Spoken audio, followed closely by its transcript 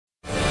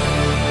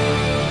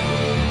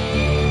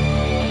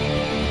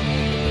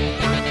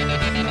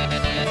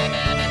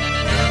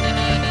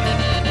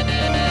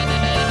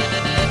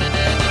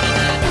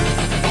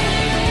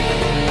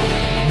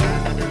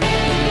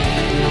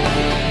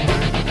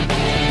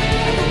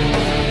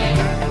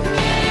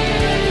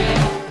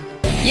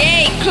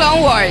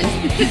Clone Wars.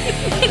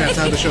 That's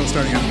how the show's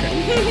starting out.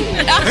 Okay.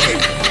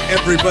 Hey,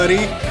 everybody.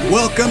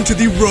 Welcome to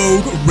the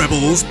Rogue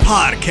Rebels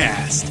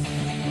podcast.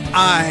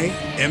 I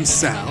am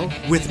Sal.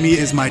 With me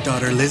is my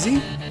daughter, Lizzie.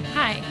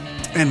 Hi.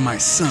 And my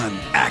son,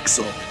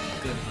 Axel.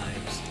 Good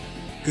vibes.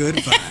 Good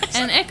vibes.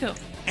 And Echo.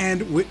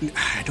 And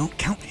I don't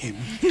count him.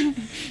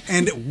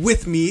 And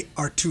with me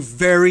are two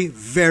very,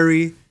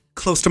 very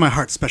close to my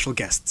heart special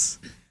guests.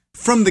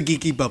 From the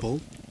Geeky Bubble,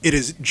 it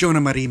is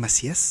Jonah Marie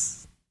Macias.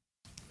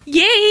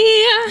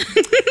 Yay!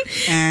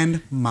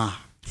 And Ma.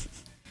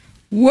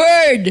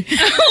 Word. You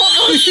just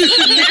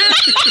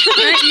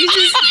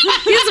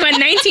went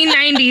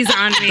 1990s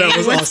on me. That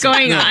was What's awesome.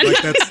 going No, on?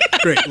 like, that's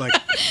great. Like,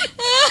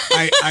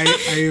 I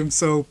am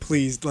so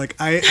pleased. Like,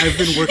 I've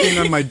been working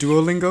on my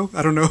Duolingo.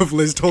 I don't know if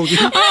Liz told you.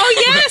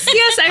 Oh yes,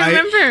 I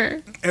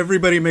remember.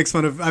 Everybody makes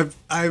fun of.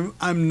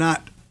 I'm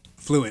not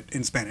fluent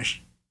in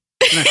Spanish,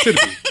 and I should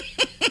be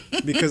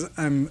because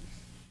I'm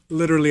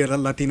literally a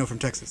Latino from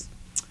Texas.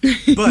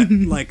 But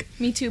like,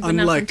 Me too, but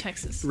not from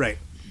Texas. Right.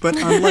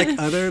 But unlike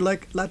other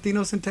like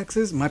Latinos in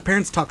Texas, my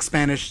parents talk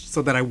Spanish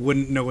so that I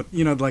wouldn't know what,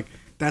 like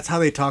that's how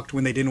they talked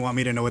when they didn't want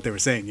me to know what they were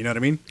saying. You know what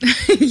I mean?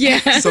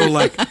 Yeah. So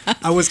like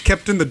I was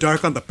kept in the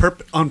dark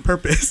on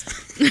purpose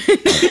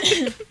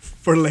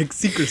for like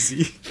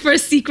secrecy. For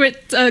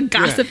secret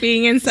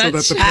gossiping and such. So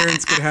that the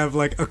parents could have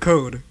like a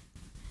code.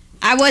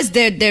 I was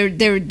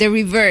the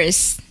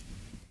reverse.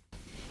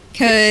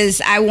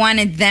 Because I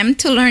wanted them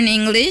to learn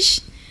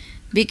English.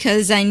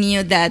 Because I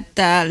knew that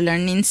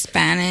learning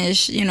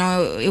Spanish,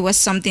 it was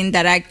something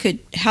that I could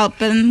help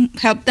them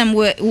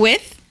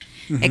with,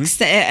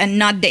 and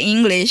not the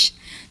English.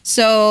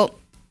 So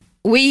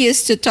we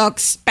used to talk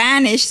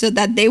Spanish so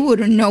that they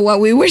wouldn't know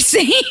what we were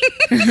saying.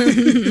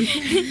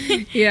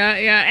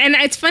 Yeah. And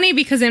it's funny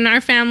because in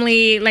our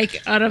family,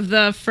 like out of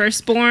the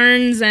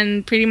firstborns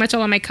and pretty much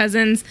all of my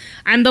cousins,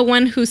 I'm the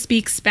one who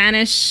speaks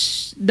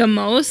Spanish the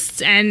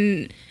most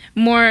and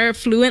more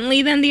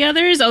fluently than the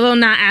others, although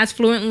not as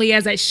fluently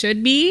as I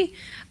should be.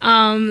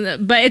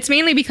 But it's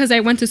mainly because I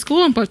went to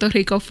school in Puerto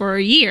Rico for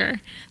a year.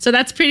 So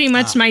that's pretty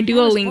much my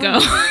Duolingo.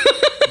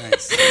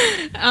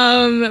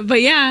 Nice.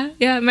 But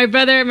yeah, my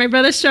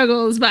brother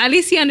struggles, but at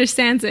least he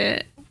understands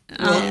it.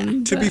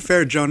 Well, to be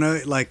fair, Jonah,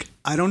 like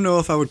I don't know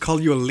if I would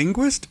call you a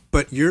linguist,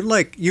 but you're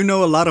like a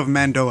lot of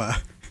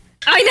Mandoa.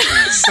 I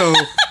know. So,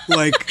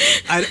 like,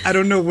 I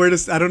don't know where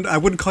to. I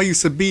wouldn't call you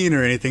Sabine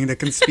or anything that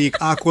can speak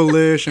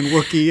Aqualish and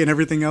Wookiee and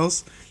everything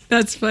else.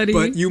 That's funny.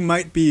 But you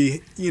might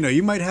be,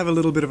 you might have a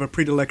little bit of a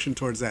predilection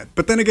towards that.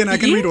 But then again, I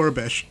can read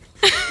Orbesh.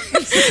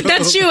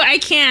 That's true. I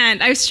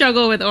can't. I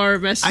struggle with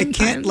Orbesh sometimes.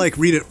 I can't like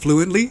read it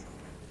fluently,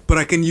 but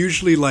I can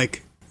usually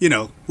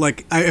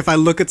if I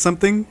look at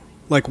something,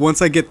 like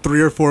once I get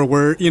 3 or 4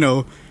 words,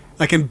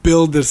 I can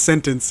build the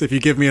sentence if you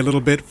give me a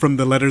little bit from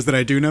the letters that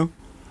I do know.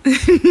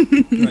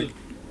 Right.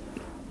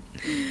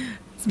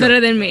 It's better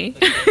than me.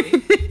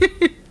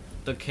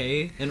 The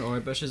K in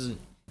Orbesh is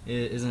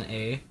an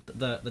A.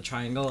 The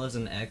triangle is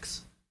an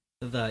X.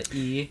 The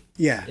E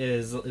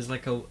is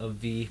like a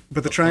V.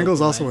 But the triangle is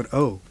also an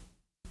O.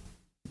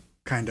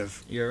 Kind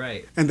of. You're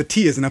right. And the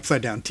T is an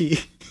upside down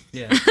T.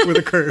 Yeah. With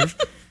a curve.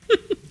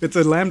 It's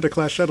a Lambda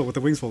class shuttle with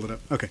the wings folded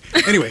up. Okay.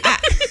 Anyway.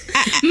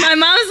 My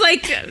mom's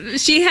like,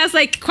 she has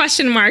like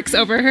question marks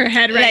over her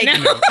head right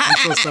now. No,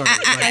 I'm so sorry.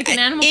 Like an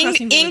Animal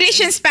Crossing English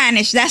and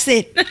Spanish, that's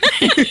it.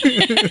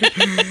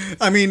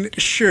 I mean,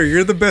 sure,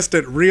 you're the best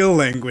at real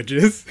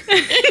languages.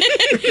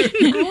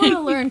 I want to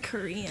learn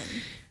Korean.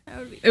 That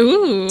would be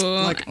Ooh.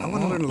 Like, I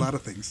want to learn a lot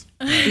of things.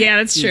 Yeah,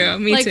 that's true.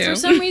 Me like too. for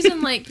some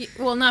reason,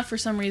 not for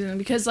some reason,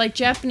 because like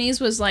Japanese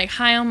was like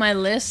high on my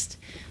list,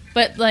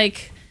 but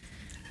like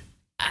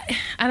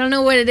I don't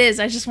know what it is.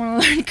 I just want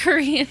to learn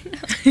Korean.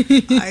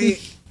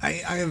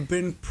 I have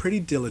been pretty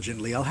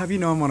diligently. I'll have you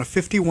know I'm on a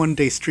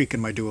 51-day streak in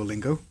my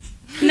Duolingo.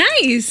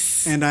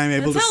 Nice. And I'm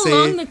able That's to how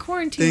say long the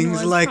quarantine things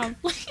was, like,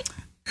 probably.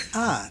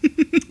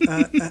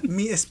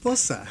 mi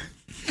esposa.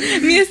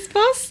 Mi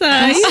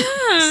esposa.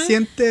 Yeah.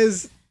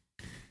 Sientes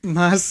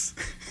más,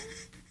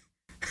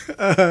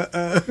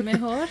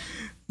 Mejor.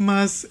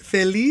 más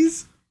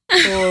feliz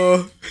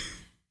o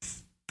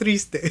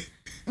triste?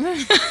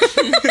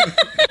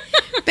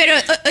 Pero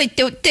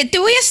te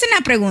voy a hacer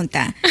una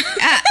pregunta.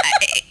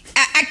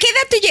 ¿A qué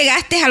edad tú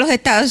llegaste a los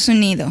Estados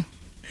Unidos?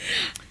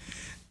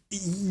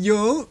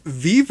 Yo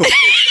vivo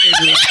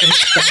en los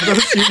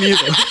Estados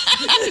Unidos.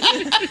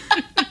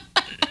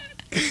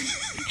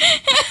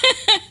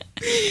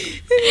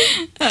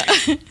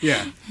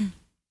 Yeah.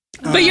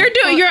 But you're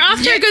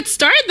off to a good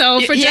start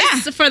though for Yeah.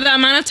 just for the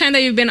amount of time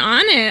that you've been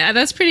on it.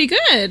 That's pretty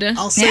good.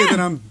 I'll say Yeah. that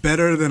I'm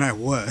better than I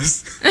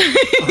was.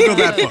 I'll go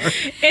that far.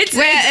 It's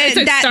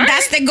a start.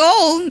 That's the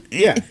goal.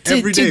 Yeah,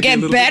 every day to be a get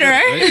little bit better.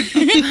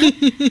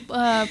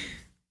 right?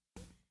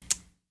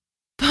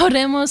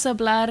 Podemos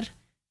hablar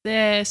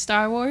de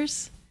Star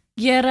Wars,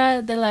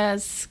 Guerra de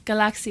las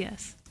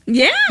Galaxias.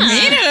 Yeah.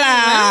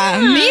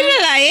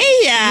 Mírala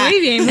ella.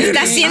 Muy bien.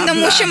 Está haciendo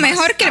mucho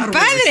mejor que el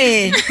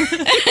padre.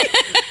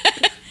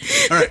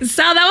 All right.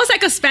 Sal, that was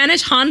like a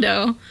Spanish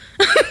Hondo.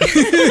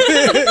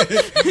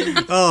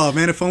 Oh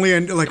man, if only I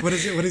like what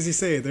does he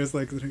say? There's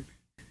like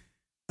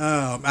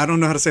I don't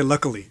know how to say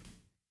luckily.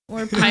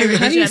 Or pirate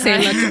How do you say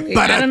Jedi. luckily?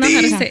 I don't know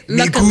how to say Me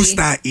luckily.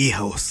 gusta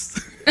hijos.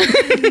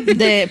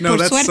 The No, por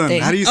that's suerte. son.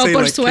 How do you Oh, say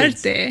por like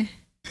kids? suerte.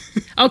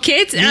 Oh,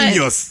 kids?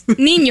 Niños.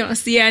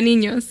 Niños, yeah,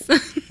 niños.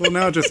 Well,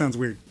 now it just sounds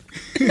weird.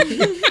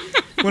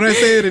 When I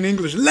say it in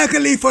English,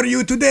 luckily for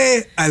you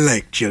today, I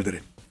like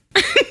children.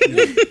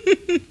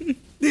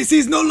 This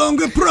is no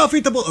longer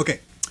profitable.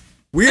 Okay,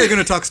 we are going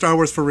to talk Star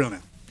Wars for real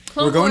now.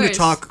 Clone We're going Wars. to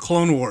talk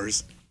Clone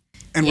Wars.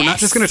 And we're not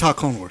just going to talk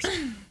Clone Wars.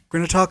 We're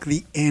going to talk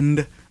the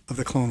end of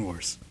the Clone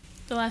Wars.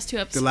 The last two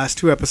episodes. The last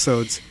two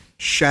episodes,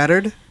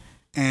 Shattered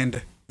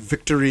and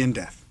Victory and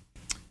Death.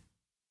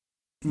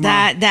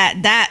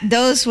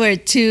 Those were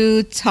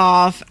two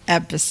tough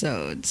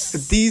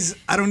episodes. These,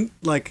 I don't,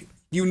 like,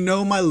 you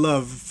know my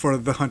love for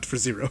The Hunt for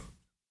Zero.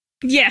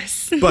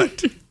 Yes.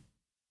 But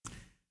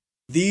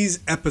these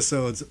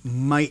episodes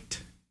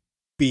might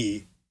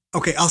be,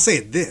 okay, I'll say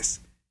it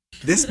this.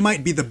 This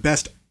might be the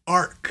best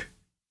arc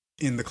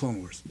in the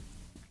Clone Wars.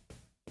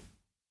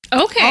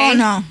 Okay. Oh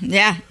no,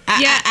 yeah,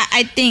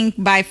 I think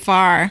by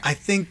far. I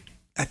think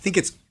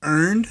it's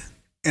earned,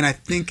 and I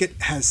think it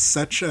has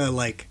such a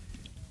like.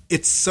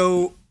 It's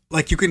so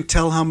like you can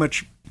tell how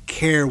much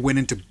care went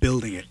into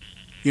building it.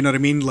 You know what I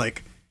mean?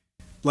 Like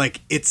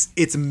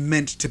it's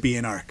meant to be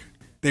an arc.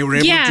 They were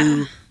able to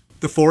do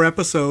the 4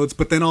 episodes,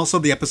 but then also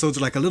the episodes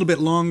are like a little bit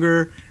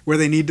longer where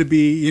they need to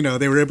be. You know,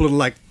 they were able to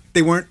like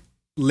they weren't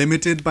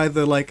limited by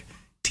the like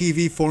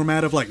TV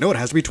format of like no, it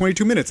has to be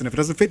 22 minutes, and if it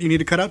doesn't fit, you need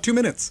to cut out 2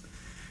 minutes.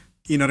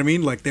 You know what I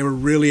mean? Like they were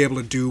really able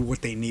to do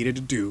what they needed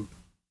to do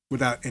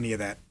without any of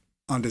that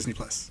on Disney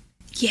Plus.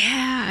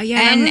 Yeah,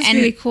 that was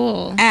really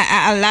cool.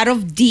 A lot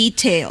of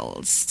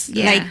details.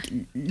 Yeah. Like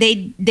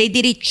they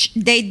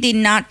did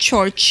not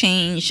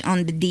shortchange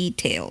on the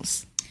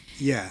details.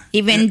 Yeah.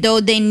 Even though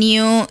they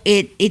knew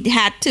it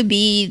had to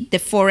be the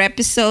 4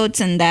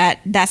 episodes and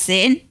that's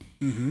it.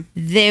 Mm-hmm.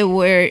 There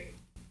were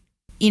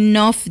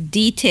enough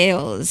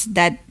details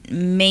that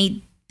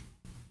made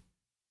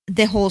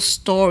the whole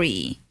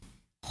story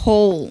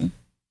whole.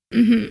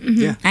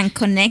 Yeah. And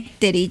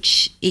connected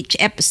each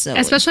episode.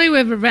 Especially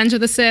with Revenge of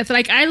the Sith.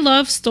 Like, I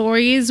love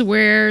stories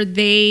where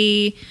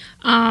they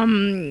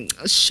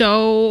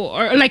show,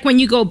 or like when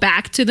you go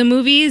back to the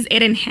movies,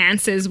 it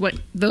enhances what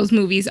those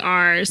movies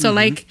are. So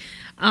like,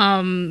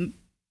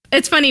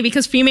 it's funny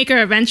because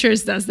Freemaker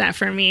Adventures does that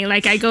for me.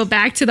 Like, I go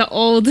back to the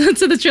old,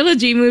 to the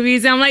trilogy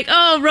movies, and I'm like,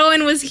 oh,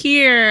 Rowan was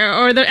here,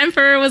 or the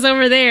Emperor was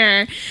over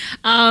there.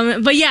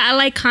 But yeah, I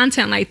like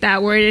content like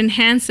that, where it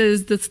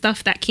enhances the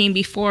stuff that came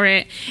before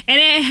it, and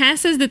it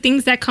enhances the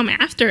things that come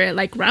after it,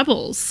 like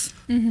Rebels.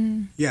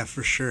 Yeah,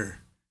 for sure.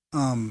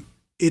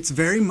 It's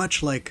very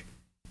much like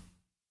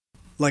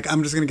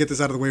I'm just gonna get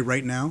this out of the way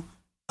right now.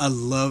 I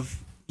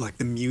love like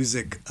the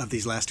music of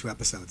these last 2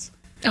 episodes.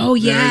 Oh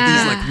yeah, They're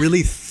these like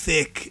really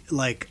thick,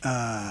 like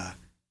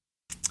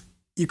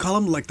you call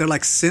them like they're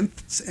like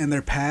synths and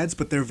they're pads,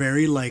 but they're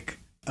very like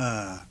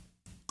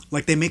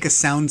they make a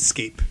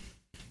soundscape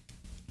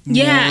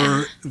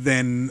more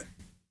than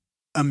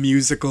a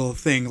musical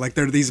thing. Like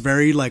they're these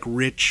very like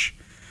rich,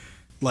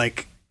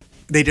 like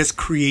they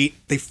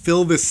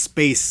fill this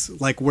space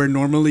like where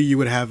normally you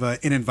would have an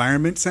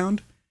environment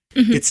sound.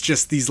 Mm-hmm. It's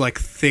just these like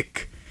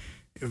thick,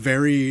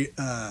 very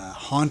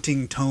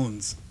haunting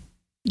tones.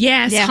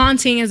 Yes, Yeah.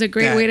 haunting is a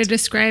great way to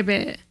describe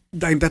it.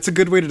 That's a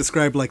good way to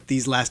describe like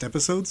these last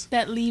episodes.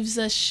 That leaves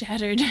us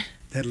shattered.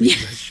 That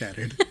leaves us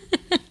shattered.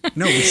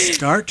 No, we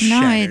start No,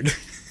 shattered,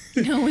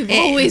 No, we've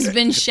always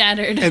been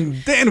shattered. and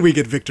then we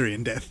get victory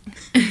and death.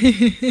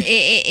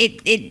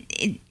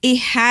 It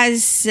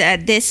has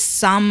this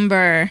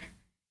somber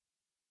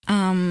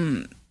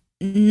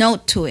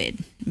note to it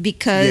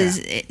because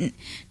it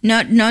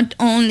not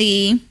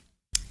only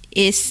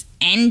is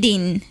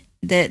ending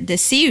the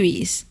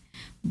series,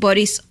 but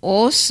it's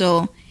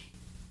also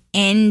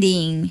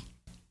ending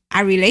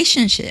a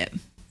relationship.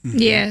 Mm-hmm.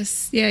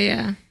 Yes,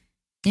 yeah.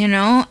 You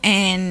know,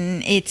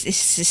 and it's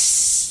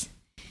just,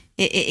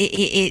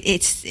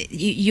 it's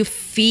you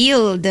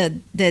feel the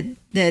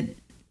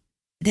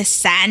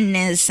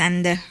sadness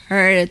and the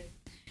hurt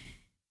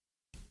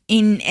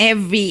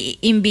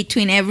in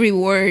between every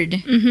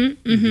word.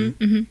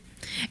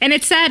 And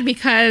it's sad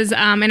because,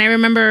 and I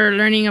remember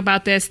learning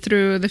about this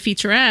through the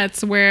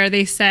featurettes, where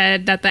they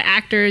said that the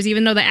actors,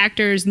 even though the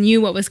actors knew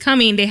what was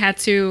coming, they had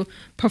to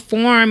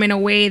perform in a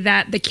way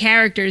that the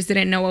characters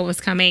didn't know what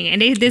was coming.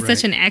 And they did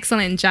such an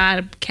excellent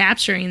job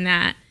capturing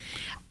that.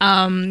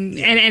 And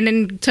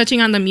then touching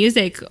on the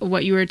music,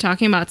 what you were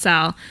talking about,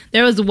 Sal,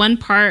 there was one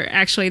part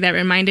actually that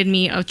reminded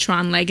me of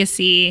Tron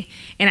Legacy.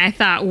 And I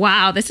thought,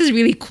 wow, this is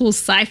really cool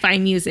sci-fi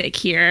music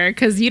here,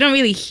 because you don't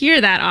really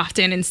hear that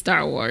often in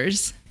Star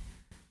Wars.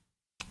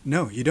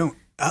 No, you don't.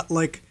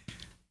 Like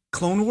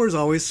Clone Wars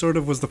always sort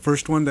of was the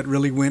first one that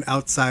really went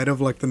outside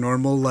of like the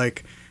normal,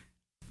 like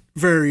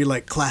very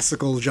like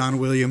classical John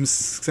Williams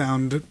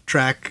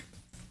soundtrack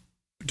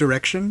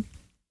direction.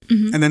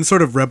 And then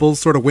sort of Rebels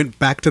sort of went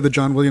back to the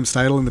John Williams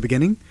style in the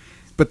beginning.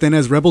 But then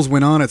as Rebels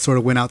went on, it sort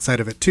of went outside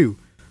of it too.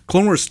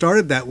 Clone Wars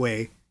started that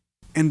way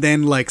and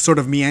then like sort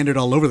of meandered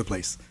all over the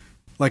place.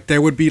 Like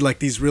there would be like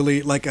these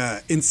really like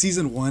in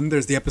season 1,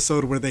 there's the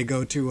episode where they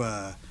go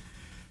to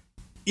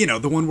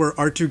the one where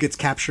R2 gets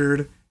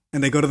captured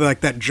and they go to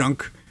like that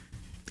junk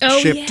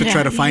ship to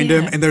try to find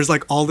him, and there's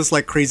like all this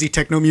like crazy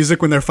techno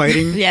music when they're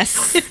fighting.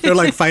 Yes. They're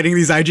like fighting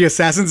these IG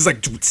assassins. It's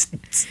like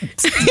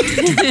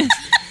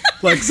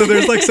like, so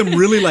there's like some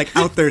really like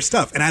out there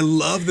stuff. And I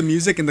love the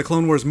music in the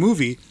Clone Wars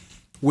movie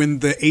when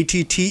the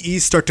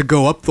ATTEs start to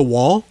go up the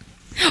wall.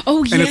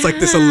 Oh yeah. And it's like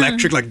this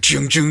electric like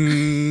jung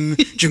jung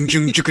jung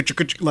jung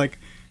juka, like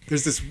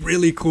there's this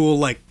really cool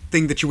like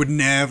thing that you would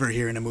never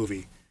hear in a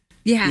movie.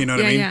 Yeah. You know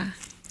what I mean? Yeah.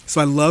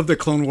 So I love that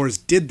Clone Wars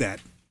did that.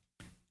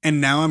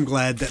 And now I'm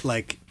glad that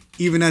like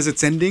even as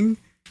it's ending,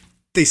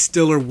 they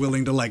still are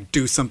willing to like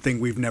do something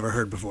we've never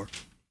heard before.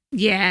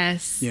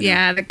 Yes. You know?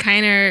 Yeah, the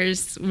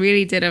Kiners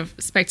really did a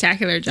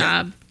spectacular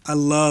job. I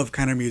love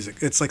Kiner music.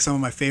 It's like some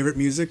of my favorite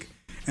music.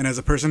 And as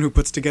a person who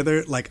puts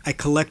together, like I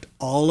collect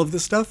all of the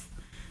stuff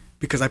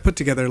because I put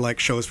together like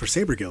shows for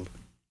Saber Guild.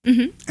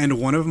 Mm-hmm. And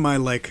one of my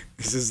like,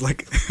 this is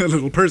like a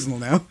little personal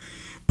now,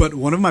 but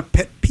one of my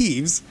pet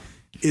peeves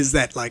is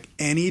that like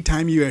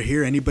anytime you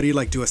hear anybody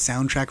like do a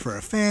soundtrack for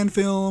a fan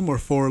film or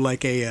for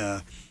like a,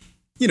 a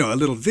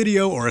little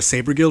video or a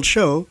Saber Guild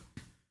show,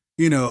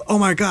 oh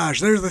my gosh,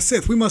 there's the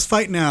Sith, we must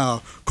fight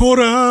now.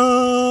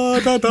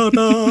 Korra, da da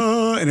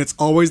da. And it's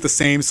always the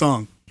same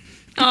song.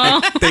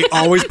 Oh. They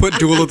always put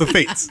Duel of the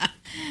Fates,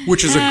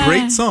 which is a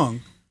great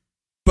song.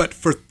 But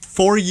for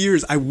 4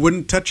 years, I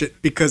wouldn't touch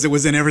it because it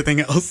was in everything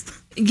else.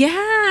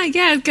 Yeah,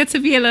 it gets to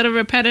be a little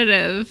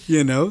repetitive.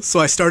 So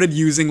I started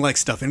using like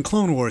stuff in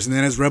Clone Wars. And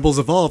then as Rebels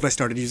evolved, I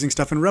started using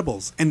stuff in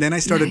Rebels. And then I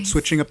started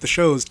switching up the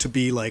shows to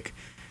be like,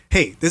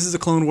 hey, this is a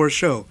Clone Wars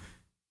show.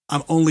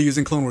 I'm only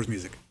using Clone Wars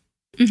music.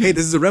 Mm-hmm. Hey,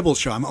 this is a Rebels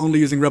show. I'm only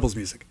using Rebels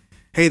music.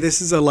 Hey,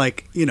 this is a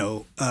like,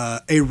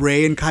 a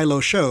Rey and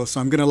Kylo show.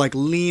 So I'm going to like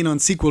lean on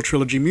sequel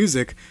trilogy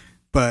music.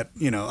 But,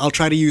 I'll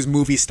try to use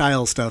movie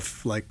style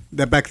stuff like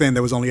that. Back then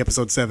there was only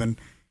episode 7.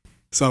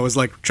 So I was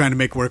like trying to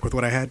make work with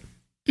what I had.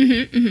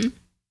 Mm-hmm, mm-hmm.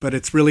 But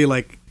it's really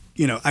like,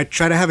 I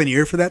try to have an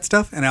ear for that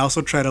stuff. And I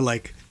also try to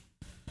like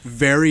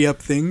vary up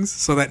things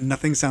so that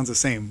nothing sounds the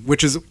same,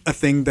 which is a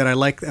thing that I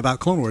like about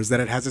Clone Wars, that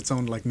it has its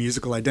own like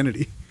musical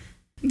identity.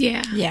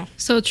 Yeah.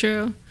 So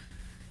true.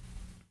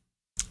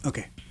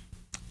 Okay.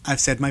 I've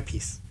said my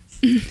piece.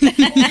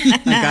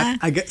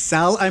 I get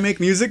Sal, I make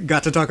music,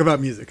 got to talk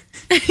about music.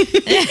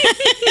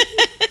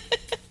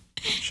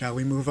 Shall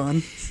we move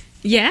on?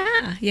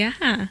 Yeah.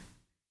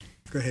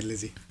 Go ahead,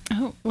 Lizzie.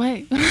 Oh,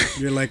 wait.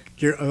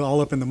 You're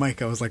all up in the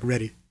mic. I was like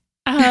ready.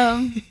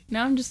 No,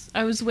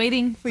 I was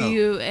waiting for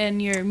you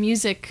and your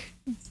music.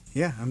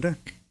 Yeah, I'm done.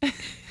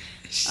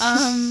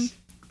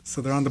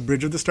 So they're on the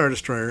bridge of the Star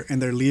Destroyer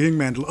and they're leaving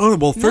Mandalore. Oh,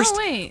 well, first,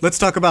 let's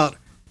talk about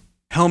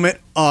Helmet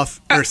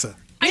Off Ursa.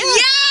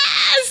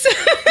 Yes!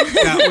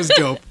 That was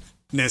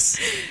dopeness.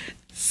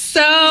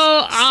 So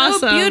awesome.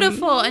 So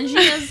beautiful. And she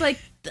has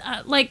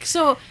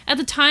so at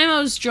the time I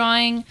was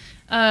drawing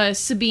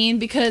Sabine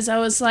because I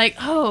was like,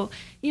 I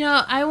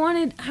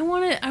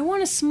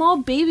want a small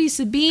baby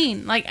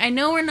Sabine. Like, I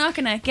know we're not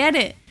gonna get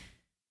it.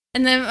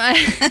 And then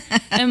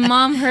and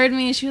Mom heard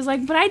me and she was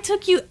like, but I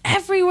took you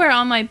everywhere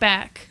on my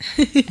back.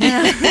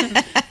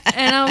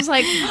 And I was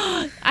like,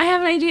 I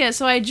have an idea.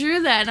 So I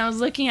drew that and I was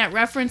looking at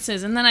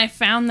references and then I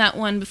found that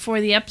one before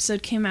the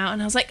episode came out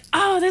and I was like,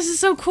 oh, this is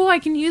so cool. I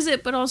can use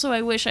it. But also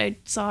I wish I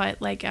saw it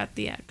like at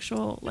the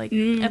actual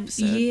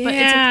episode.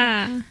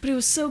 Yeah. But it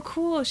was so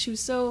cool. She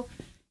just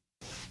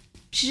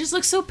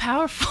looks so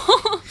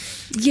powerful.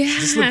 Yeah.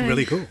 She just looked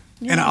really cool.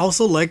 Yeah. And I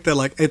also like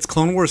that it's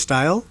Clone Wars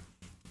style.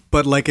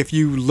 But like if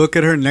you look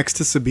at her next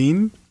to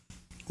Sabine,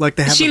 like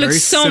they have she a very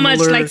looks so similar,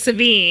 much like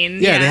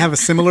Sabine. Yeah, they have a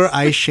similar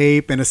eye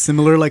shape and a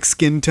similar like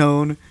skin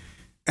tone.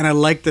 And I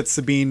like that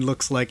Sabine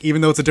looks like,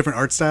 even though it's a different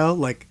art style,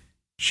 like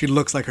she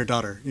looks like her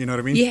daughter. You know what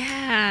I mean?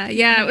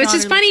 Yeah. Which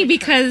is funny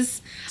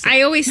because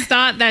I always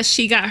thought that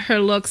Sabine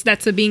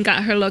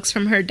got her looks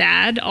from her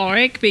dad,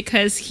 Auric,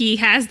 because he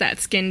has that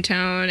skin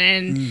tone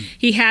and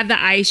he had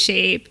the eye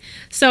shape.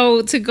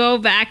 So to go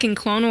back in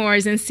Clone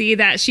Wars and see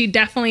that she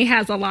definitely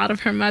has a lot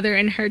of her mother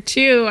in her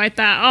too, I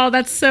thought, oh,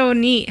 that's so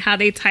neat how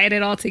they tied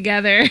it all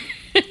together.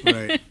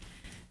 Right.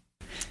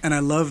 And I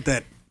love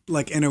that,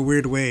 like in a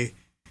weird way,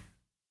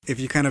 if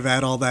you kind of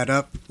add all that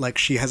up, like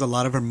she has a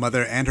lot of her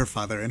mother and her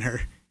father in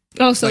her.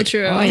 Oh, so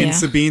true. In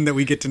Sabine that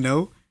we get to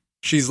know,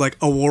 she's like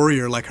a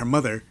warrior like her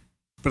mother,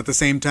 but at the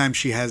same time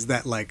she has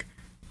that like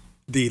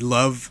the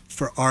love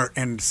for art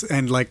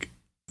and like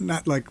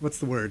not like what's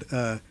the word?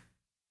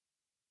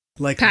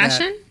 Like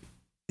passion?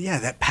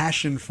 That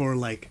passion for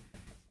like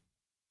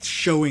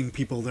showing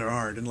people their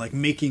art and like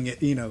making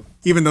it,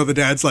 even though the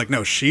dad's like,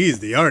 no, she's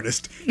the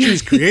artist.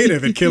 She's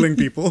creative at killing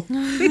people.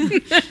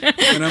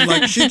 And I'm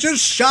like, she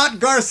just shot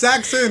Gar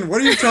Saxon.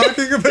 What are you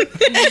talking about?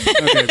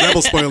 Okay,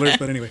 rebel spoilers,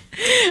 but anyway.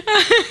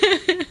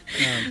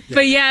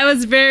 But yeah, it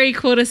was very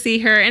cool to see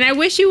her. And I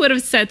wish you would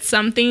have said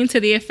something to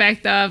the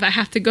effect of, I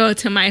have to go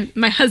to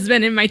my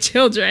husband and my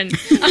children.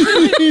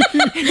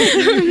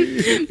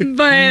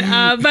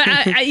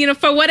 but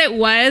for what it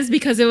was,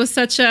 because it was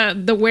such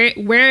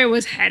where it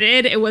was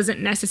headed, it wasn't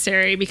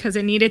necessary, because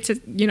it needed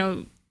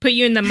to, put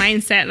you in the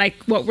mindset like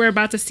what we're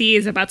about to see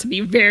is about to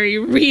be very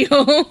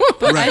real.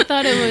 But I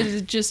thought it would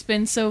have just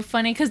been so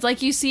funny because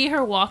like you see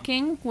her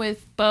walking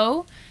with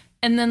Bo,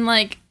 and then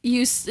like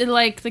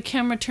the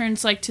camera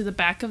turns like to the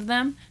back of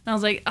them, and I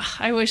was like,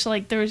 I wish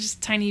like there was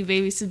just tiny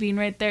baby Sabine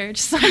right there,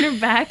 just on her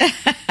back,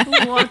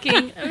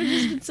 walking. It would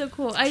just been so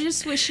cool. I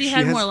just wish she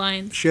had more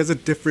lines. She has a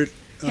different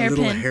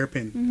little Hairpin.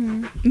 hairpin.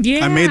 Mm-hmm.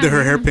 Yeah, I made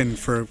her hairpin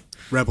for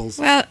Rebels.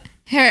 Well,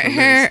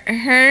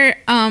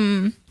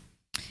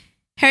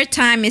 her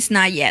time is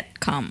not yet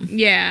come.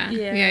 Yeah.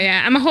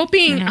 I'm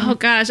hoping. Oh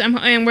gosh,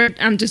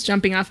 I'm just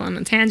jumping off on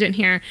a tangent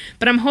here,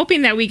 but I'm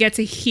hoping that we get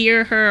to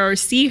hear her or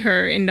see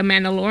her in The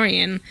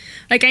Mandalorian.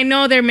 Like I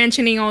know they're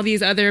mentioning all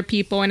these other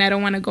people, and I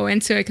don't want to go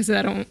into it because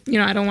I don't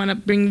want to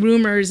bring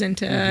rumors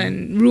into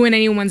and ruin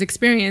anyone's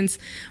experience.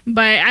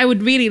 But I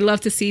would really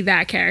love to see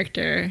that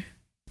character.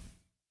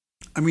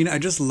 I mean, I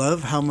just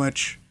love how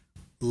much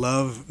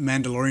love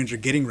Mandalorians are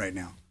getting right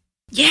now.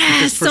 Yeah,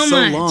 because for so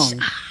much.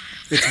 long.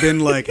 It's been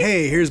like,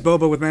 hey, here's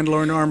Boba with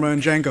Mandalorian armor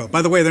and Jango.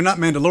 By the way, they're not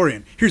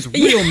Mandalorian. Here's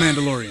real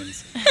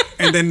Mandalorians.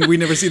 And then we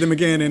never see them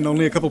again, and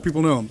only a couple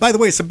people know them. By the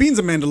way, Sabine's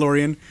a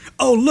Mandalorian.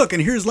 Oh, look,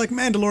 and here's like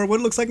Mandalore, what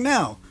it looks like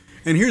now.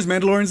 And here's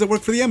Mandalorians that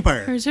work for the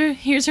Empire.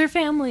 Here's her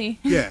family.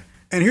 Yeah.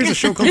 And here's a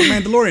show called The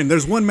Mandalorian.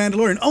 There's one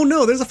Mandalorian. Oh,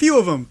 no, there's a few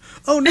of them.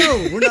 Oh,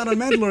 no, we're not on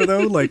Mandalore,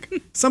 though. Like,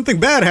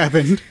 something bad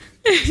happened.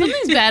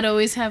 Something's bad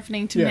always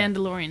happening to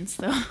Mandalorians,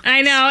 though.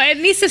 I know,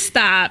 it needs to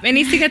stop. It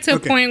needs to get to a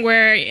point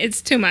where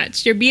it's too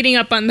much. You're beating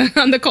up on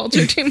the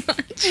culture too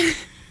much.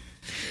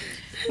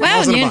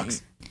 Well, Malls in a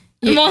box.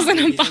 Malls in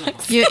a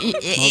box.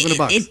 Malls in a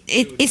box.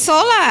 It's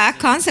all a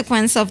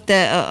consequence of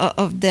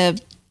the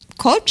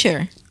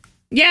culture.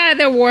 Yeah,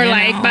 they're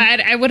warlike,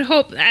 but I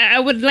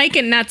would like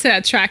it not to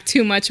attract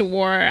too much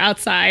war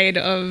outside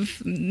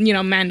of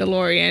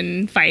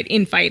Mandalorian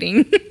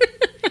fighting.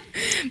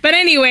 But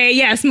anyway,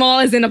 yes, Maul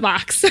is in a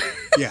box.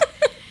 Yeah.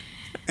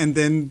 And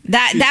then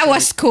that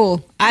was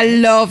cool. I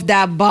love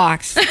that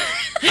box.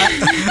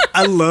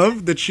 I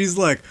love that she's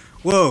like,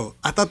 whoa,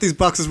 I thought these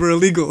boxes were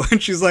illegal.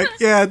 And she's like,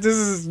 yeah,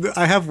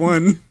 I have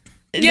one.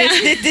 Yeah.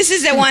 This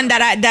is the one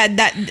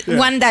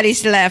one that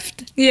is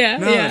left. Yeah.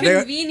 No, yeah.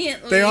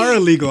 Conveniently. They are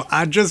illegal.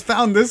 I just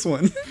found this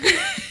one.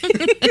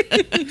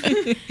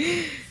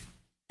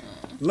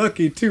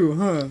 Lucky too,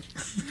 huh?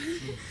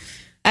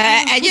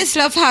 I just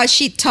love how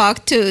she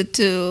talked to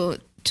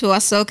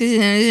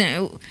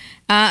Ahsoka.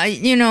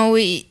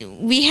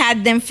 We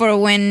had them for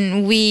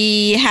when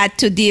we had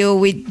to deal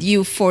with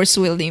you force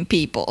wielding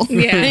people.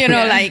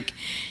 Yeah, like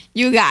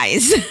you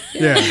guys.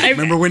 Yeah,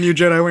 remember when you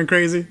Jedi went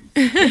crazy?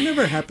 It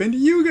never happened.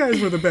 You guys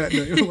were the bad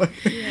guys.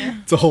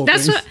 It's a whole thing.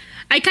 That's what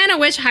I kind of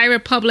wish High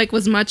Republic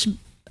was much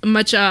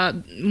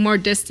more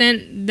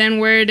distant than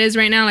where it is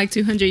right now, like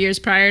 200 years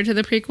prior to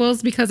the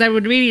prequels, because I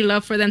would really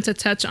love for them to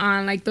touch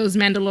on like those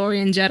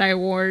Mandalorian Jedi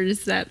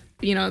wars that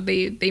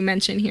they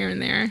mention here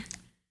and there.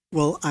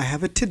 Well, I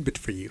have a tidbit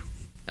for you.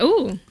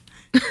 Ooh.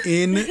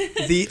 In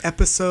the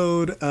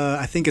episode,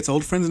 I think it's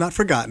Old Friends Not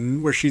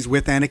Forgotten, where she's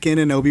with Anakin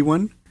and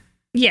Obi-Wan.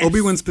 Yes.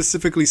 Obi-Wan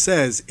specifically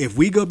says, if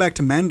we go back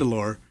to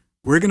Mandalore,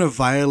 we're going to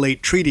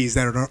violate treaties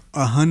that are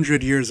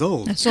 100 years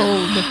old. That's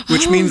old.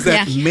 Which means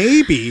that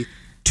maybe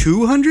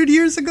 200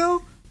 years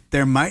ago,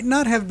 there might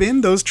not have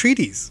been those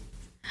treaties.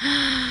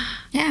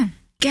 Yeah.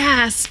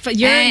 Gasp.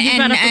 You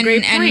brought up a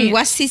great point. And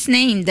what's his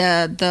name?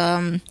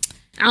 The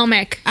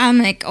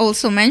Almec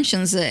also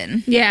mentions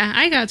it. Yeah,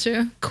 I got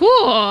you.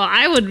 Cool.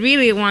 I would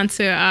really want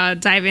to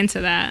dive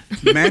into that.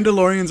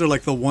 Mandalorians are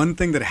like the one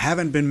thing that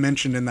haven't been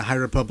mentioned in the High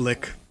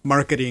Republic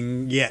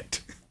marketing yet.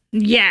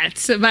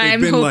 But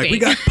I'm hoping. Like, we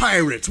got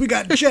pirates, we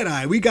got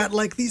Jedi, we got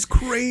like these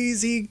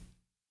crazy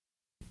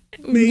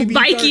maybe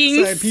Vikings,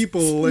 dark side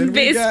people, and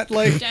we got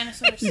like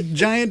dinosaurs.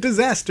 Giant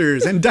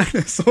disasters and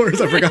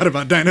dinosaurs. I forgot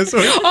about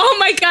dinosaurs. Oh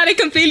my god, I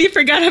completely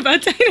forgot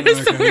about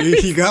dinosaurs.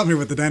 Okay. He got me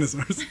with the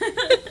dinosaurs.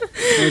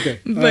 Okay.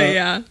 But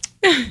yeah.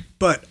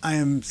 But I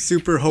am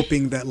super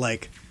hoping that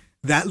like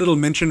that little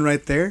mention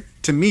right there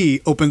to me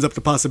opens up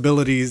the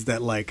possibilities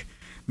that like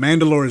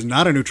Mandalore is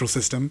not a neutral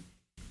system.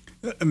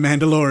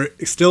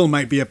 Mandalore still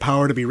might be a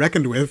power to be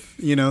reckoned with,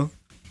 So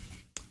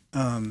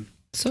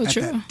at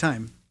true. that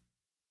time.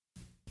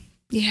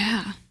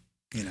 Yeah.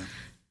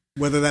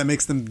 Whether that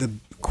makes them the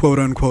quote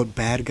unquote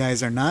bad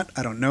guys or not,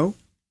 I don't know.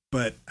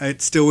 But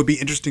it still would be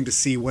interesting to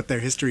see what their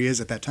history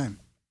is at that time.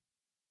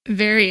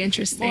 Very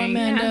interesting. More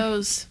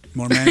Mandos.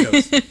 More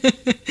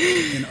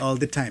Mandos. In all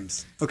the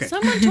times. Okay.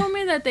 Someone told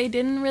me that they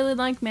didn't really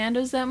like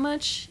Mandos that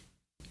much.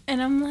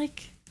 And I'm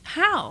like,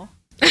 how?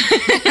 Why?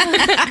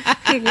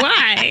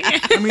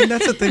 I mean,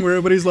 that's the thing where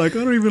everybody's like,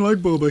 I don't even like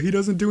Boba. He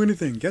doesn't do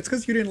anything. That's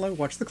because you didn't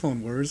watch the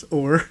Clone Wars,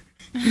 or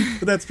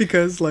but that's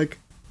because, like,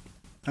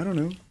 I don't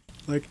know.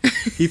 Like,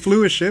 he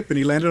flew a ship and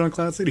he landed on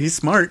Cloud City. He's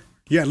smart.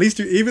 Yeah, at least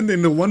even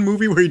in the one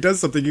movie where he does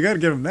something, you got to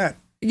give him that.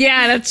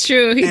 Yeah, that's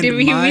true. He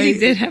really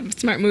did have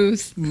smart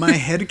moves. My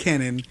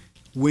headcanon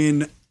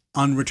when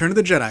on Return of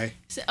the Jedi.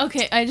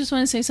 Okay, I just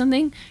want to say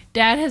something.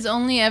 Dad has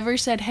only ever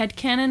said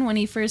headcanon when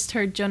he first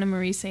heard Jonah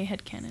Marie say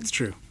headcanon. It's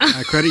true.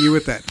 I credit you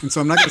with that. And so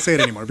I'm not going to say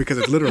it anymore because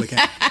it's literally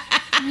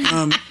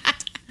canon.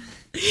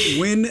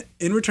 When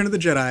in Return of the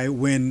Jedi,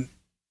 when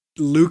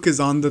Luke is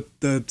on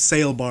the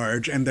sail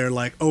barge and they're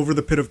like over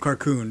the pit of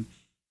Carkoon,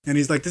 and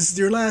he's like, "This is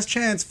your last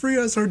chance, free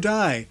us or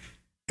die."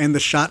 And the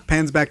shot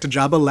pans back to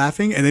Jabba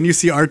laughing, and then you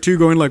see R2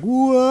 going like,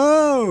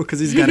 "Whoa," because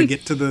he's got to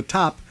get to the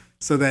top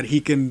so that he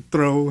can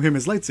throw him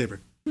his lightsaber.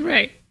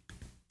 Right.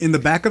 In the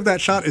back of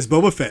that shot is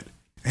Boba Fett,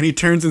 and he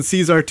turns and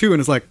sees R2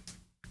 and is like,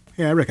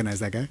 "Hey, I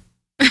recognize that guy."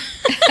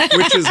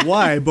 Which is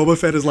why Boba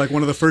Fett is like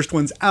one of the first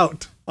ones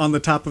out on the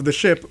top of the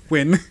ship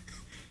when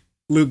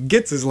Luke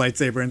gets his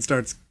lightsaber and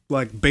starts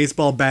like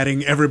baseball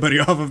batting everybody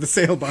off of the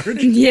sail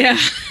barge. Yeah.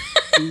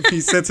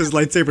 He sets his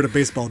lightsaber to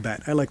baseball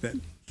bat. I like that.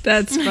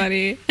 That's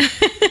funny.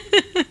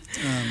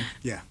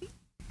 Yeah.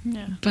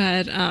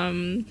 But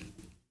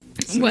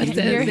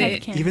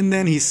even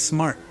then he's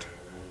smart.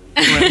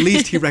 Or at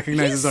least he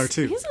recognizes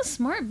R2. He's a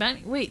smart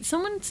bat. Wait,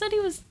 someone said he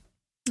was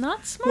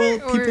not smart?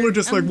 Well, people are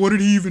just like, what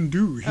did he even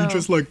do? He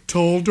just like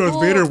told Darth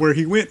Vader where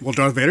he went. Well,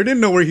 Darth Vader didn't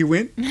know where he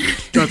went.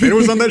 Darth Vader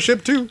was on that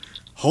ship too.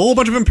 Whole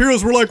bunch of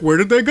Imperials were like, where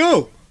did they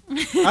go?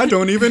 I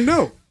don't even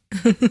know.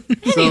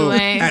 So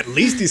at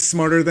least he's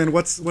smarter than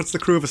what's the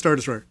crew of a Star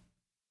Destroyer?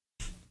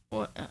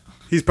 What?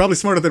 He's probably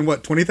smarter than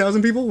what,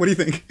 20,000 people? What do you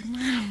think?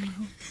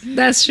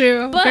 That's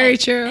true. But very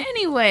true.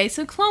 Anyway,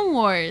 so Clone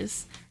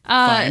Wars.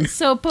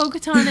 So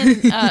Bo-Katan and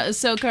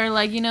Ahsoka are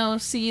like,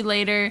 see you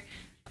later.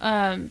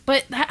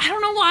 But I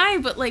don't know why,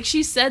 but like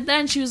she said that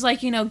and she was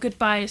like,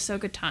 goodbye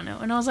Ahsoka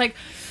Tano. And I was like,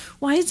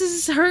 why does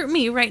this hurt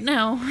me right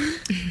now?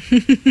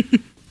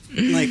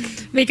 Like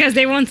because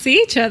they won't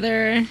see each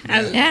other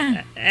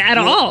at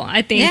all,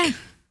 I think. Yeah.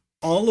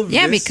 All of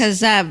this.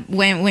 Because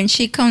when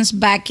she comes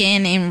back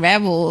in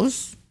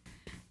Rebels,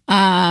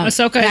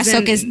 Ahsoka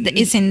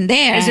isn't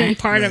there. Isn't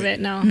part of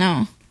it, no.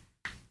 No.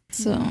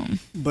 So.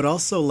 But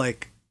also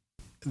like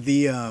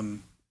the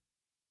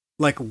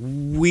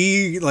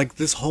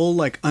this whole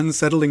like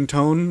unsettling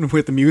tone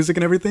with the music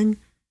and everything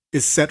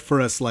is set for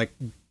us like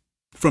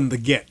from the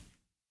get.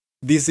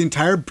 These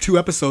entire 2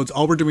 episodes,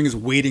 all we're doing is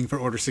waiting for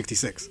Order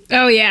 66.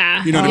 Oh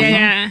yeah. You know what I mean?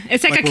 Yeah.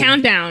 It's like a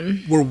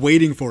countdown. We're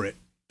waiting for it.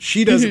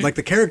 She doesn't like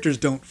the characters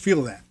don't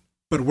feel that,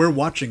 but we're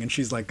watching and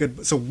she's like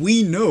good. So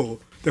we know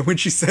that when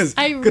she says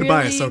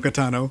goodbye, Ahsoka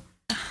Tano.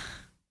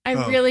 I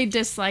really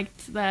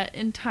disliked that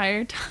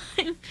entire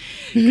time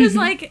because,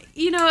 like,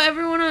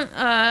 everyone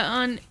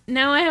on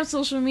now I have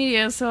social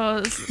media,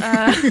 so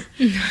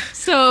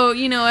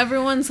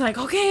everyone's like,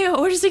 okay,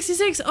 Order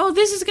 66. Oh,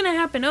 this is gonna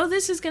happen. Oh,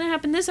 this is gonna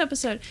happen this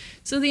episode.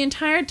 So the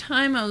entire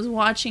time I was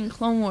watching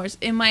Clone Wars,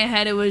 in my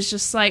head it was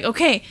just like,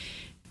 okay,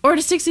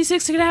 Order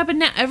 66 is gonna happen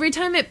now. Every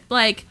time it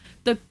like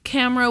the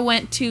camera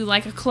went to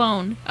like a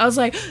clone, I was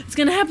like, it's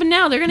gonna happen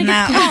now. They're gonna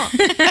get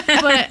the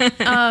clone.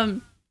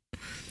 But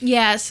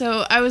yeah,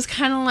 so I was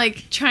kind of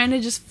like trying to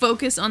just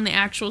focus on the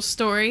actual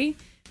story.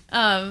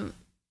 But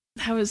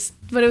it was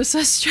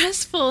so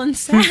stressful and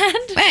sad.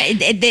 But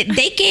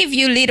they gave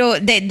you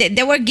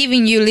they were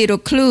giving you little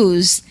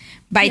clues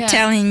by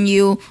telling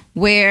you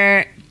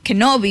where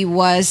Kenobi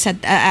was at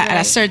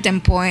a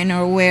certain point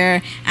or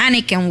where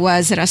Anakin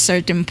was at a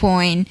certain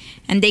point,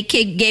 and they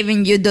keep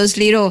giving you those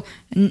little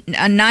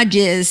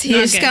nudges.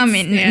 Here's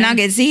coming,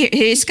 nuggets.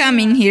 Here's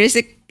coming.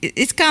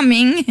 It's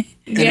coming.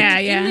 Yeah.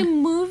 In the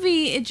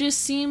movie, it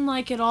just seemed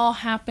like it all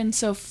happened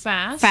so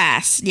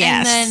fast.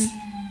 Yes.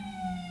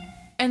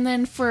 And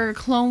then for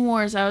Clone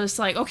Wars, I was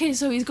like, okay,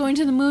 so he's going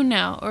to the moon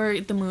now, or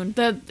the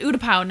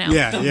Utapau now.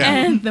 Yeah.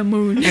 And the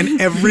moon.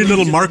 And every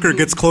little marker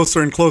gets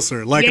closer and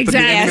closer. Like at the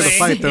beginning of the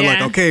fight, they're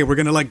like, okay, we're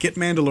gonna like get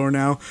Mandalore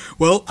now.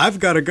 Well, I've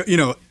got to go.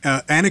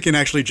 Anakin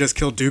actually just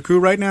killed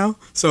Dooku right now.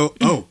 So,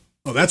 oh,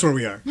 that's where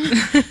we are.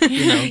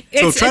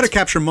 So try to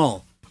capture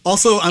Maul.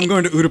 Also, I'm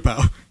going to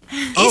Utapau.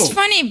 It's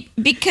funny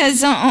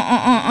because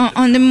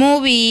on the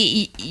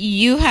movie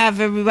you have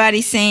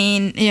everybody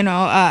saying,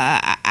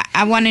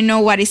 I want to know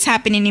what is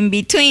happening in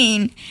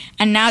between,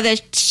 and now they're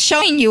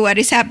showing you what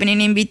is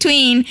happening in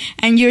between,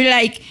 and you're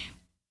like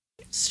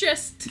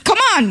stressed. Come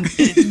on, do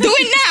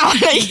it now.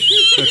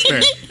 That's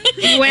fair.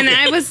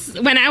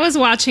 When I was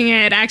watching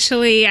it,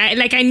 actually,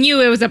 I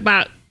knew it was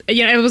about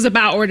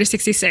Order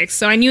 66,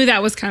 so I knew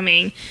that was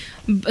coming.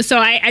 So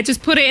I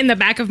just put it in the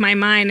back of my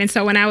mind, and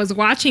so when I was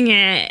watching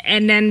it,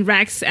 and then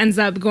Rex ends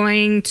up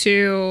going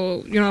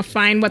to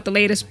find what the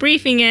latest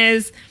briefing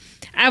is,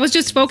 I was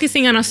just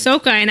focusing on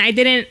Ahsoka, and I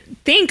didn't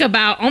think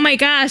about, oh my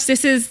gosh,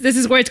 this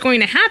is where it's going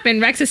to happen.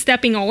 Rex is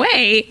stepping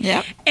away.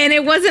 Yep. And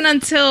it wasn't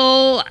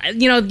until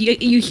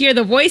you hear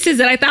the voices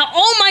that I thought,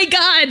 oh my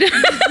god.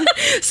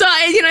 So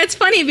it's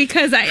funny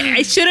because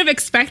I should have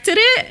expected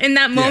it in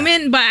that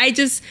moment, but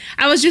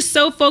I was just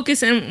so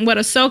focused on what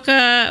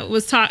Ahsoka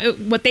was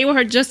what they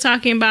were just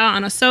talking about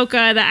on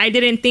Ahsoka, that I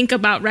didn't think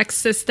about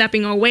Rex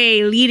stepping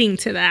away, leading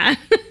to that.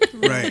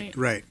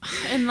 Right.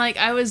 And like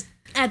I was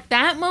at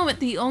that moment,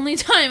 the only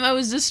time I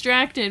was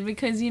distracted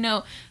because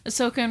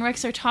Ahsoka and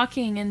Rex are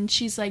talking, and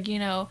she's like,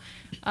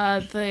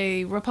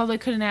 the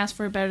Republic couldn't ask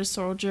for a better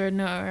soldier,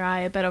 nor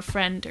I a better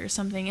friend, or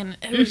something, and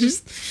it was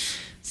just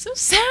so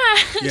sad.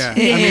 Yeah, I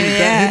mean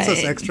that hits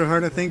us extra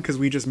hard, I think, because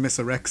we just miss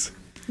a Rex.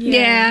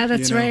 Yeah,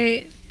 that's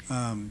right.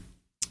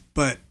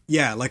 But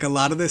yeah, like a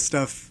lot of this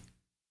stuff,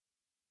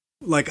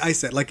 like I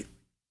said, like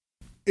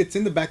it's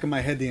in the back of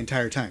my head the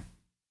entire time.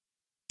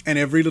 And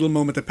every little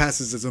moment that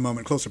passes is a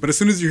moment closer. But as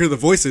soon as you hear the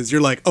voices,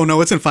 you're like, oh no,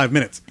 it's in 5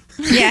 minutes.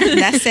 Yeah,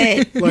 that's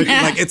it.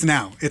 like it's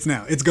now.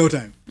 It's go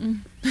time.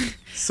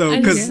 So,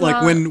 because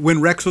like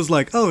when Rex was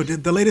like, oh,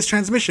 the latest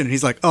transmission,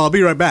 he's like, oh, I'll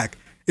be right back,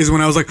 is when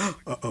I was like,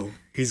 uh-oh,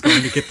 he's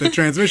going to get the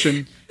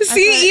transmission.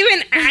 See,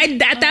 even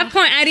at that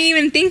point, I didn't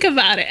even think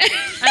about it.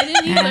 I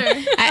didn't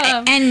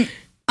either.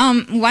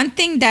 And one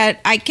thing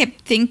that I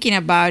kept thinking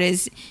about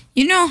is,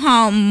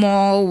 how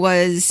Maul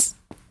was,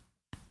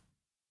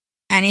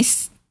 and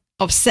he's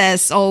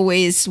obsessed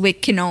always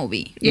with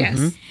Kenobi. Yes.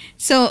 Mm-hmm.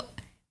 So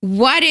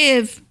what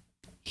if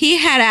he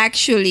had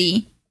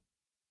actually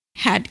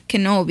had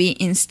Kenobi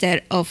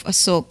instead of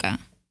Ahsoka?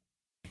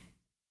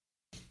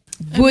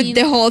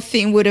 The whole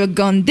thing would have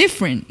gone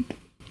different?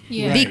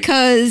 Yeah.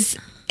 Because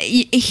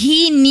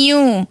he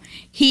knew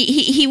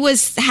he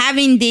was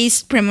having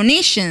these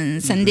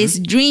premonitions and these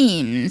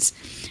dreams,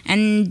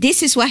 and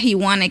this is why he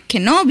wanted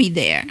Kenobi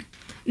there.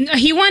 No,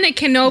 he wanted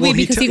Kenobi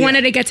because he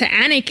wanted to get to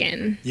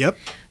Anakin. Yep.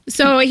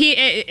 So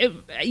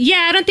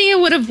I don't think it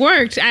would have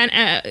worked. And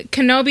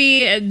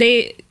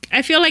Kenobi,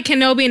 I feel like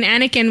Kenobi and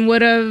Anakin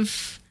would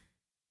have.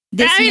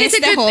 It's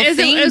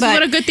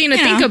a good thing to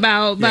think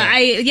about, but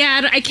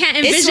I can't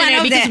envision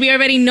it because we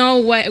already know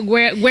where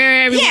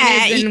everyone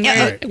is and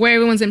where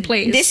everyone's in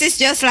place. This is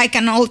just like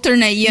an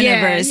alternate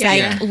universe.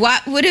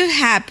 What would have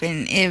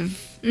happened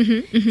if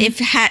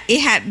it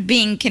had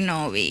been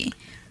Kenobi?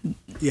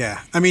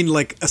 Yeah, I mean,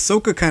 like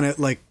Ahsoka kind of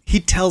like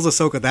he tells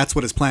Ahsoka that's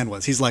what his plan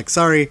was. He's like,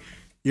 sorry,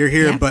 you're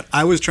here, but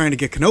I was trying to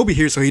get Kenobi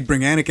here so he'd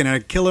bring Anakin and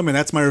I'd kill him, and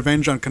that's my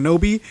revenge on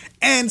Kenobi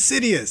and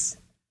Sidious.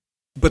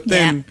 But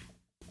then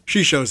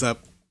she shows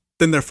up,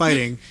 then they're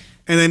fighting,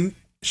 and then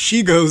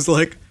she goes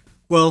like,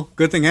 well,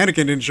 good thing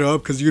Anakin didn't show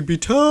up because you'd be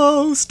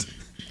toast.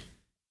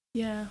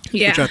 Yeah.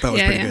 Which I thought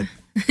was pretty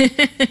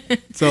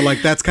good. So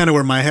like that's kind of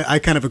where I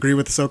kind of agree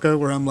with Ahsoka,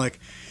 where I'm like,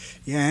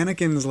 yeah,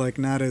 Anakin's like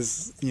not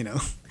as,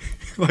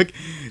 like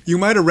you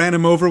might have ran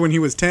him over when he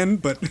was 10,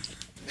 but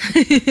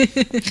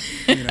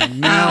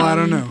now I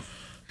don't know.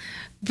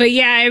 But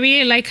yeah, I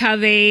really like how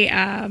they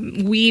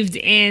weaved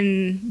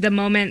in the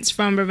moments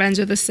from Revenge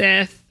of the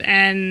Sith,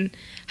 and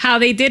how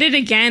they did it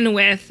again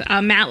with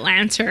Matt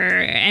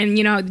Lanter. And,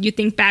 you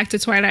think back to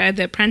Twilight of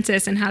the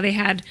Apprentice and how they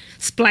had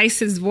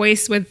spliced his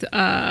voice with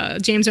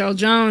James Earl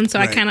Jones. So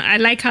I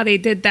like how they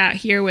did that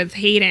here with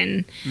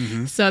Hayden.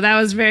 Mm-hmm. So that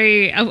was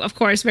of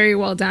course, very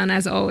well done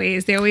as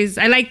always.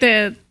 I like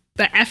the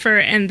effort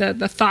and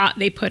the thought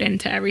they put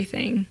into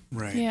everything.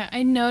 Right. Yeah,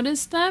 I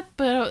noticed that,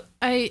 but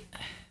I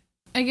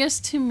guess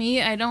to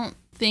me, I don't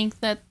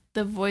think that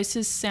the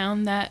voices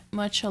sound that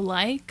much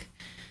alike.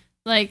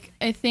 Like,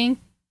 I think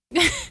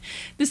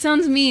this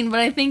sounds mean, but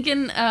I think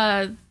in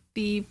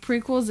the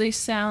prequels they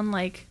sound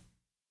like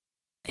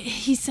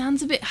he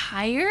sounds a bit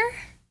higher,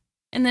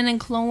 and then in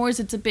Clone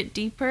Wars it's a bit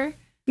deeper.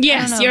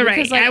 Yes, you're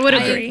right. I would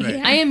agree.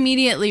 I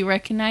immediately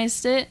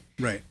recognized it.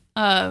 Right.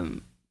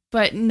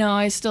 But no,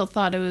 I still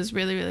thought it was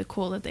really, really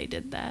cool that they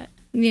did that.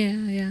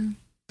 Yeah.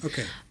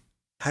 Okay.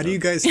 How do you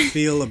guys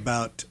feel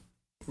about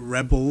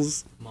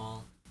Rebels?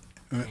 Maul.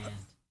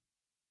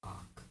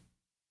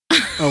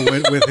 Oh,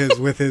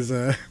 with his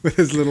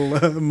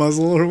little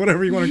muzzle or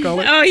whatever you want to call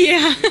it. Oh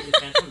yeah. The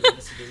Phantom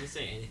Menace doesn't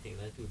say anything.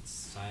 That dude's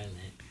silent.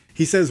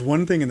 He says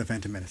one thing in the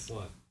Phantom Menace.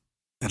 What?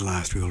 At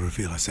last we will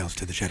reveal ourselves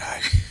to the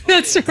Jedi.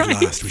 That's right.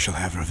 At last we shall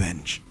have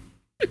revenge.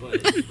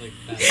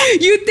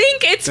 You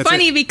think it's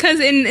funny because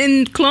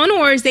in Clone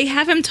Wars they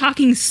have him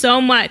talking so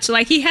much,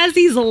 like he has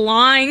these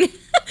long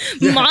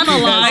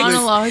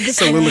monologues,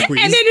 soliloquies.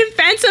 And then in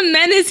Phantom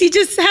Menace he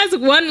just has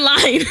one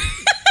line.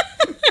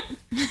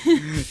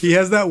 He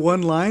has that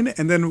one line,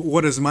 and then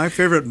what is my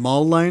favorite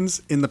Maul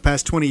lines in the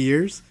past 20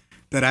 years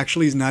that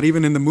actually is not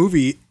even in the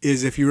movie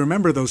is, if you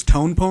remember those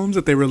tone poems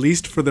that they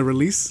released for the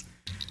release,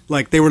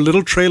 like they were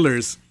little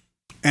trailers,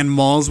 and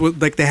Maul's was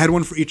like they had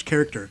one for each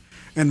character,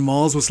 and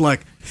Maul's was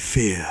like,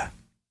 fear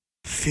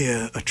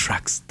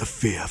attracts the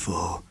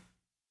fearful,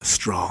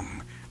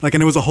 strong, like,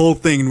 and it was a whole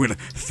thing, and we're like,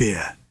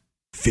 fear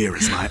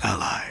is my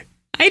ally.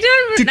 I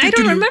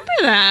don't remember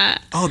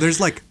that. Oh, there's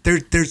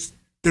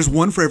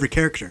one for every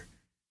character.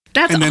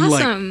 That's and then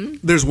awesome.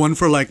 like there's one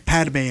for like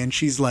Padme, and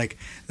she's like,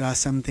 there are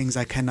some things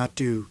I cannot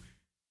do.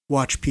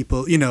 Watch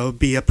people,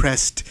 be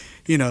oppressed,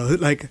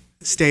 like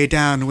stay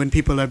down when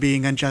people are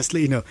being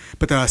unjustly,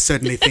 but there are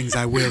certainly things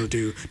I will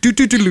do.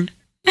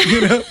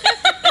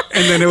 And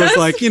then it was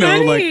like,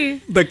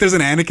 funny. like there's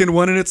an Anakin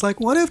one, and it's like,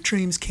 what if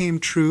dreams came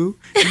true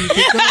and you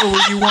could go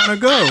where you want to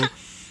go?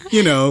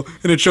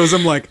 And it shows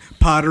him like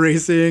pod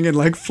racing and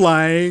like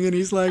flying, and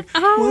he's like,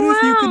 what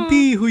if you could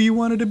be who you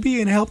wanted to be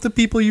and help the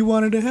people you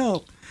wanted to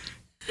help?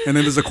 And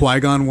then there's a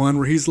Qui-Gon one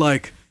where he's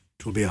like,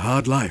 it will be a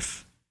hard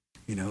life,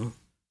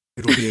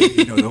 It'll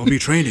be, there'll be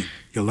training.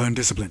 You'll learn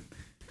discipline.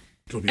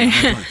 It'll be a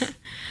hard life.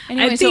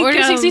 Anyway, so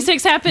Order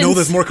 66 happens. No,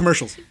 there's more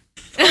commercials.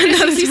 Order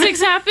 66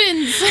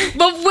 happens.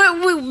 But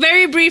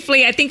very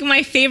briefly, I think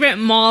my favorite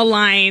Maul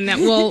line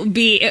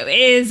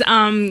is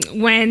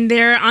when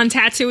they're on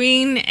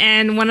Tatooine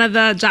and one of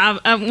the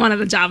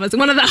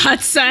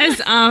Hutts says,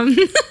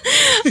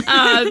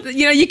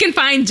 you can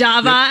find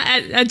Jabba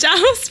at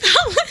Jabba's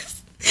palace.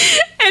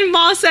 And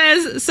Maul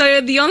says, so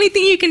the only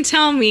thing you can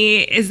tell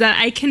me is that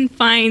I can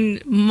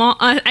find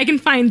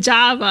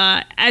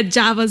Jabba at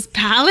Jabba's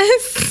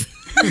palace.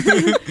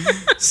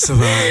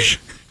 Savage.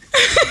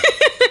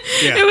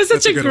 It was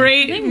such a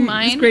great, I think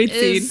mine great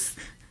is,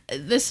 scene.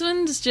 This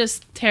one's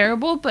just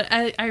terrible, but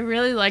I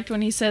really liked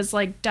when he says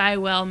like, die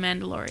well,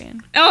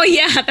 Mandalorian. Oh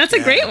yeah, that's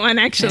a great one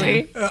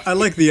actually. I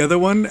like the other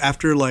one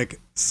after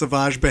like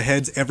Savage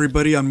beheads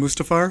everybody on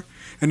Mustafar,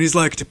 and he's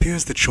like, it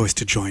appears the choice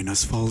to join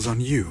us falls on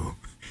you.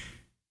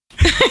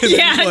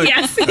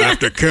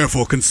 After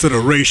careful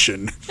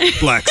consideration,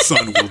 Black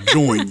Sun will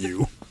join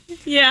you.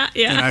 Yeah.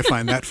 And I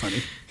find that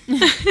funny.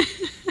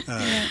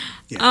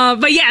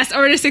 But yes,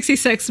 Order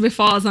 66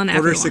 befalls on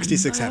everyone. Order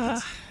 66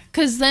 happens.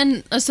 Because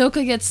then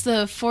Ahsoka gets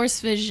the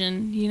Force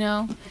vision,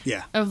 Yeah.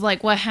 of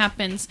like what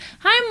happens.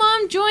 Hi,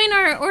 Mom, join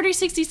our Order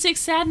 66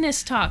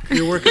 sadness talk.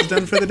 Your work is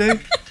done for the day?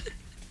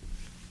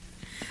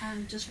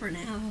 Just for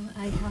now.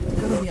 I have to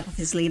go to the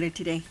office later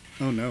today.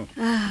 Oh, no.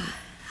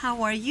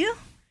 How are you?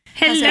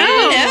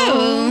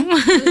 Hello.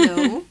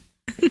 Hello.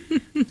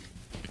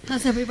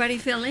 How's everybody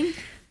feeling?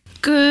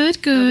 Good.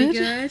 Are we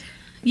good?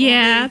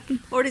 Yeah.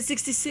 Order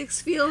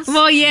 66 feels?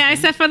 Well, yeah,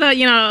 except for the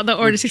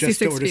Order Just 66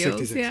 the Order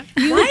feels. 66.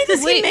 Yeah. Why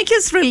does he make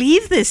us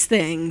relieve these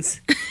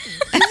things?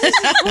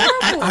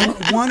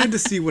 I wanted to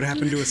see what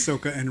happened to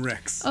Ahsoka and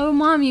Rex. Oh,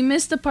 Mom, you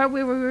missed the part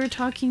where we were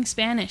talking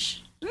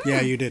Spanish.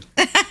 Yeah, you did.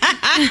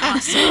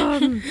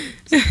 Awesome.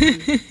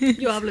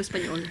 Yo hablo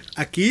español.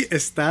 Aquí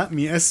está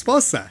mi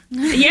esposa.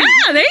 Yeah,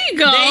 there you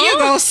go. There you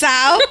go,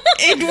 Sal.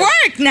 It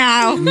worked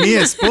now. Mi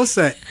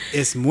esposa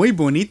es muy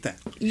bonita.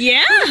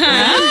 Yeah.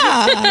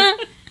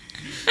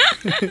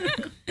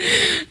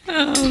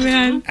 Oh,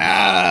 man.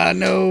 Ah,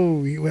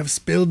 no. You have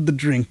spilled the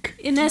drink.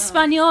 In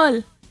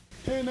español.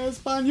 En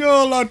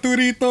español,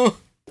 Arturito.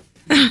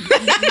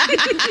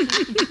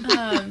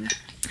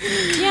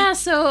 Yeah,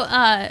 so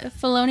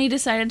Filoni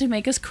decided to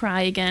make us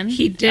cry again.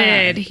 He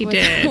did.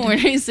 With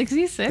Order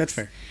 66. That's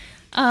fair.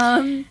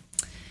 And,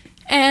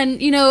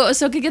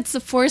 Ahsoka gets the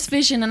Force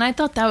vision, and I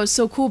thought that was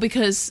so cool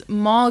because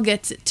Maul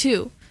gets it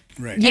too.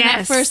 Right. And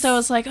at first I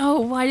was like, oh,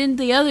 why didn't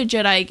the other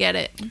Jedi get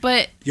it?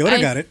 But Yoda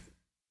got it.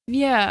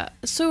 Yeah,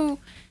 so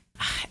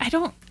I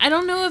don't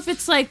know if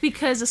it's like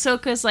because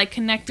Ahsoka is like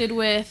connected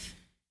with,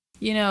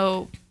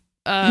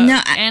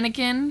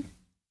 Anakin.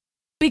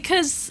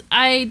 Because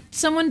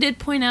someone did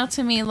point out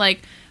to me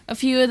like a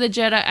few of the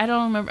Jedi, I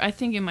don't remember, I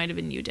think it might have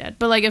been you, Dad,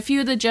 but like a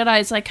few of the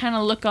Jedis like kind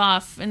of look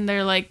off and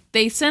they're like,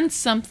 they sense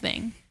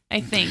something,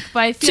 I think. But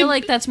I feel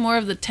like that's more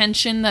of the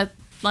tension that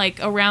like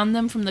around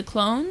them from the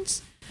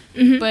clones.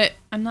 Mm-hmm. But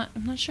I'm not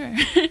sure.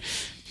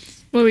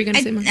 What were we going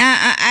to say, Mom?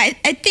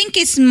 I think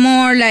it's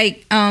more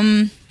like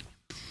the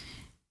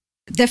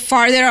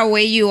farther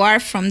away you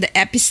are from the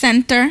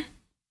epicenter,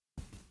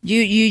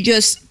 you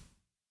just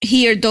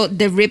hear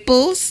the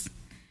ripples.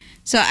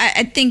 So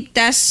I think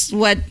that's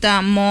what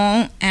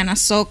Maul and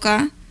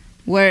Ahsoka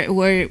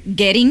were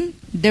getting,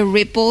 the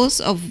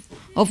ripples of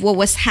what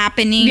was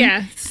happening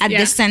at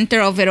the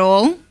center of it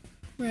all.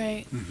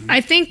 Right. Mm-hmm.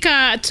 I think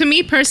to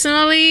me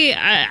personally,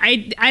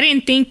 I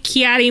didn't think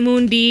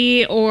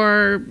Ki-Adi-Mundi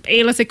or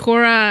Aayla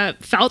Secura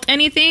felt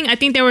anything. I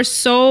think they were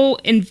so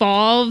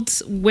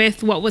involved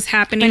with what was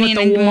happening with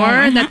the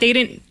war that they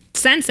didn't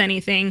sense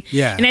anything.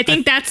 Yeah. And I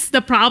think that's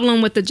the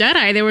problem with the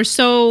Jedi. They were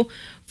so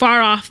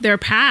far off their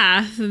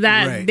path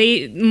that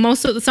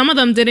some of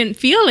them didn't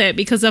feel it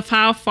because of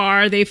how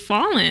far they've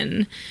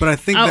fallen. But I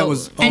think that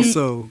was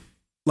also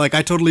like,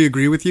 I totally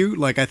agree with you.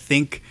 Like, I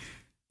think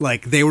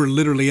like they were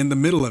literally in the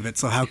middle of it.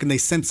 So how can they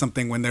sense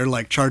something when they're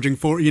like charging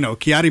forward?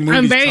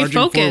 Ki-Adi-Mundi's charging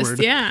focused,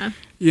 forward. Yeah.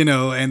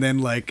 And then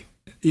like,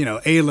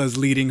 Ayla's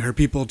leading her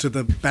people to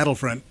the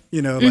battlefront,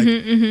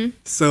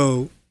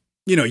 so,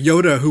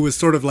 Yoda, who was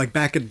sort of like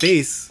back at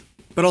base,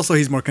 but also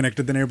he's more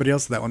connected than everybody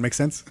else. So that one makes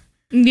sense.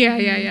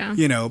 Yeah.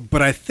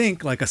 But I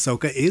think like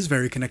Ahsoka is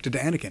very connected to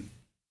Anakin,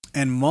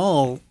 and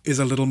Maul is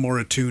a little more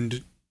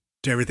attuned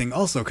to everything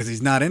also because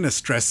he's not in a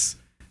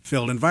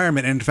stress-filled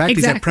environment. And in fact,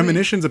 he's had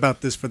premonitions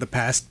about this for the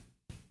past,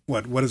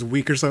 what is a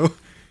week or so?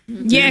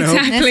 Yeah, You know?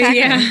 exactly.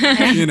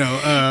 Yeah. You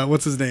know,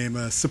 what's his name?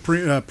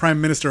 Supreme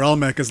Prime Minister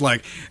Almec is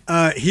like,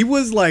 he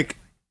was like,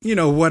 you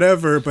know,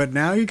 whatever, but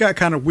now he got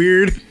kind of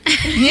weird.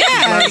 Yeah.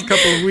 Last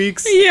couple of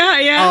weeks.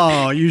 Yeah.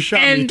 Oh, you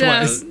shot me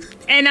twice.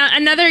 And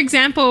another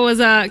example was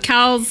Cal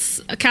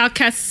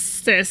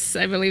Kestis,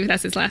 I believe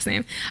that's his last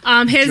name.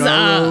 His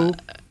Jaro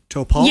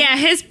Topal? yeah,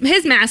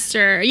 his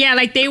master. Yeah,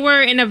 like they were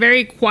in a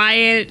very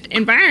quiet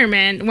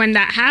environment when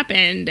that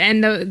happened,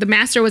 and the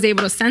master was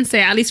able to sense it,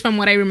 at least from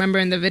what I remember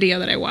in the video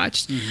that I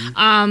watched.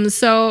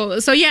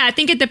 So yeah, I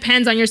think it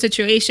depends on your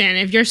situation.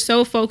 If you're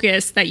so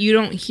focused that you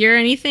don't hear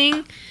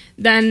anything,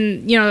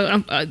 then you know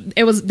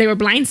they were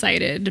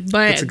blindsided.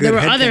 But there were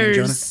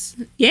others.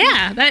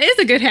 Yeah, that is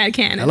a good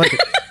headcanon. I like it.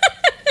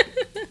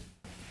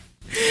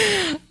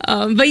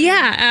 But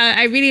yeah,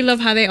 I really love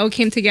how they all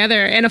came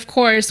together. And of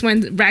course,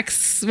 when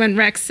Rex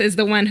is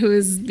the one who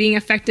is being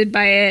affected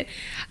by it,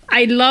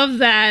 I love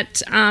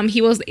that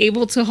he was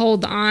able to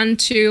hold on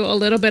to a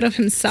little bit of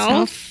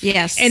himself.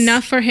 Yes.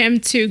 Enough for him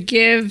to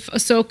give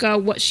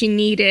Ahsoka what she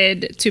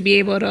needed to be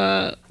able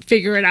to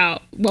figure it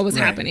out, what was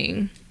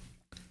happening.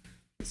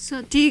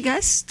 So, do you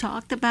guys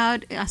talked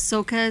about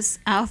Ahsoka's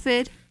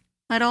outfit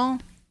at all?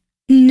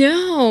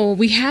 No,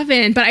 we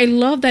haven't. But I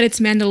love that it's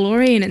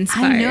Mandalorian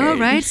inspired. I know,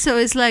 right? So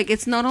it's like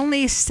it's not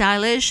only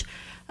stylish,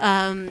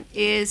 serves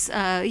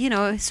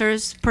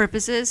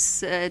purposes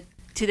to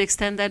the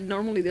extent that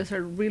normally those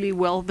are really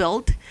well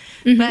built.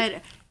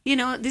 But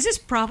this is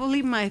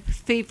probably my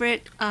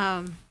favorite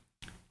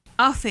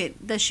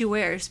outfit that she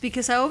wears,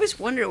 because I always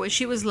wonder when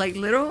she was like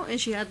little and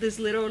she had this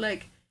little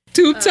like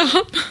tube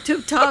top,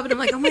 and I'm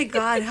like, oh my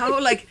god, how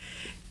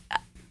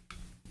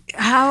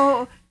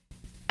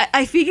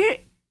I figure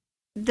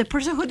the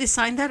person who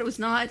designed that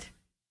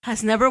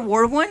has never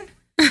worn one,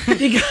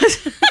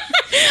 because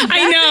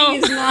I know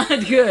thing is not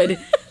good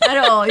at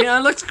all.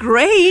 It looks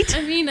great.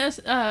 I mean,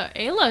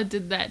 Ayla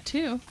did that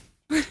too.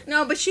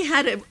 No, but she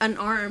had an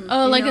arm.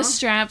 Oh, like a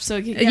strap,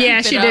 so she she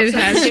did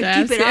have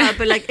straps. Keep it up.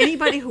 But like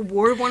anybody who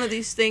wore one of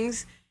these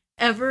things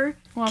ever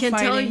can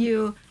tell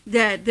you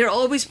that they're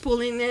always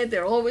pulling it.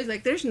 They're always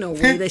like, there's no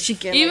way that she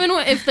can. Even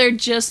if they're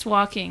just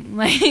walking,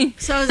 like.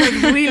 So I was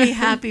like really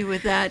happy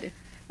with that.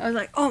 I was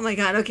like, oh my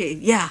god, okay,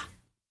 yeah.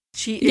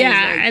 She is. Yeah,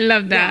 like, I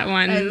love that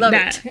one. I love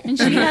it. And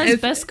she has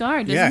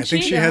Beskar, doesn't she? Yeah, I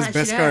think she has she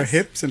Beskar does.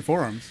 hips and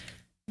forearms.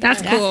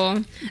 That's cool.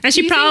 And Do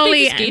she you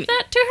probably think they just gave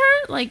that to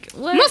her? Like,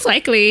 what? most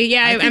likely,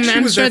 yeah. I think she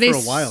I'm was sure there they for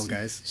a while,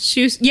 guys.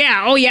 She was,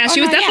 yeah. She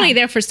was definitely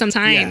there for some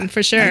time, Yeah.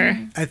 for sure.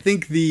 I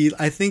think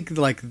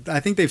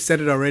they've said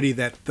it already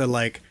that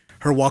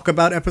her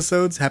walkabout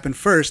episodes happen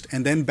first,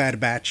 and then Bad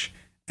Batch,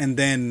 and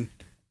then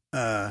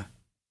and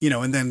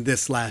then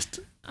this last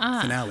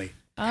finale.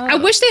 I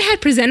wish they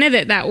had presented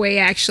it that way.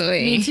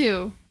 Actually, Me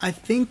too. I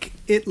think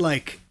it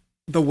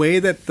the way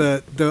that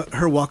the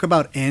her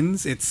walkabout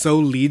ends, it so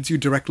leads you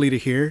directly to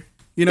here.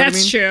 You know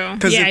That's what I mean?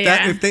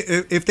 true.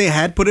 Because if they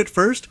had put it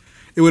first,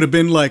 it would have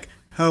been like,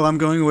 oh, I'm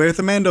going away with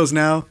the Mandos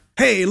now.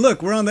 Hey,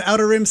 look, we're on the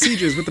Outer Rim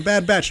sieges with the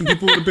Bad Batch, and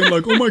people would have been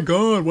like, oh my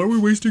god, why are we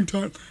wasting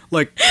time?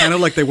 Like kind of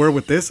like they were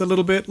with this a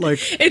little bit. Like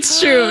it's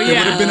true. it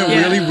Yeah, would have been a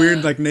really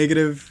weird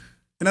negative.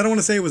 And I don't want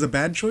to say it was a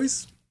bad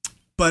choice,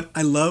 but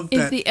I love If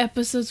that the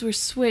episodes were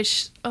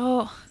switched,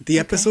 the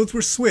episodes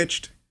were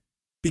switched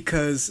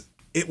because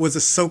it was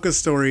Ahsoka's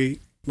story.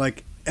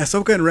 Like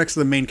Ahsoka and Rex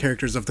are the main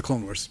characters of the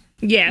Clone Wars.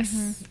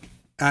 Yes.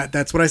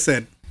 That's what I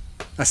said.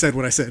 I said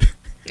what I said.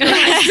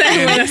 I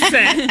said what I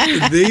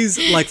said. These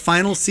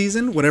final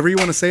season, whatever you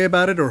want to say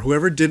about it, or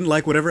whoever didn't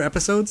like whatever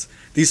episodes,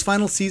 these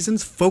final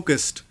seasons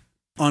focused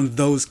on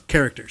those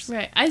characters.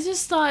 right. I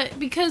just thought,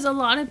 because a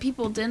lot of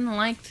people didn't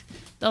like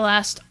the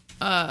last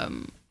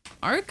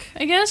arc,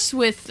 I guess,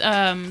 with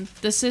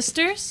the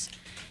sisters,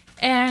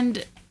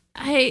 and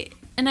I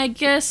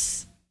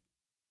guess,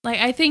 like,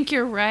 I think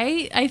you're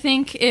right. I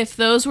think if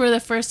those were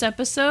the first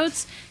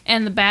episodes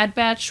and the Bad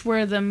Batch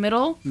were the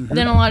middle,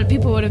 then a lot of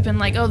people would have been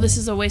like, oh, this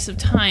is a waste of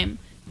time,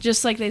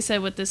 just like they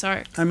said with this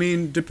arc. I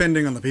mean,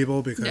 depending on the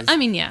people, because I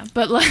mean, yeah,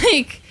 but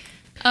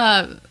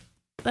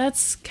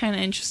that's kind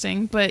of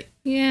interesting, but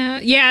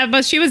Yeah,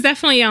 but she was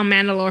definitely on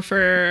Mandalore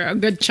for a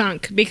good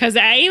chunk, because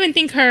I even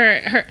think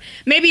her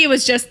maybe it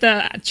was just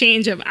the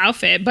change of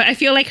outfit, but I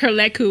feel like her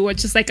Leku was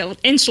just like an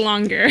inch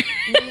longer.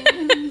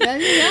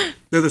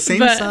 they're the same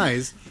But-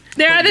 size.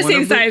 They are but the one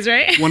same of the- size,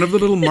 right? One of the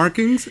little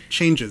markings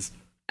changes.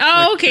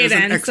 Oh, okay There's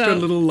then. an extra So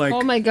little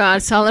Oh my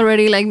god, Sal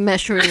already like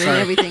measuring and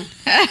everything.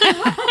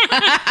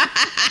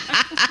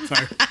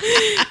 Sorry.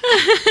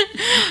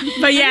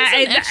 but yeah,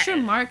 it's an extra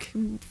mark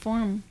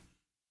form.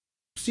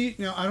 See,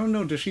 now I don't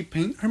know. Does she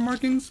paint her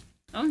markings,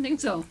 I don't think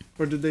so.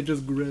 or did they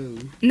just grow?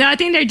 no, I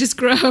think they just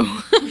grow.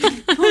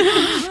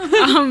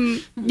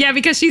 Yeah,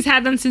 because she's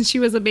had them since she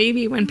was a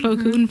baby when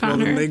Plo Koon Well,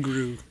 found then her. they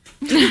grew.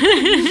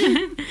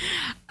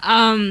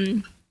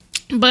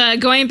 But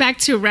going back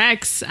to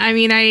Rex, I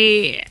mean,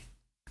 I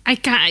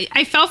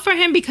felt for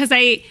him because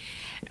I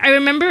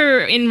remember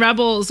in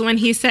Rebels when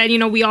he said,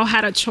 we all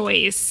had a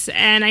choice,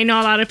 and I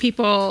know a lot of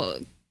people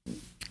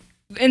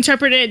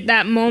interpreted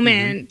that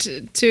moment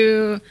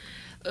to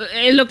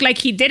it looked like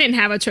he didn't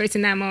have a choice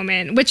in that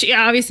moment, which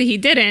obviously he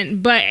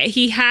didn't, but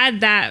he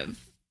had that,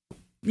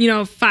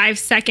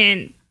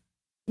 5-second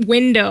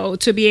window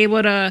to be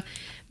able to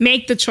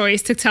make the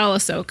choice to tell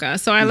Ahsoka.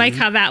 So I like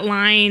how that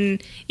line,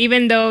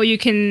 even though you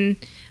can,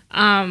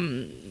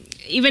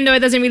 even though it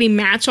doesn't really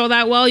match all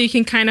that well, you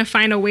can kind of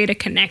find a way to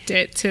connect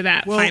it to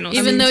that final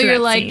scene. Even though you're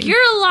like, you're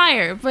a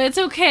liar, but it's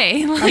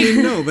okay. I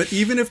mean, no, but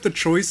even if the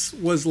choice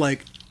was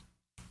like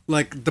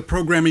the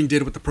programming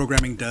did what the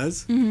programming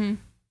does,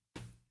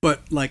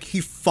 but like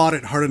he fought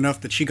it hard enough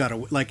that she got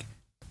away. Like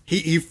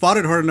he fought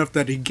it hard enough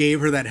that he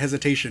gave her that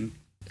hesitation.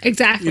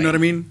 Exactly. You know what I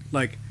mean?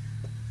 Like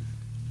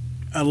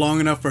long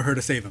enough for her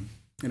to save him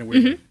in a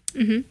weird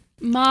way.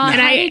 Ma,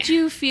 how did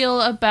you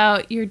feel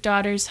about your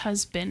daughter's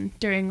husband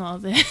during all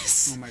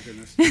this? Oh my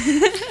goodness.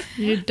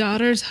 Your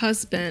daughter's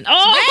husband.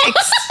 Oh!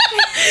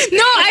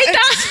 No, I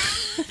thought...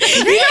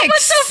 You know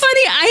what's so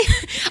funny?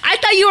 I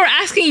thought you were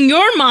asking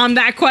your mom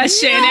that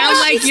question. No, and I was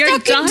like, she's your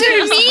talking daughter's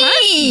to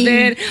me.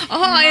 husband.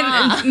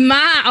 Oh, and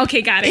Ma.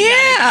 Okay, got it.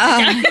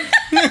 Yeah.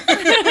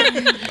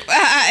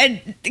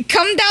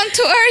 Come down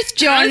to earth,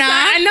 Jonah.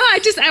 I know.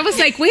 I was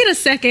like, wait a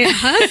second,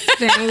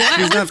 husband. What?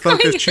 She's not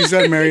focused. She's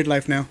got married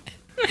life now.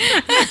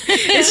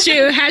 It's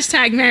true.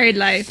 Hashtag married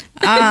life.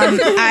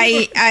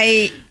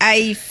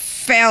 I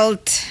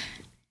felt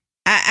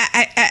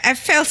I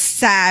felt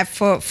sad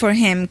for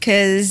him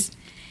because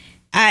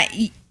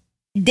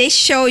they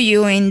show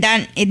you in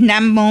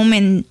that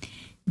moment.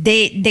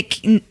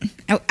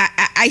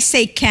 I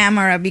say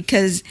camera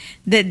because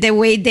the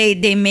way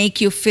they make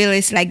you feel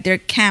is like there are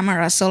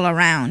cameras all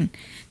around.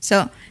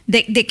 So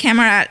the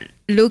camera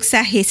looks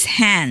at his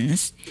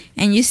hands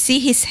and you see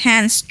his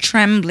hands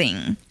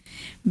trembling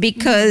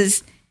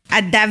because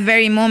at that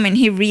very moment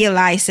he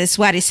realizes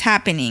what is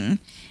happening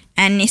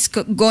and is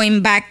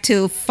going back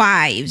to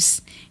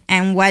fives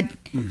and what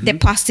the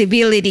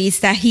possibilities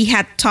that he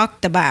had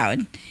talked about.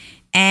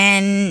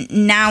 And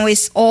now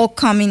it's all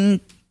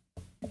coming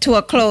to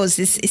a close.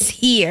 It's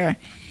here.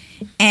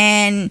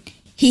 And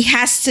he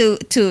has to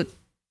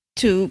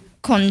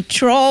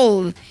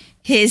control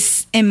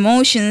his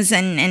emotions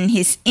and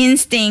his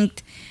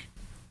instinct,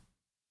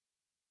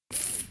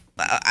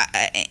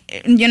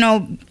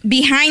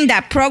 behind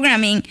that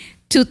programming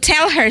to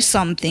tell her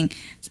something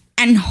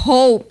and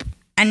hope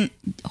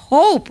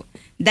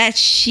that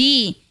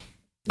she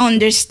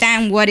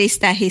understand what is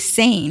that he's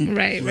saying.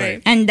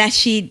 Right. And that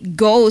she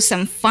goes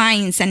and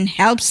finds and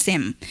helps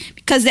him.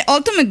 Because the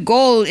ultimate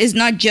goal is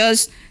not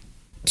just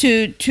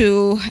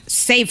to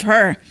save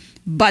her,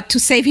 but to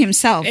save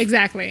himself.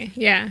 Exactly.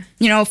 Yeah.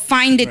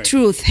 Find the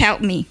truth.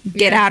 Help me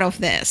get out of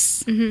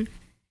this.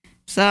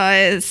 So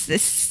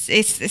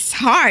it's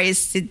hard.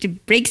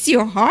 It breaks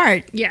your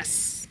heart.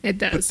 Yes, it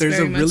does. But there's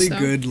very a really much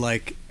so. good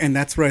and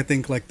that's where I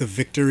think the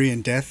victory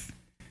and death,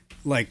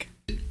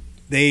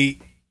 they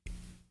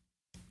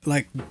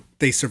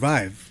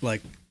survive.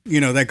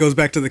 That goes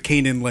back to the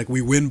Kanan.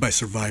 We win by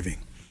surviving.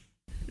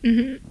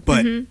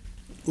 But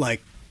not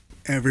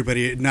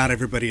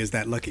everybody is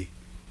that lucky.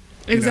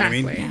 You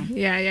Exactly. know what I mean?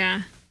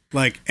 Yeah.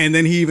 And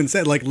then he even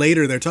said,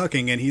 later they're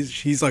talking and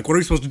he's like, what are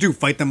we supposed to do?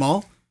 Fight them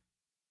all?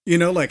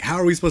 How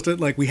are we supposed to,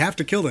 we have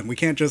to kill them. We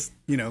can't just,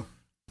 and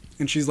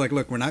she's like,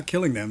 look, we're not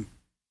killing them.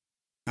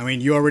 I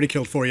mean, you already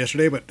killed 4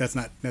 yesterday, but that's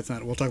not,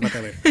 we'll talk about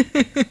that later.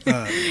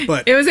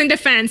 But it was in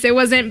defense. It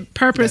wasn't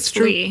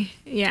purposefully.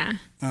 Yeah.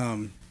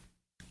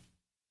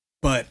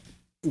 But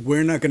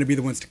we're not going to be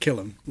the ones to kill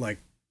them.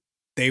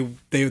 They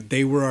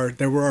were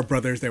our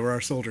brothers. They were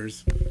our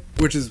soldiers,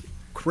 which is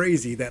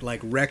crazy that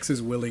Rex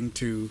is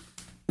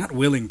not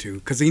willing to,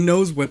 because he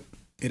knows what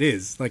it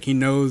is. He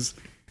knows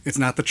it's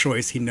not the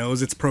choice. He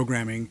knows it's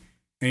programming,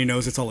 and he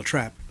knows it's all a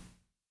trap.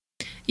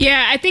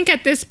 Yeah, I think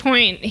at this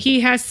point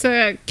he has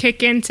to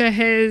kick into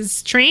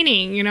his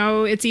training.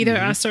 It's either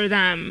us or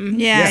them.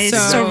 Yeah, it's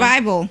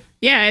survival.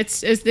 Yeah,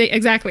 it's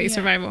exactly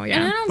survival. Yeah,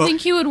 and I don't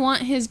think he would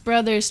want his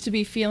brothers to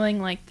be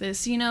feeling like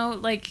this.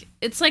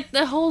 It's like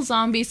the whole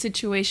zombie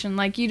situation.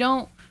 You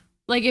don't.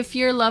 If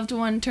your loved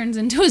one turns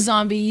into a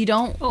zombie, you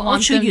don't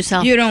want them.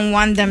 Yourself. You don't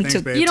want them to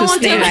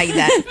stay like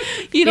that.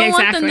 You don't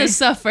want them to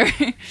suffer.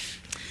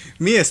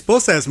 Mi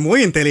esposa es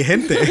muy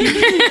inteligente.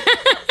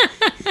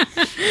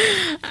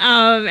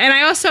 And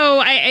I also,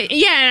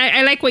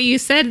 I like what you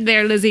said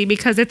there, Lizzie,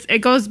 because it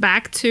goes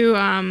back to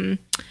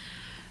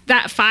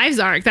that Fives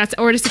arc, that's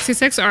Order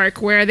 66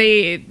 arc, where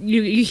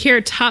you hear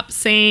Tup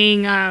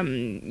saying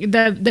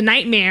the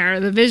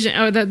nightmare, the vision,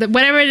 or the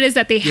whatever it is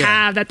that they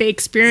have, that they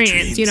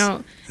experience,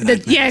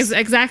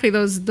 exactly,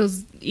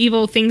 those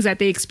evil things that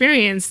they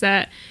experience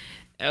that,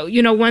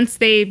 once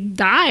they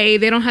die,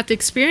 they don't have to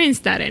experience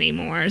that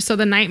anymore. So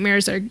the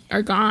nightmares are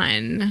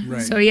gone.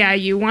 Right. So yeah,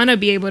 you want to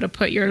be able to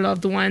put your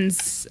loved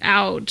ones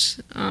out,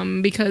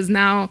 because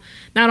now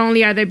not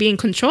only are they being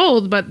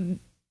controlled, but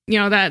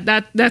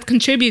that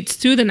contributes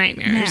to the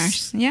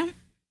nightmares. Yeah.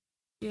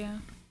 Yeah.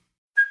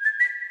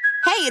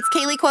 Hey, it's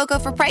Kaylee Cuoco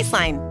for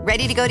Priceline.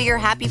 Ready to go to your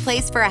happy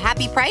place for a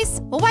happy price?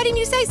 Well, why didn't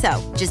you say so?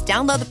 Just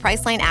download the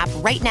Priceline app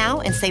right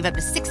now and save up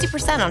to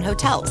 60% on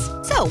hotels.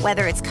 So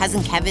whether it's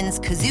Cousin Kevin's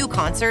Kazoo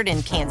concert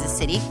in Kansas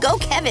City, go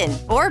Kevin,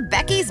 or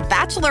Becky's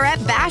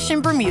Bachelorette Bash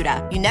in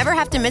Bermuda, you never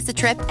have to miss a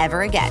trip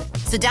ever again.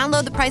 So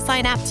download the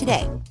Priceline app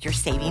today. Your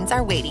savings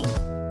are waiting.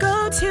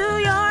 Go to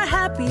your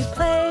happy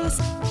place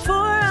for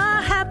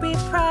a happy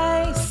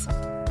price.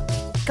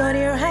 Go to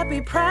your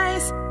happy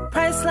price,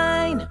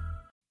 Priceline.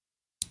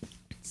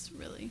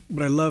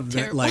 But I love that,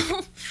 Terrible. like,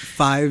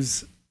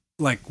 Five's,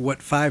 like,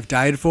 what Five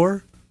died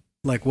for,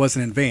 like,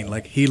 wasn't in vain.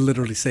 Like, he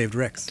literally saved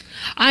Rex.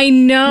 I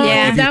know.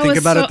 Yeah. If you that think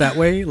was about so, it that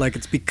way, like,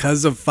 it's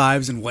because of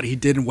Fives and what he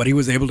did and what he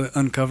was able to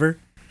uncover,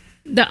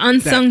 the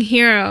unsung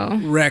hero.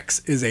 Rex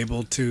is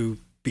able to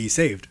be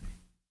saved.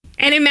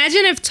 And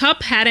imagine if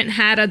Tup hadn't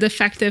had a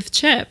defective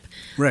chip.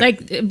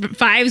 Right. Like,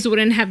 Fives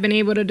wouldn't have been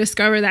able to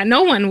discover that.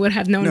 No one would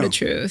have known No, the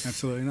truth.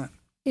 absolutely not.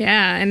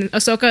 Yeah, and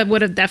Ahsoka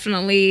would have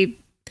definitely...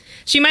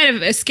 She might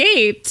have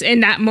escaped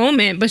in that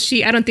moment, but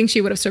I don't think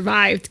she would have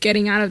survived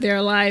getting out of there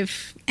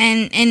alive.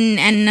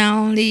 And not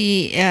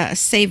only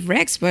save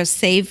Rex, but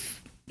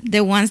save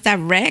the ones that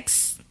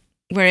Rex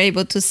were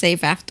able to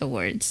save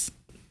afterwards.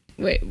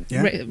 Wait,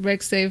 Yeah.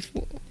 Rex save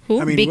who?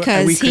 I mean, we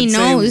Because he could say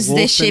knows the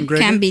Wolf ship and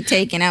Gregor. can be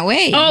taken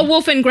away. Oh,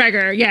 Wolf and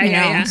Gregor. Yeah, you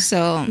yeah, know, yeah.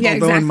 So Yeah,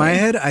 Although in my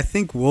exactly. head, I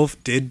think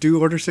Wolf did do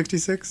Order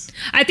 66.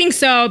 I think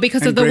so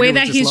because And of the way Gregor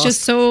that was he's just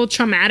just so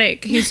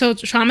traumatic. He's so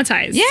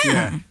traumatized.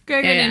 yeah.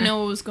 Gregor Yeah. didn't know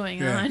what was going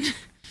Yeah. on.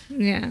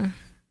 Yeah.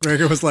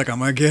 Gregor was like, I'm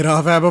going to get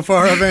off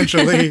Aberfar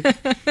eventually.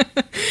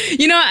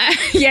 You know,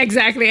 yeah,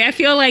 exactly. I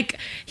feel like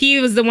he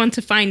was the one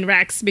to find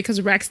Rex because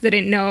Rex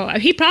didn't know.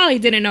 He probably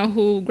didn't know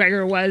who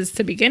Gregor was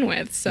to begin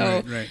with.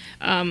 So, Right.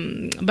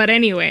 But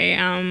anyway,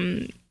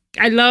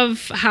 I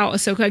love how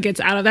Ahsoka gets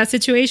out of that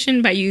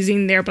situation by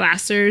using their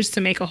blasters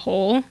to make a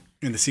hole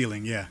In the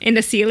ceiling, yeah. in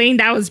the ceiling.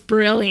 That was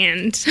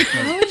brilliant.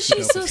 How is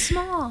she so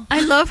small?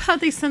 I love how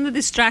they send the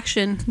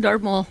distraction,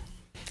 Darth Maul.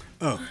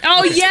 Oh,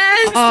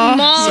 yes!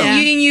 Maul yeah.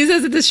 being used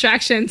as a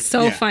distraction.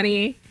 So Yeah.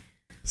 funny.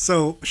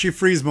 So she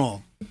frees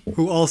Maul,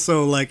 who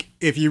also, like,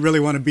 if you really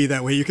want to be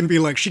that way, you can be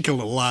like, she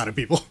killed a lot of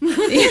people.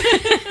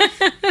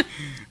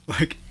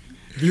 Like,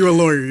 if you're a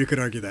lawyer, you could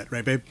argue that,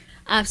 right, babe?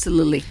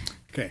 Absolutely.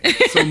 Okay.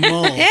 So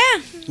Maul, Yeah.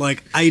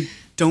 like, I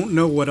don't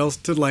know what else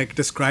to, like,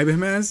 describe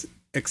him as,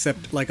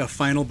 except, like, a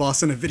final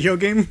boss in a video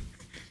game.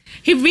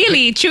 He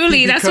really,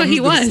 truly, that's what he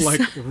becomes was.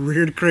 this, like,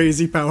 weird,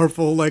 crazy,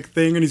 powerful, like,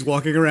 thing, and he's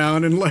walking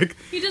around, and, like,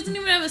 He doesn't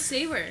even have a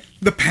saber.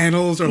 the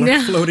panels are, like,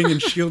 Yeah. floating and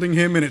shielding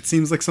him, and it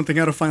seems like something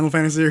out of Final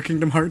Fantasy or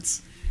Kingdom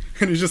Hearts.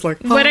 And he's just like,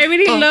 What I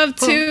really loved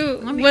too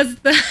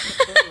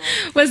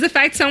was the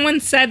fact someone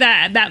said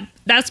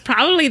that's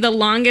probably the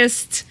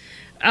longest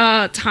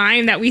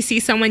time that we see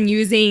someone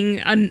using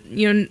a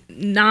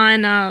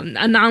non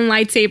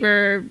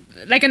lightsaber,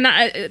 like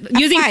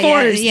using fire,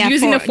 force, yeah,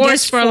 using the for- force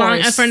just for a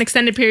long force. for an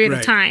extended period Right.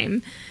 of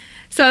time.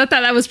 So I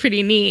thought that was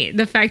pretty neat.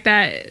 The fact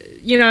that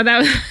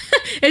that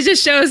it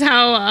just shows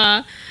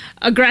how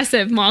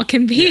aggressive Maul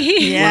can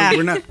be. Yeah.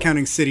 we're not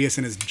counting Sidious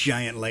and his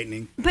giant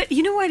lightning. But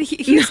you know what?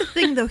 Here's the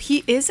thing, though.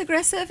 He is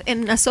aggressive,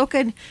 and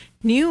Ahsoka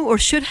knew or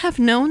should have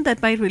known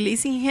that by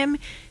releasing him,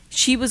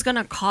 she was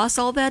gonna cause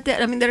all that.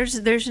 I mean,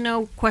 there's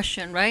no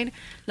question, right?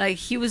 Like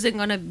he wasn't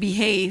gonna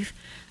behave.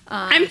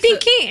 I'm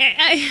thinking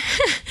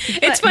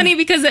it's funny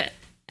because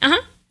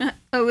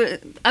I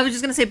was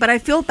just gonna say, but I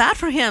feel bad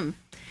for him.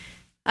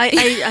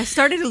 I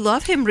started to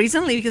love him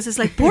recently because it's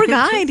like, poor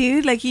guy,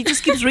 dude. Like he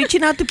just keeps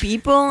reaching out to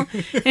people,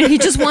 and he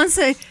just wants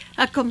a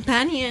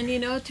companion,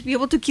 to be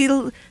able to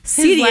kill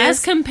His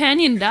last Sidious,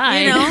 companion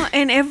died.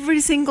 and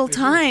every single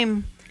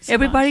time.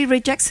 Everybody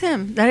rejects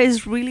him. That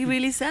is really,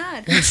 really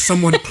sad. Will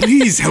someone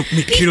please help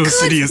me kill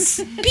Sidious?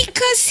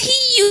 Because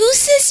he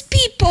uses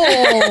people.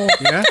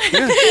 Yeah,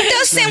 yeah. He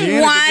doesn't No, he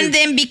want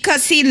them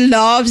because he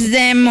loves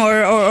them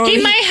or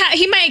he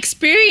might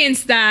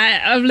experience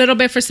that a little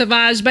bit for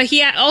Savage, but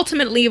he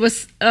ultimately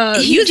was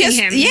he using just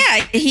him.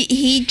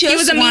 he just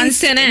was a means wants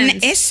to an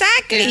end.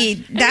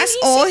 Exactly. And That's he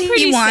all seemed he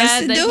pretty wants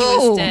sad to that do.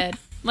 He was dead.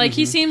 Like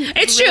he seemed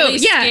It's really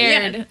true. Yeah,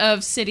 scared yeah. of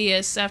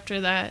Sidious after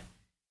that.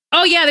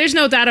 Oh yeah, there's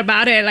no doubt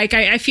about it. Like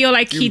I feel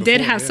like he Even did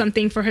before, have yeah.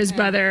 something for his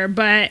brother,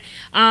 but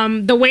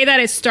the way that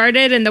it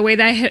started and the way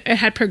that it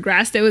had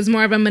progressed, it was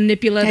more of a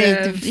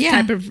manipulative Yeah.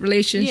 type of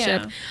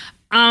relationship.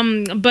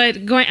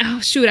 But going, oh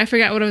shoot, I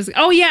forgot what it was.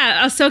 Oh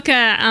yeah,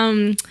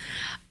 Ahsoka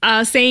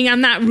saying,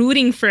 "I'm not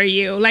rooting for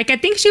you." Like I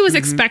think she was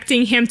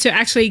expecting him to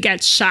actually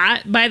get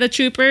shot by the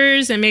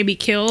troopers and maybe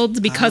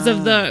killed because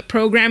of the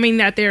programming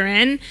that they're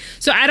in.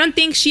 So I don't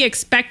think she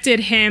expected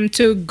him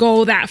to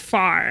go that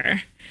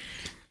far.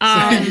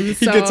 He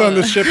gets on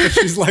the ship and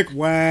she's like,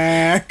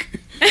 whack.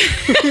 Like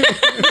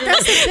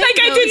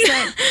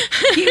I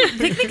didn't.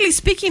 Technically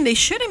speaking, they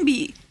shouldn't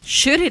be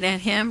shooting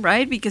at him,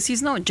 right? Because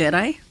he's no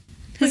Jedi.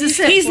 He's a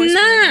Sith. He's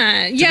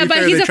not. Yeah, To be but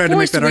fair, he's they a tried to make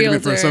force that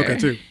argument for wielder. Ahsoka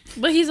too.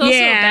 But he's also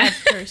Yeah. a bad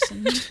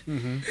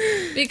person.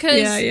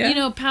 Because, Yeah.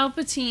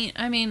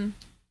 Palpatine,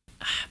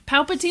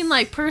 Palpatine,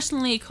 like,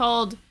 personally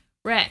called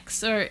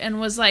Rex and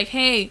was like,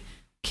 hey,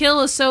 kill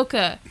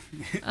Ahsoka.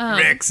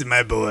 Rex,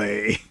 my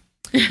boy.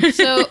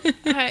 So,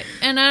 I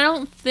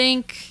don't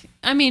think.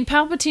 I mean,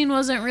 Palpatine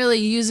wasn't really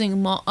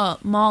using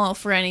Maul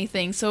for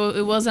anything, so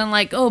it wasn't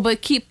like, oh,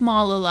 but keep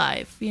Maul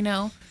alive, you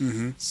know.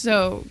 Mm-hmm.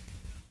 So,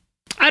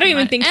 I don't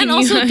even think. And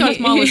also, Darth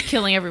Maul was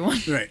killing everyone.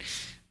 Right.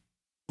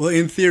 Well,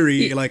 in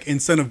theory, like in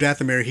Son of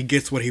Dathomir, he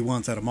gets what he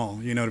wants out of Maul.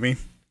 You know what I mean?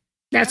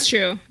 That's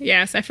true.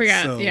 Yes, I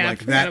forgot. So Yeah, like I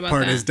forgot that about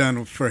part that. is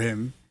done for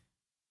him,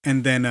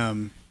 and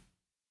then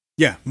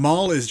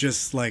Maul is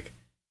just like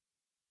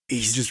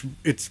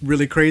it's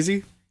really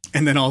crazy,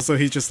 and then also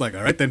he's just like,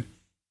 all right then,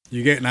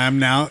 you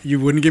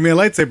wouldn't give me a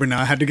lightsaber,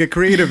 now I had to get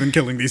creative in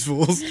killing these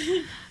fools.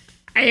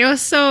 I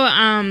also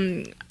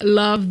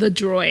love the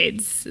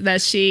droids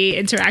that she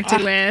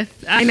interacted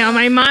with. I know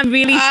my mom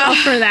really fell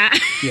for that.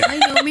 Yeah. I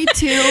know, me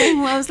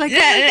too. I was like,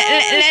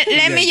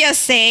 Let me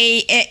just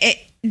say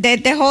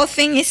that the whole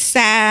thing is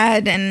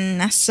sad,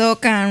 and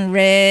Ahsoka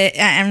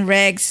and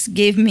Rex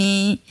give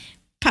me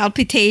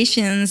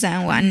palpitations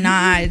and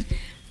whatnot.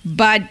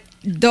 But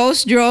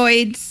those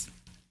droids,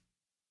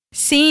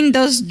 seeing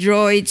those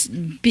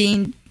droids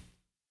being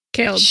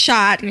killed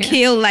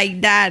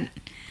like that.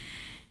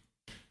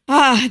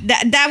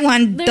 That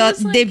one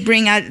did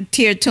bring a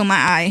tear to my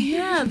eye.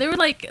 Yeah, they were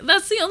like,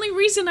 that's the only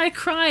reason I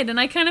cried, and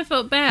I kind of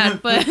felt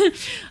bad, but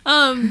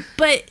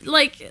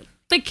like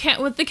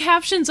with the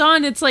captions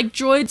on, it's like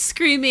droids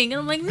screaming,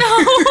 and I'm like, no.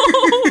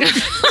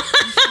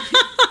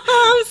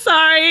 I'm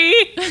sorry.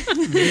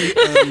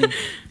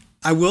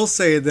 I will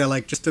say that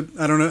like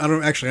I don't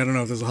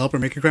know if this will help or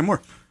make you cry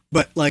more,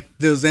 but like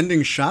those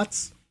ending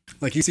shots,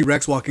 like you see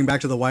Rex walking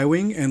back to the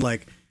Y-wing, and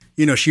like,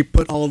 you know, she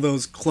put all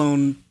those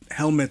clone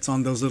helmets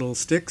on those little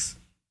sticks,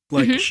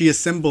 like she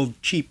assembled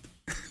Cheap.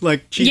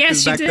 Like Cheap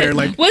is back there.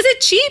 Like, was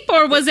it Cheap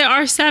or was it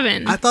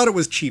R7? I thought it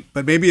was Cheap,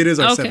 but maybe it is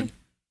R7.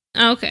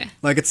 Okay.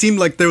 Like it seemed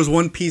like there was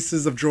one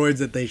pieces of droids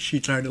that she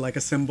tried to like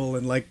assemble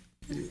and like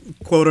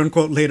quote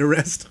unquote later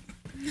rest.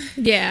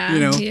 Yeah. You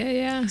know?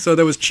 Yeah. So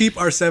there was Cheap,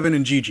 R7,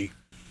 and Gigi.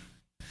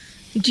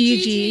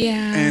 Gigi,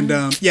 yeah. And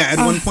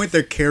at one point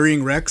they're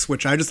carrying Rex,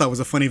 which I just thought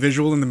was a funny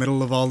visual in the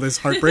middle of all this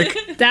heartbreak.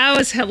 That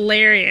was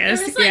hilarious.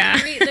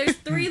 There's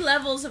 3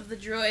 levels of the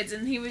droids,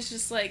 and he was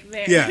just like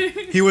there. Yeah,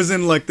 he was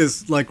in like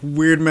this like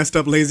weird messed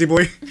up lazy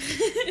boy.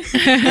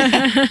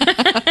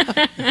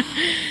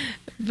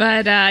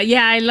 But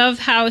I love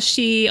how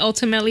she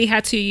ultimately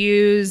had to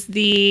use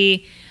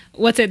the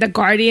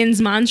Guardian's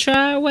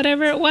mantra or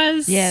whatever it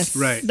was. Yes.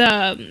 Right.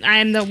 I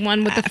am the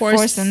one with the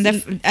force. And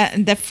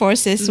the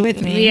force is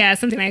with me. Yeah,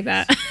 something like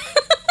that.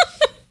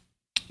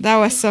 That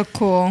was so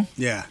cool.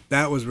 Yeah,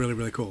 that was really,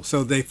 really cool.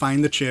 So they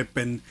find the chip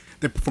and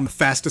they perform the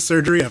fastest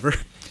surgery ever.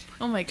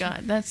 Oh my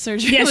god, that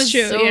surgery was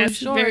true. so yes,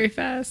 short. Very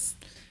fast.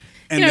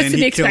 And then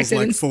he kills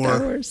like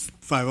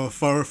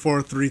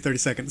 30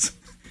 seconds.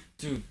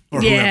 Dude.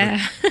 Or yeah.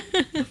 whoever.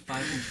 The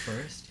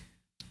 501st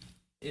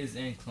is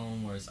in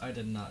Clone Wars. I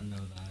did not know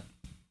that.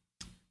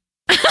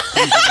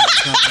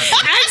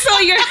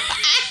 Axel, you're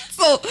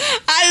Axel.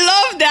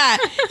 I love that.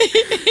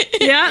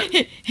 Yeah.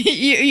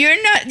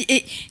 You're not.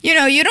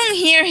 You don't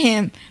hear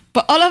him,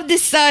 but all of a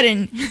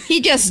sudden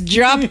he just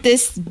dropped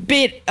this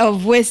bit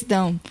of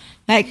wisdom.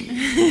 Like,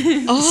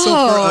 So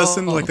for us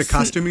in like the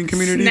costuming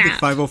community, Snap.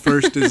 the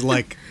 501st is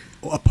like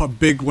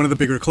one of the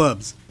bigger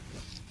clubs.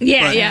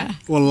 Yeah, But yeah.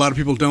 What a lot of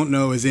people don't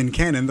know is in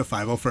canon, the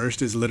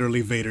 501st is literally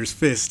Vader's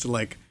fist,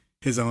 like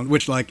his own,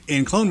 which like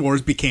in Clone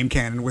Wars became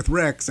canon with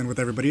Rex and with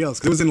everybody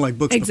else. 'Cause it was in like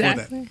books before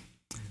that.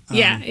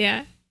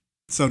 Yeah.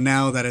 So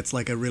now that it's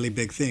like a really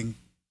big thing,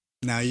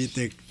 now you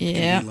think,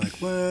 Yeah. like,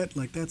 what?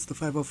 Like that's the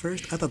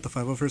 501st? I thought the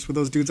 501st were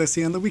those dudes I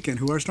see on the weekend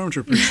who are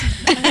stormtroopers.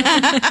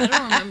 I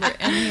don't remember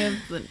any of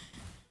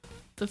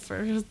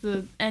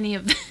any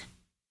of the.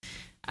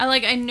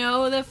 I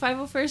know that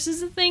 501st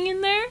is a thing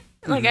in there.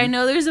 Like I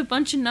know there's a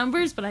bunch of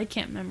numbers, but I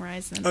can't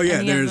memorize them. Oh yeah,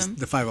 any there's of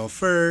them. the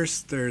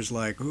 501st. There's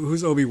like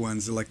who's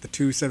Obi-Wan's? Like the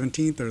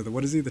 217th or the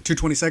what is he? The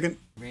 222nd?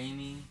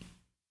 Rainy.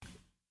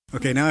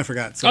 Okay, now I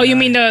forgot. So Oh, you now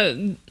mean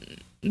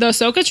the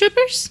Ahsoka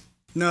troopers?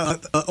 No,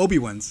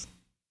 Obi-Wan's.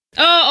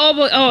 Yeah.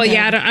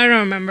 I don't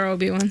remember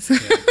Obi-Wan's.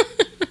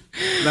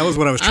 That was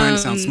what I was trying to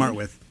sound smart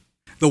with.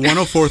 The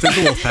 104th is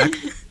the Wolfpack.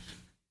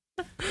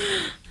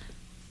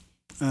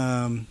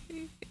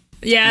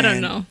 Yeah, I don't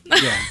know.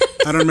 Yeah,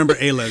 I don't remember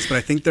Ayla's, but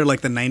I think they're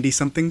like the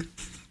 90-something.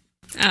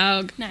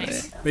 Oh,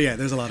 Nice. But yeah,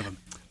 there's a lot of them.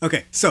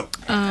 Okay, so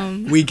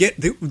we get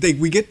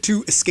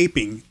to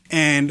escaping,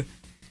 and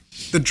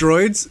the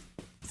droids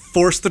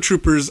force the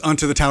troopers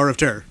onto the Tower of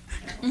Terror,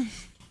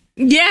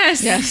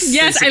 Yes.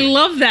 I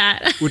love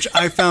that. which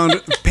I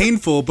found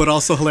painful but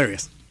also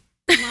hilarious.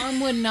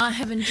 Mom would not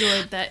have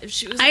enjoyed that if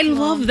she was. I alone.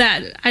 love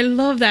that. I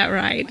love that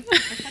ride.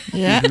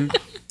 Yeah.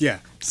 Yeah,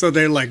 so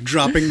they're like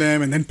dropping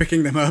them and then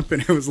picking them up,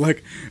 and it was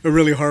like a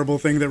really horrible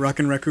thing that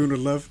Rockin' Raccoon would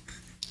love.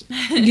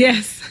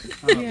 Yes.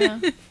 Yeah.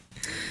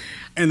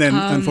 And then,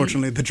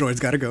 unfortunately, the droids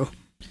got to go.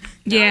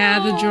 Yeah,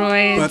 the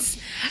droids. But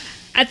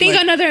I think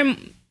like- another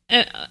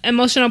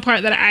emotional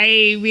part that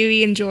I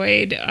really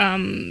enjoyed,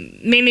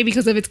 mainly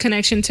because of its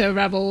connection to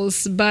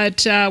Rebels.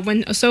 But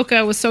when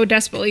Ahsoka was so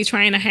desperately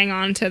trying to hang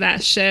on to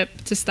that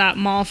ship to stop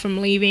Maul from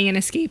leaving and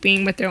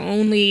escaping with their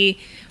only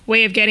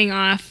way of getting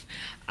off,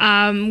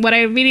 what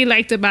I really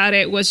liked about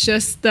it was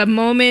just the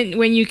moment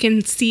when you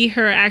can see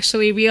her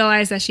actually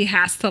realize that she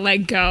has to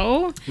let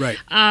go. Right.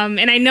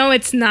 And I know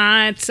it's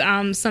not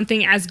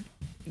something as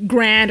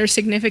grand or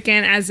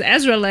significant as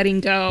Ezra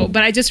letting go,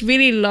 but I just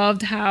really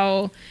loved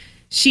how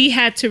she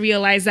had to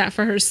realize that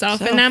for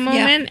herself in that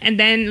moment. And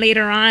then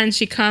later on,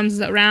 she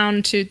comes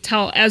around to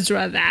tell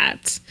Ezra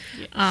that.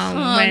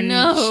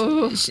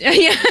 No.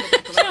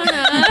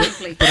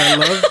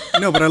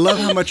 But I love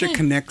how much it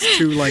connects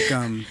to like,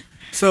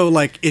 so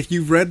like if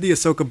you've read the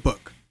Ahsoka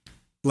book,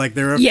 like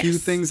there are a few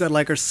things that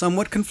like are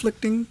somewhat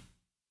conflicting.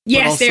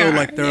 But also there are.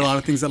 like there are a lot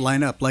of things that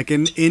line up. Like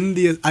in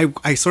the,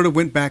 I sort of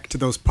went back to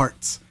those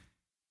parts.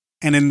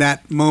 And in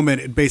that moment,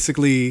 it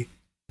basically,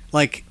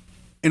 like,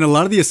 in a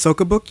lot of the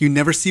Ahsoka book, you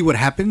never see what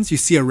happens, you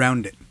see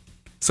around it.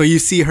 So you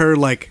see her,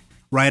 like,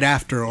 right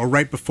after or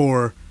right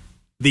before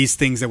these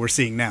things that we're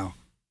seeing now.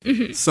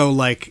 Mm-hmm. So,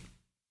 like,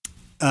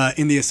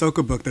 in the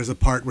Ahsoka book, there's a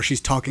part where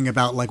she's talking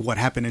about, like, what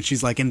happened. And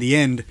she's like, in the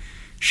end,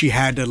 she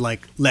had to,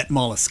 like, let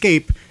Maul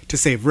escape to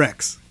save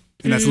Rex.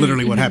 And that's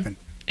literally what happened.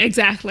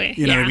 Exactly.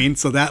 You know what I mean?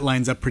 So that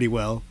lines up pretty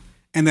well.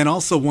 And then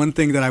also one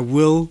thing that I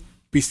will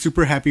be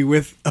super happy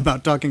with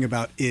about talking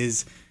about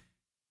is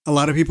a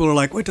lot of people are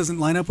like, well, it doesn't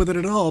line up with it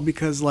at all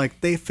because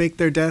like they faked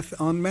their death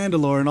on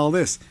Mandalore and all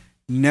this.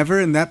 Never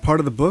in that part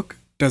of the book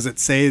does it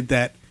say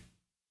that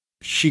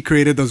she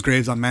created those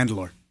graves on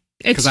Mandalore.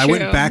 Because I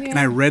went back and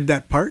I read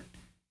that part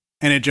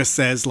and it just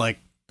says like,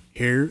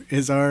 here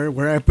is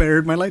where I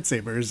buried my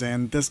lightsabers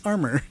and this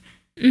armor.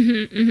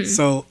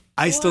 So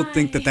I still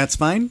think that that's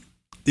fine.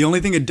 The only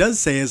thing it does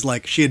say is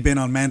like she had been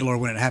on Mandalore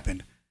when it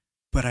happened.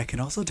 But I can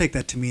also take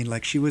that to mean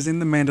like she was in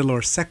the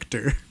Mandalore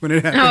sector when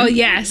it happened. Oh,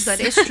 yes. That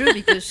is true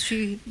because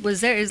she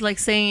was there. It's like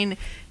saying,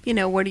 you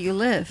know, where do you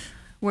live?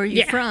 Where are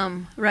you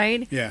from?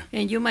 Right? Yeah.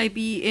 And you might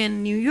be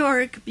in New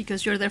York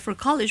because you're there for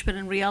college, but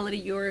in reality,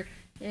 you're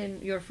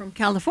from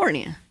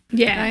California.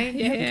 Yeah. Right?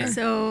 Yeah.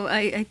 So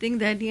I think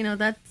that, you know,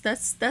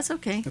 that's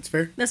okay. That's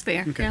fair? That's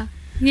fair. Okay. Yeah.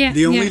 Yeah.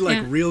 The only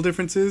real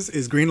differences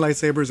is green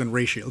lightsabers and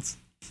ray shields.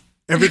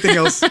 Everything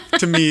else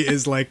to me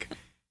is like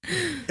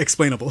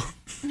explainable.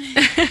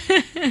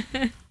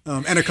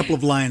 And a couple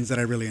of lines that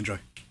I really enjoy.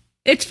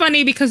 It's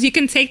funny because you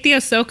can take the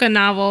Ahsoka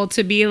novel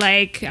to be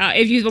like,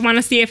 if you want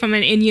to see it from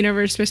an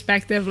in-universe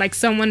perspective, like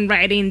someone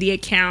writing the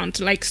account,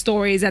 like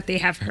stories that they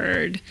have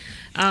heard.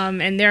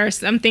 And there are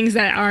some things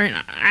that aren't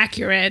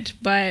accurate,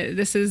 but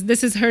this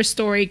is her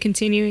story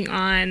continuing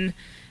on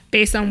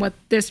based on what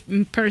this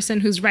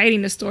person who's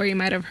writing the story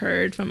might have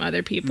heard from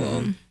other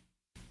people.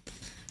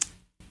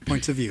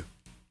 Points of view.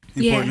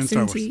 Important in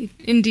Star Wars.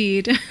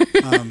 Indeed.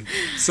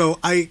 So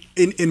I,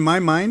 in my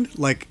mind,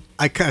 like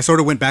I sort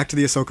of went back to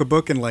the Ahsoka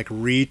book and like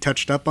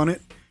retouched up on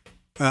it.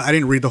 I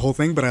didn't read the whole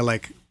thing, but I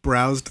like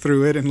browsed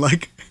through it and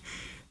like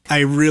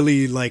I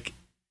really like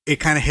it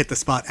kind of hit the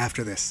spot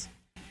after this,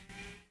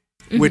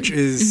 which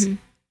is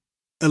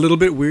a little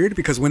bit weird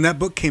because when that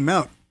book came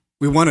out,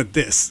 we wanted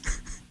this.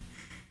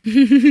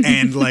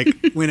 And like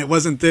when it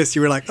wasn't this,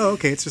 you were like, oh,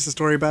 okay, it's just a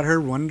story about her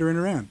wandering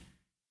around.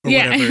 Or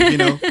whatever, you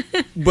know,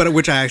 but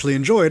which I actually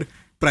enjoyed.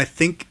 But I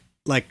think,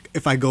 like,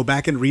 if I go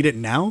back and read it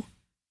now,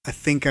 I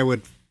think I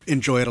would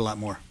enjoy it a lot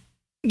more.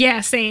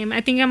 Yeah, same.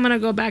 I think I'm gonna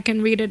go back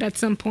and read it at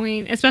some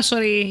point,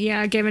 especially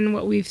given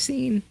what we've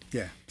seen.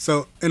 Yeah.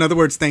 So, in other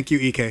words, thank you,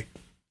 EK.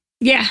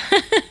 Yeah.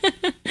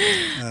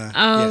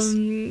 Yes.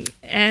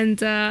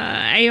 And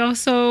I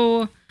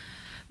also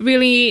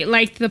really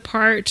liked the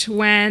part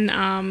when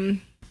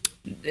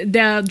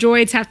the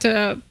droids have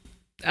to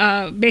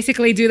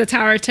basically do the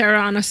Tower of Terror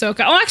on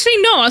Ahsoka. Oh, actually,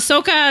 no.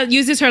 Ahsoka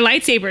uses her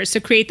lightsabers to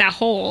create that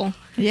hole.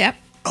 Yep.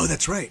 Oh,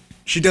 that's right.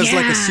 She does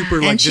like a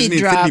super like Disney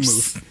Infinity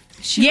move.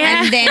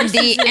 And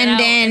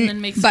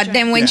then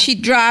then when she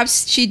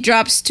drops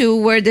to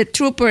where the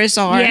troopers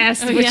are.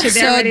 Yes. So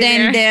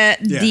then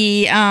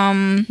the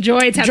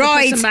droids have to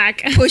push them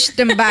back. Push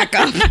them back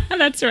up.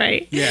 That's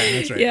right. Yeah,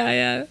 that's right.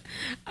 Yeah.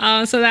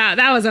 So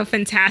that was a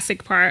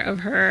fantastic part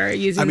of her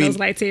using those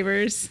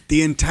lightsabers.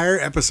 The entire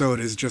episode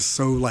is just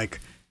so like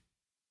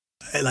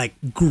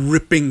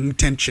gripping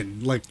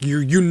tension. Like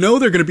you know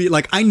they're gonna be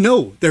like, I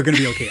know they're gonna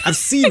be okay. I've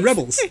seen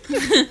Rebels.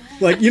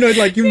 Like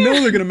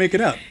they're gonna make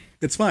it out.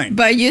 It's fine.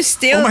 But you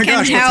still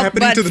can't help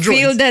but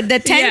feel the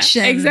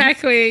tension. Yeah,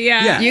 exactly.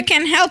 Yeah. You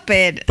can't help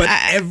it. But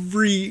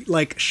every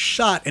like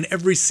shot and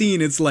every scene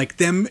is like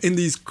them in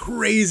these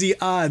crazy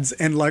odds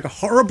and like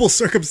horrible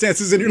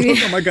circumstances, and you're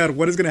like, oh my god,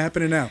 what is gonna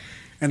happen now?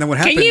 And then what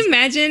happens? Can you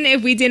imagine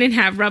if we didn't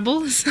have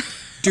Rebels?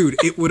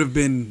 Dude, it would have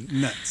been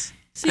nuts.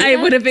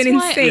 It would have been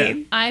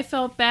insane. I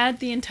felt bad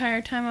the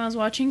entire time I was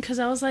watching because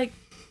I was like,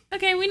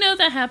 okay, we know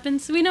that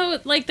happens. We know,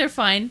 like, they're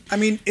fine. I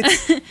mean,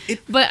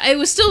 but it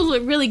was still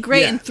really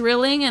great and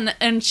thrilling,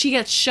 and she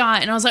gets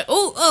shot, and I was like,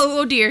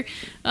 oh dear.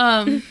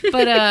 I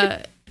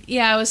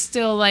was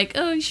still like,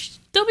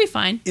 they'll be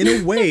fine. In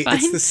a way, Fine.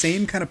 it's the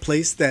same kind of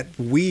place that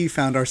we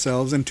found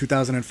ourselves in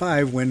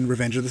 2005 when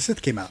Revenge of the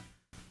Sith came out.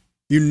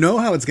 You know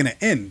how it's going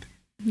to end,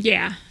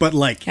 Yeah. but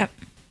like Yep.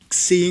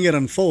 seeing it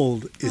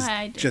unfold is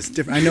I didn't. just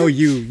different. I know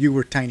you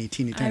were teeny, I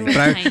tiny, was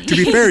but tiny. to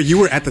be fair, you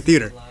were at the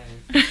theater.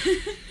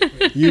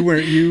 You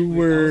were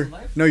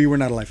no, you were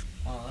not alive.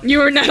 You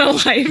were not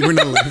alive. You were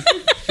not alive.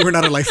 You were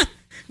not alive.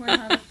 We're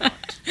not a thought.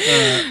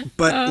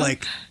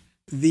 But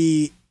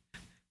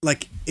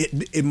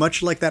it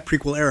much like that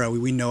prequel era,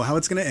 we know how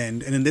it's going to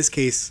end, and in this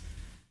case,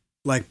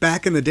 like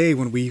back in the day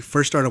when we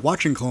first started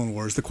watching Clone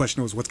Wars, the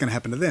question was what's going to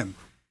happen to them.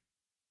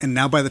 And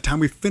now by the time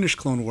we finish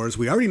Clone Wars,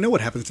 we already know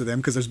what happens to them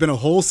because there's been a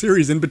whole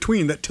series in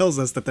between that tells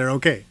us that they're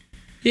okay.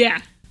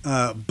 Yeah.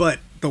 But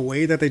the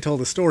way that they told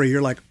the story,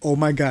 you're like, oh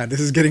my god, this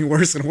is getting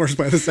worse and worse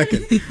by the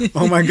second.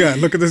 Oh my god,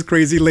 look at this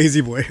crazy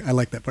lazy boy. I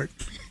like that part.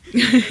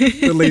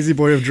 The lazy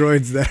boy of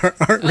droids that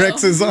Art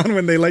Rex is on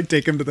when they like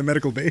take him to the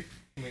medical bay.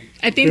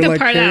 I think They're, the like,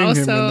 part that carrying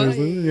him, also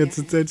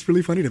and it's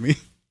really funny to me.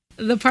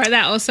 the part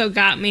that also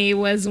got me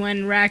was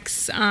when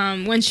Rex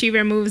when she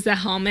removes the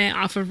helmet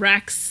off of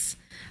Rex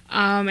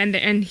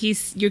and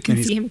you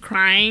can see him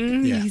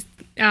crying. Yeah.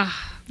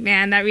 Oh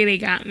man, that really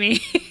got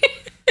me.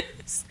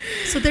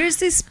 So there's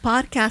this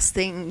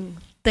podcasting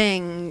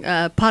thing,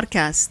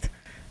 podcast.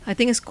 I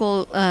think it's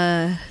called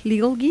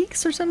Legal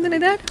Geeks or something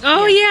like that.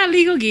 Oh yeah,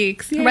 Legal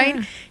Geeks. Yeah.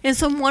 Right? And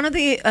so one of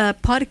the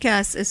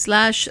podcasts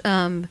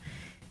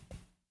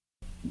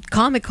 /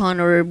 Comic-Con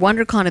or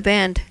WonderCon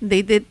event,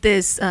 they did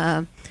this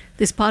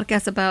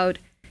podcast about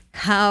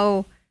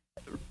how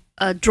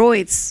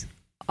droids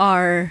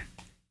are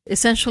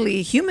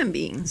essentially human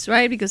beings,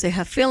 right? Because they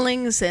have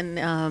feelings,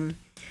 and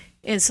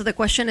so the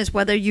question is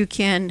whether you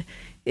can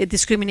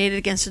discriminate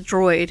against a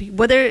droid.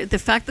 Whether the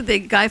fact that the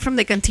guy from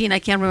the canteen, I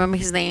can't remember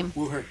his name.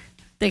 Wooher.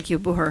 Thank you,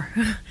 Booher.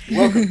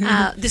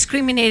 Welcome.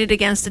 Discriminated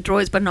against the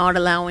droids, but not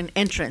allowing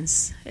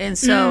entrance. And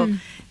so,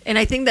 and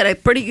I think that a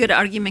pretty good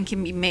argument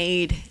can be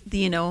made,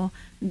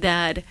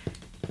 that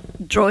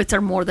droids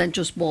are more than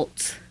just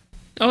bolts.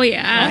 Oh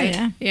yeah.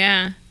 Right.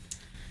 Yeah.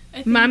 I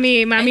think-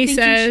 Mommy I think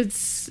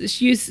says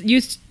you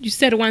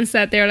said once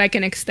that they're like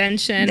an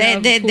extension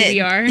of who we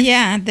are.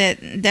 Yeah,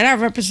 that are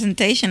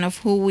representation of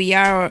who we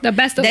are. The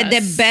best of us.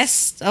 The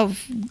best of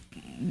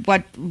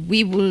what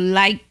we would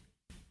like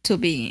to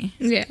be.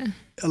 Yeah.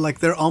 Like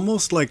they're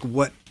almost like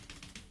what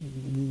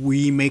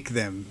we make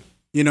them.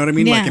 You know what I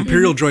mean? Like Yeah.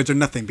 Imperial droids are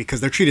nothing because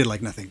they're treated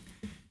like nothing.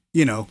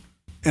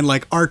 And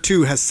like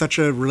R2 has such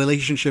a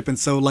relationship and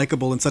so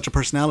likable and such a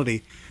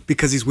personality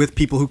because he's with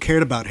people who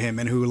cared about him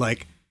and who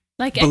like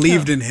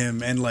believed in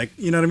him and like,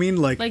 you know what I mean?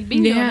 Like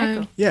Bingo Yeah. and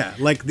Echo. yeah,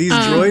 like these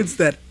droids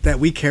that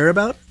we care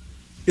about,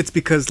 it's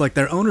because like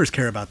their owners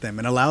care about them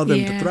and allow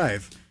them to Yeah.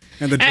 thrive.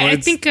 And the droids, I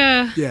think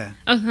yeah.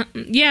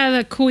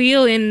 the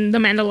Kuil in The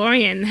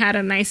Mandalorian had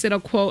a nice little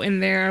quote in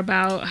there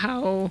about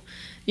how,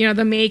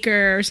 the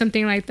maker or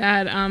something like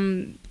that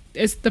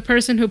is the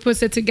person who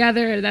puts it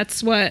together.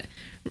 That's what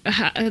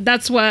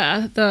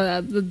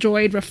the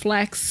droid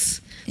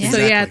reflects. Yeah. So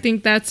yeah, I Exactly.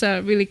 think that's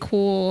a really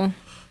cool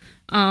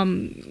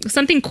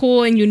something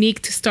cool and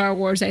unique to Star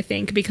Wars, I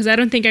think, because I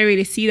don't think I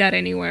really see that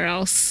anywhere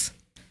else.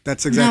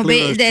 That's exactly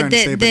what I was trying to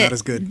say, but not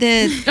as good.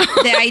 The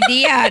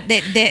idea,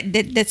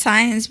 the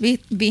science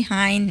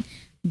behind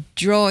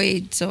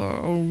droids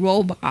or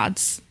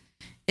robots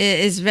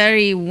is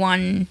very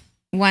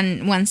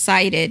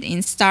one-sided.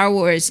 In Star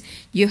Wars,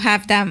 you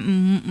have that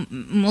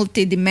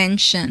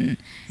multi-dimension,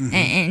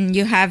 and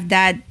you have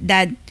that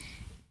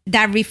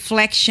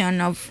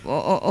reflection of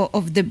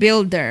the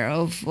builder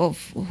of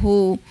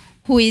who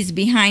is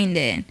behind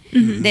it.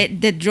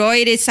 The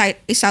droid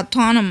is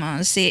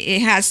autonomous.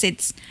 It has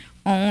its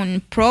own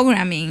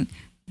programming,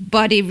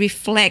 but it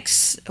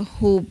reflects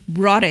who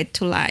brought it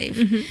to life.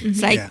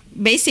 It's like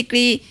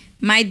basically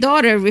my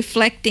daughter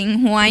reflecting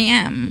who I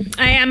am.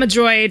 I am a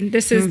droid.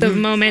 This is the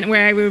moment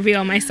where I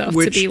reveal myself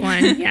to be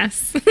one.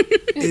 Yes.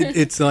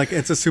 It's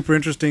a super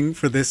interesting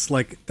for this.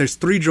 Like, there's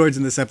 3 droids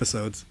in this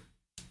episode,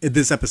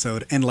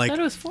 and I like thought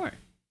it was 4.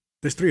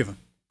 there's 3 of them.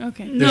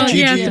 Okay. There's No, Gigi,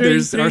 yeah,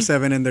 there's three.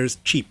 R7, and there's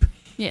Cheap.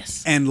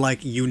 Yes. And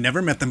like you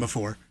never met them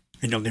before,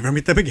 and you'll never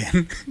meet them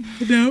again.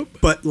 No.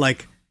 But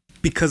like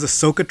because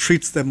Ahsoka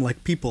treats them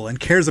like people and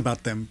cares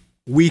about them,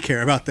 we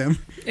care about them,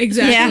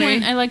 Exactly.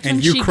 Yeah. I liked when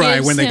and you she cry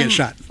gives when they him- get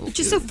shot. Which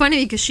is so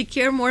funny because she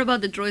cared more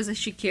about the droids than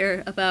she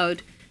cared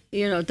about,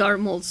 Darth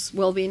Maul's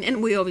well-being.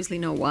 And we obviously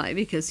know why,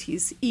 because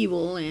he's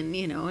evil and,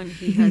 and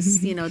he has,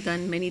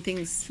 done many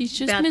things. He's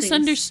just bad things.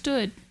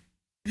 misunderstood.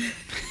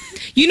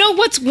 You know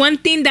what's one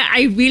thing that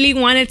I really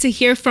wanted to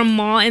hear from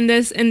Maul in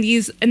this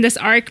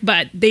arc,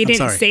 but they didn't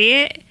sorry.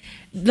 say it?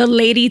 The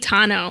Lady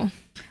Tano.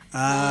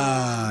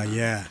 Ah,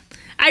 yeah.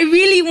 I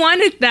really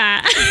wanted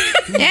that.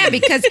 Yeah,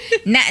 because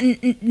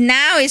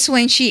now is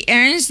when she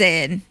earns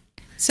it.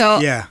 So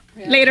Yeah.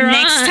 Later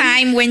next on.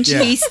 time when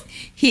Yeah.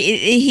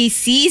 he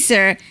sees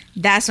her,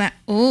 that's when,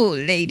 oh,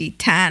 Lady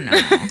Tano.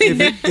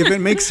 If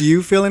it makes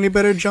you feel any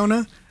better,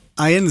 Jonah,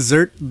 I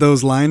insert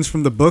those lines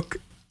from the book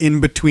in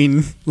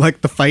between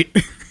like the fight.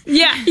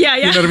 Yeah.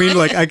 You know what I mean?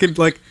 Like I could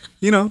like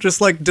You know,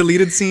 just like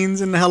deleted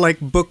scenes and how like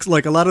books,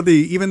 like a lot of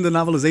even the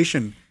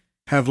novelization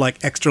have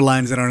like extra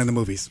lines that aren't in the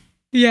movies.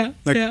 Yeah.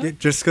 Like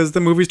just because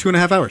the movie's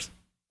 2.5 hours.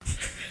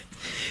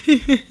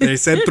 They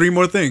said 3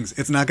 more things.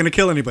 It's not going to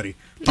kill anybody.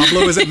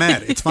 Pablo isn't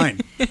mad. It's fine.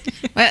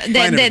 Well,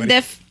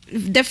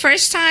 the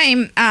first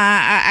time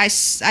I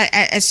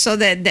saw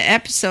the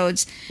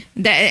episodes,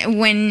 that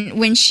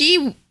when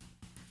she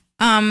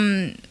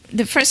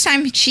the first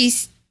time she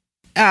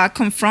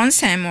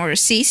confronts him or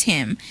sees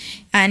him,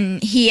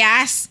 and he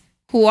asks,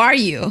 "Who are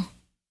you?"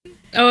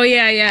 Oh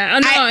yeah. Oh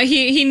no,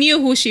 he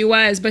knew who she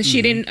was, but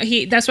she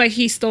didn't. That's why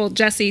he stole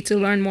Jesse to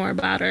learn more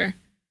about her.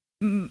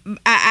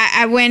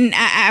 I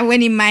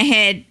went in my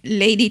head,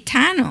 Lady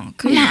Tano.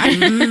 Come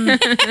on.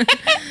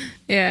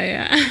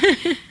 Yeah.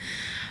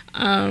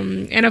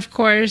 And of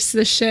course,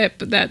 the ship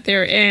that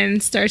they're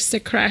in starts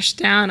to crash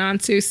down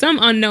onto some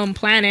unknown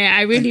planet.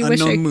 I really wish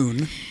unknown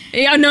moon.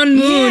 Unknown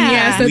moon. Yeah.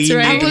 Yes, that's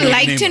right. I would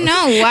like to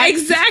know why.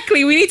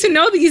 Exactly. We need to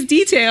know these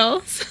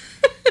details.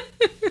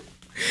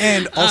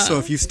 And also,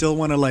 if you still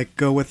want to like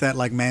go with that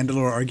like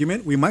Mandalore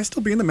argument, we might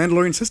still be in the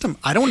Mandalorian system.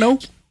 I don't know.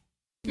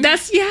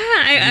 That's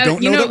I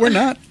don't know that we're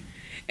not.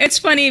 It's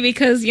funny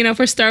because,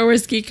 for Star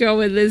Wars Geek Girl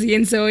with Lizzie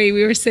and Zoe,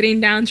 we were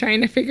sitting down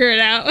trying to figure it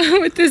out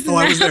with this. Oh,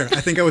 I was there.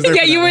 I think I was there.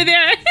 Yeah, you were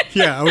there.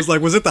 Yeah, I was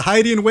like, was it the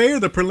Hydian way or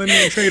the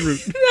Perlinian trade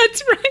route?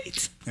 That's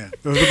right. Yeah,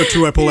 those are the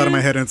 2 I pulled out of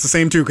my head, and it's the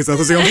same 2 because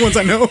those are the only ones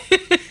I know.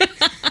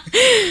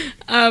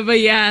 But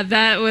yeah,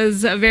 that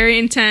was very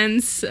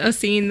intense,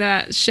 seeing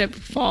that ship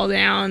fall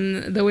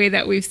down the way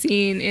that we've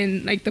seen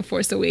in like The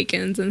Force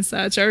Awakens and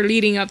such, or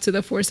leading up to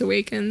The Force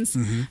Awakens.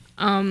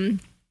 Mm-hmm.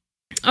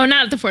 Oh,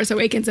 not The Force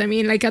Awakens. I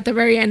mean, like at the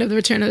very end of The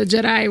Return of the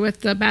Jedi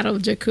with the Battle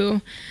of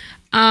Jakku.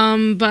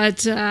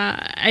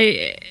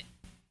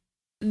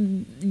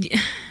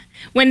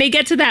 When they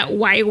get to that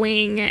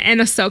Y-wing and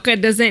Ahsoka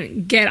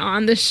doesn't get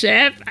on the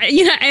ship,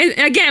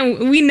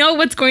 again, we know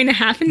what's going to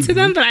happen to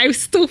them, but I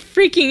was still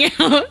freaking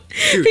out.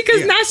 Dude,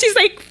 because now she's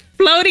like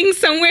floating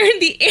somewhere in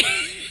the air.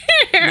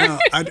 Now,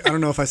 I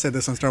don't know if I said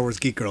this on Star Wars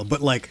Geek Girl, but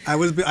like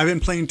I've been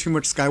playing too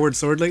much Skyward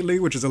Sword lately,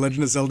 which is a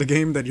Legend of Zelda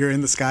game that you're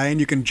in the sky and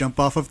you can jump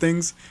off of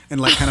things and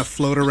like kind of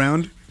float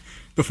around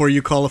before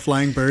you call a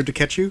flying bird to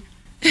catch you.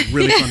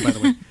 Really fun, by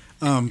the way.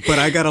 But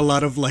I got a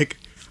lot of like,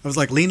 I was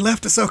like, lean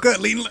left, Ahsoka,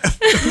 lean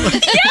left.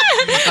 Like,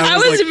 I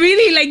was like,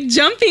 really like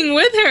jumping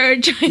with her,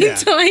 trying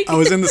to like. I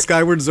was in the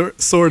Skyward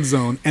Sword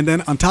zone, and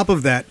then on top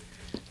of that,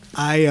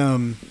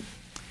 I'm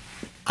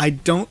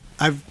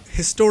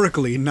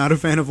historically not a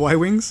fan of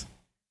Y-wings,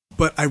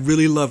 but I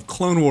really love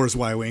Clone Wars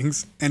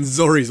Y-wings and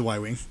Zori's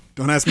Y-wing.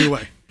 Don't ask me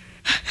why.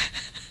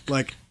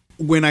 Like,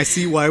 when I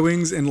see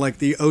Y-wings in like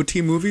the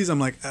OT movies, I'm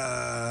like,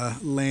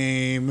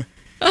 lame.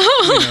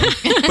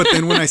 But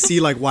then when I see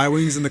like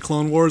Y-wings in the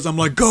Clone Wars, I'm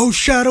like, go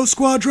Shadow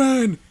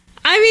Squadron!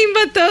 I mean,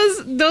 but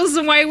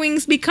those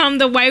Y-wings become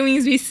the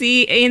Y-wings we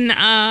see in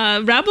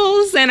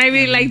Rebels, and I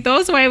really like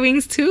those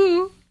Y-wings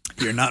too.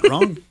 You're not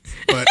wrong,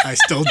 but I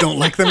still don't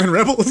like them in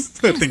Rebels.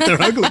 I think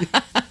they're ugly.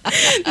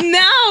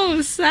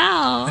 No,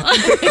 Sal. I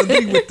think they're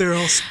ugly with they're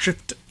all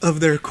stripped of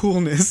their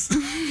coolness.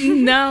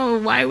 No,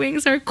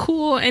 Y-wings are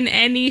cool in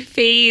any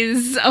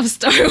phase of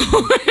Star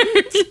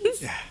Wars.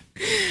 Yeah.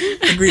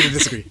 Agree to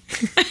disagree.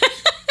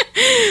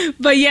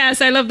 But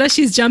yes, I love that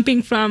she's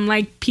jumping from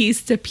like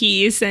piece to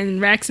piece, and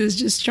Rex is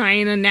just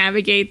trying to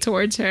navigate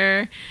towards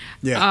her.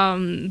 Yeah.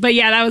 But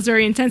yeah, that was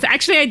very intense.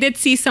 Actually, I did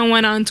see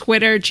someone on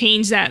Twitter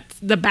change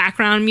the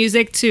background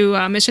music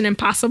to Mission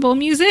Impossible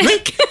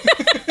music.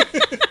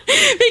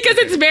 Because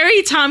it's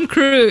very Tom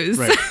Cruise.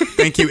 Right.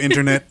 Thank you,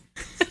 Internet.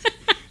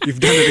 You've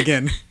done it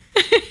again.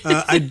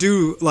 I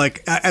do,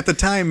 like, at the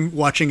time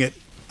watching it,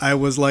 I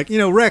was like,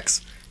 Rex,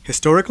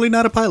 historically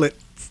not a pilot.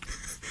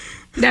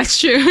 That's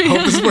true.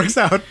 Hope this works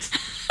out.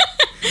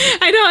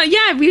 I know.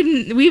 Yeah,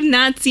 we've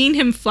not seen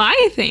him fly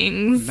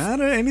things.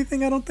 Not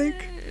anything, I don't think.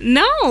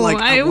 No. Like,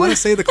 I want to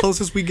say the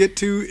closest we get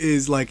to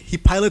is, like, he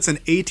pilots an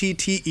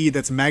AT-TE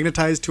that's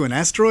magnetized to an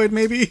asteroid,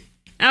 maybe.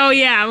 Oh,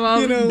 yeah.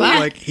 Well,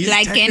 like, he's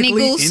like any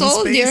good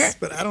soldier. Space,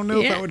 but I don't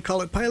know if I would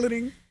call it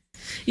piloting.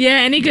 Yeah,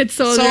 any good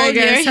soldier I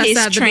guess, has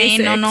he's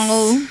trained on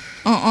all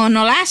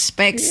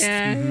aspects.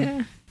 Yeah,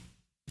 yeah.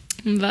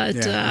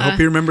 But I hope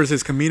he remembers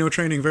his Camino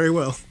training very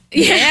well.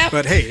 Yeah.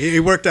 But hey, it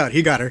worked out.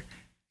 He got her.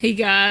 He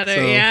got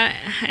her, yeah.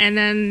 And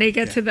then they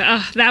get to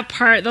that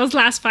part, those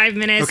last 5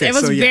 minutes. Okay, it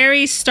was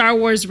very Star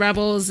Wars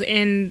Rebels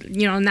in,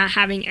 not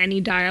having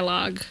any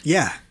dialogue.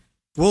 Yeah.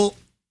 Well,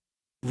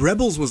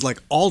 Rebels was like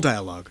all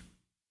dialogue.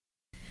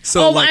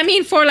 So, I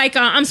mean, for like,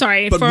 I'm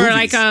sorry, for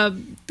movies. like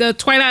the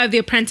Twilight of the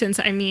Apprentice,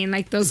 I mean,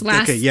 like those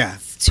last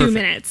 2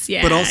 minutes.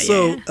 Yeah. But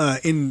also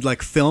in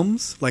like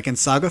films, like in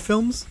saga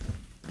films,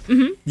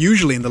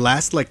 usually in the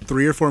last like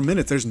 3 or 4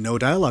 minutes, there's no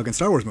dialogue in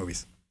Star Wars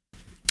movies.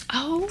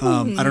 Oh.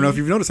 I don't know if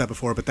you've noticed that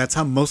before, but that's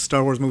how most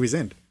Star Wars movies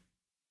end.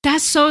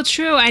 That's so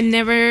true. I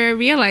never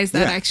realized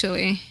that,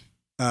 actually.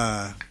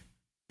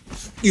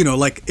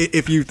 Like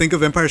if you think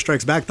of Empire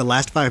Strikes Back, the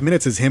last 5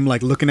 minutes is him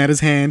like looking at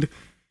his hand,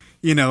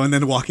 and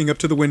then walking up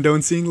to the window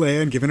and seeing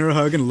Leia and giving her a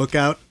hug and look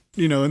out,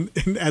 and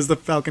as the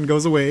Falcon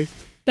goes away.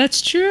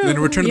 That's true. And then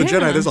in Return of the Yeah.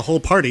 Jedi, there's a whole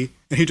party,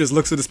 and he just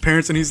looks at his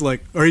parents, and he's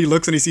like, or he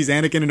looks and he sees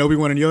Anakin and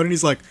Obi-Wan and Yoda, and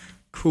he's like,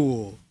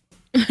 cool.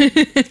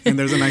 And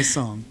there's a nice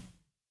song.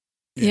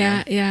 You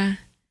know? Yeah.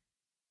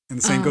 And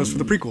the same goes for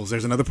the prequels.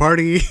 There's another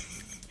party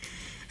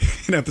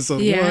in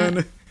episode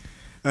 1.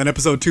 In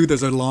episode 2,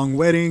 there's a long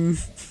wedding.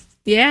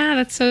 Yeah,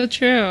 that's so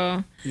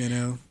true. You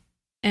know?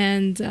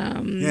 And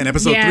in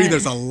episode 3,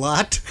 there's a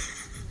lot.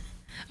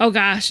 Oh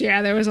gosh,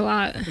 yeah, there was a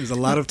lot. There's a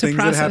lot of to things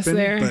that process happen,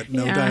 there. but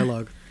no Yeah.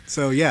 dialogue.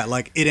 So yeah,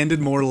 like it ended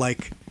more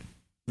like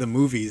the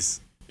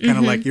movies. Kind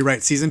of like, you're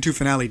right, season 2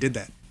 finale did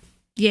that.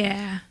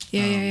 Yeah.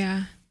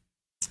 Yeah.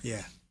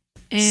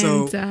 And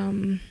So,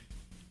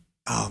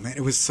 oh man,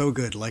 it was so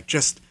good. Like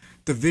just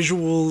the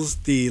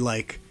visuals, the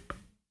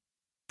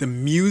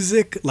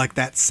music, like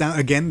that sound,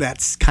 again,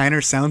 that kind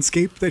of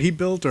soundscape that he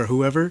built or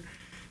whoever.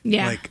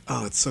 yeah. Like,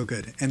 oh, it's so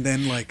good. And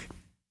then like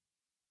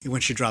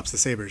when she drops the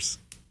sabers.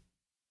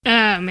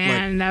 Oh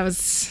man, that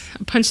was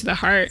a punch to the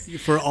heart.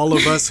 For all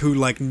of us who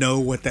like know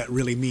what that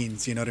really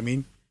means, you know what I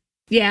mean?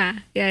 Yeah.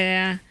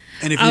 And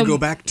if you go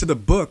back to the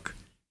book,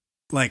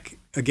 like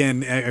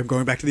again, I'm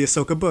going back to the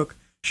Ahsoka book,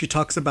 she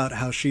talks about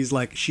how she's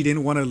like, she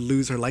didn't want to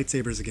lose her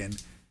lightsabers again.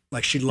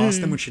 Like she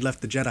lost them when she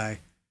left the Jedi,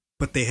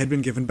 but they had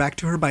been given back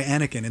to her by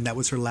Anakin, and that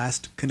was her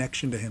last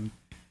connection to him.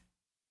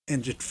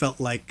 And it felt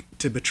like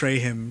to betray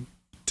him,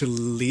 to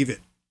leave it.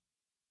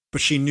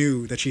 But she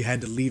knew that she had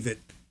to leave it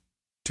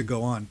to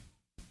go on.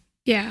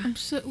 Yeah.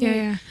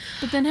 Yeah.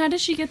 But then how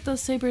does she get those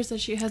sabers that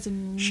she has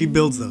in... She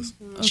builds those.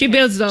 She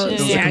builds those.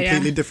 Those yeah, are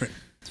completely different.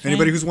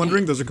 Anybody who's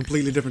wondering, those are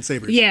completely different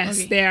sabers.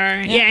 Yes, they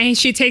are. Yeah, and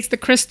she takes the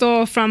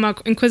crystal from a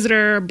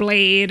Inquisitor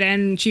blade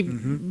and she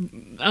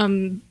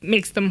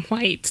makes them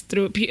white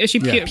through. She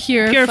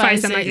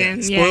purifies them it.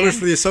 again. Spoilers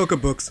for the Ahsoka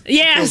books.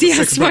 Yes,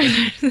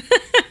 spoilers. Kills the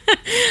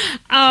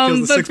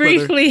but sixth brother,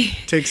 briefly,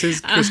 takes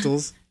his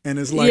crystals and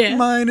is like,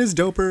 mine is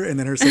doper, and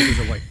then her sabers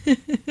are white.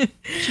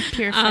 She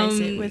purifies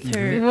it with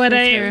her, her With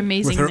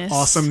amazingness. her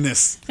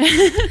awesomeness.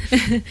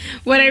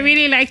 what I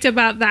really liked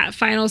about that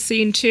final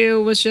scene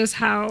too was just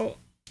how.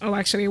 Oh,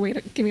 actually,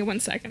 wait. Give me 1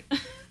 second.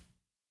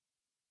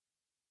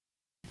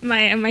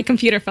 My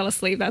computer fell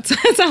asleep. So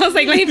I was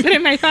like, let me put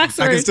in my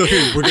password. I can still hear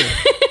you. We're good.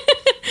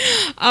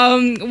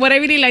 What I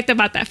really liked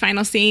about that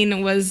final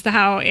scene was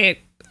how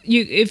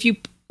if you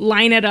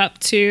line it up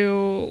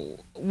to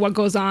what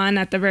goes on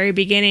at the very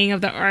beginning of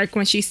the arc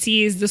when she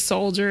sees the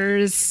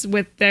soldiers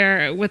with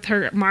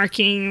her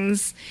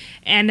markings,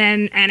 and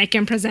then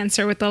Anakin presents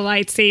her with the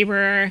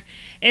lightsaber.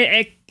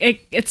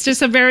 It's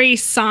just a very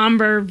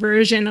somber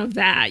version of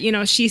that. You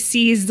know, she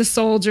sees the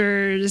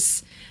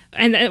soldiers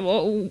and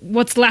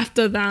what's left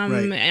of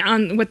them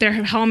with their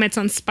helmets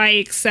on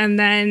spikes, and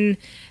then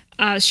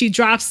she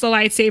drops the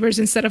lightsabers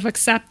instead of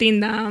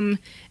accepting them,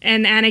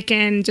 and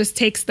Anakin just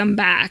takes them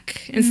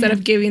back instead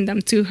of giving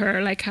them to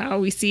her, like how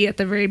we see at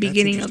the very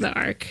beginning of the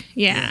arc.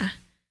 Yeah.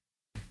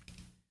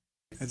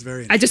 That's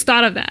very I just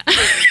thought of that.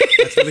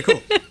 That's really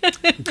cool.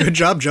 Good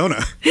job,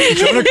 Jonah.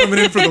 Jonah coming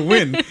in for the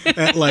win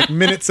at like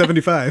minute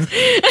 75.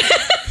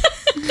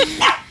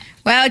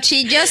 Well,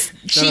 she just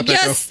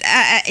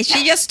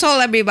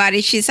told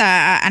everybody she's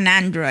an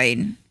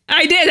android.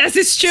 I did.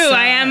 That's true. So,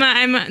 I'm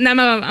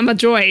a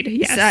droid.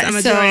 Yes, I'm a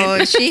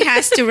droid. So she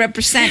has to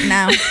represent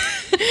now.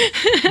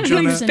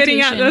 Jonah,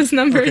 spitting out those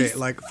numbers. Okay,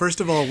 like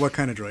first of all, what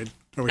kind of droid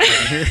are we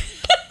talking here?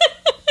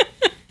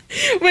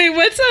 Wait,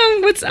 what's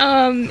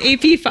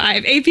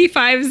AP5?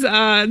 AP5's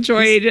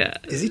droid.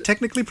 Is he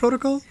technically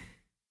protocol?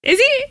 Is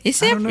he?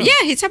 He's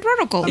a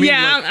protocol. I mean,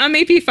 I'm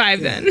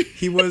AP5 then.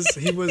 He was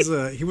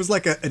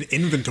like an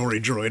inventory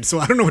droid, so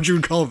I don't know what you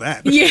would call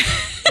that. Yeah.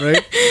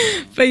 Right?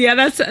 But yeah,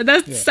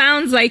 that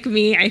sounds like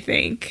me, I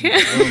think.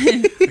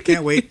 Well, I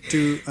can't wait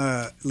to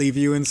leave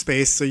you in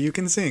space so you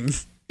can sing.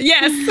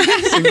 Yes.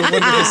 Sing a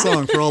wonderful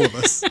song for all of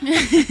us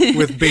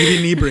with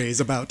baby knee brace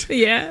about.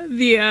 Yeah,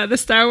 the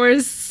Star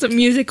Wars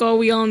musical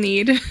we all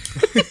need. All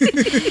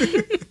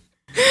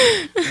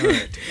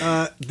right.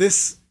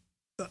 This,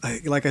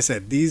 like I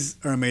said, these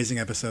are amazing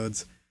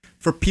episodes.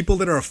 For people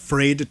that are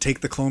afraid to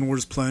take the Clone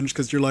Wars plunge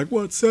because you're like,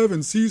 what,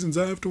 7 seasons?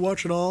 I have to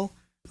watch it all.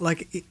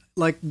 Like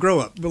grow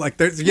up. But like,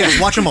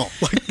 watch them all.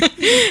 Like,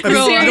 I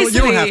mean,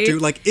 you don't have to.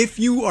 Like, if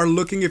you want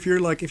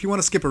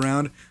to skip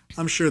around,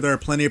 I'm sure there are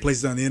plenty of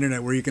places on the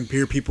internet where you can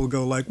hear people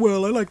go like,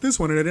 well, I like this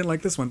one and I didn't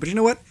like this one. But you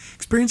know what?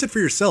 Experience it for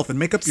yourself and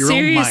make up your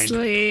own mind.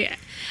 You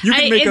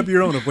can make up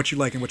your own of what you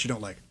like and what you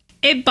don't like.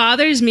 It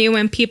bothers me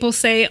when people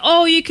say,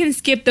 oh, you can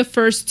skip the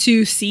first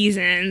 2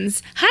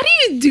 seasons. How do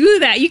you do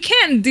that? You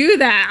can't do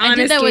that,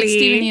 honestly. I did that with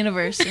Steven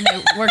Universe, and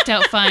it worked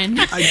out fine.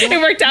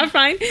 It worked out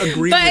fine.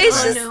 Agree but with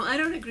that. No, I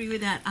don't agree with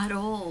that at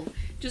all.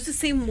 Just the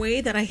same way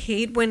that I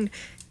hate when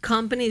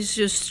companies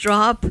just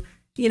drop,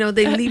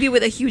 they leave you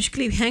with a huge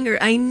cliffhanger.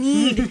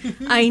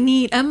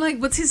 I'm like,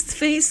 what's his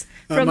face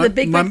from the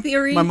Big Bang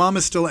Theory? My mom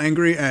is still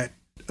angry at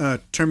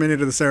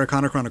Terminator: The Sarah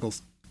Connor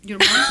Chronicles. Your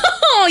mom?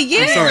 Oh,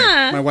 yeah. I'm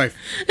sorry, my wife.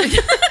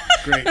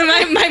 Great.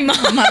 My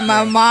mom.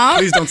 My mom.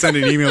 Please don't send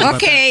any emails about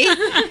that. Okay.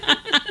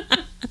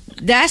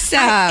 That's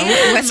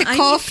what's it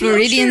called?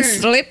 Floridian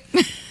slip.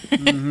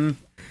 Mm-hmm.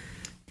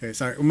 Okay,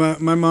 sorry.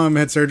 My mom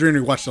had surgery and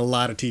we watched a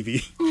lot of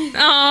TV.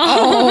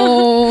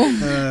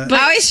 Oh.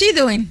 How is she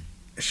doing?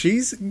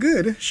 She's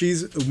good.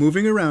 She's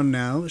moving around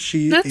now.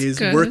 She is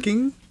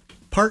working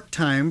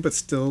part-time, but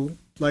still,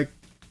 like,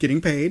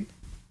 getting paid.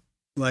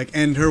 Like,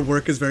 and her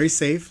work is very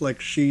safe. Like,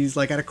 she's,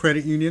 like, at a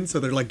credit union, so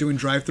they're, like, doing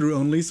drive-through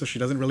only, so she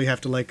doesn't really have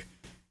to, like...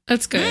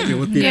 That's good. Deal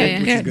with people,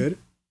 which is good.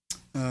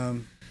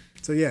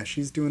 So, yeah,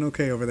 she's doing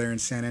okay over there in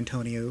San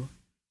Antonio.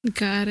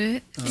 Got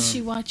it. Is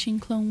she watching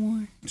Clone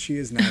War? She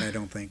is not, I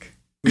don't think.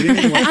 We didn't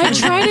even watch I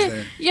tried it.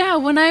 there. Yeah,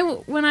 when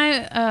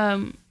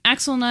I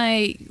Axel and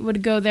I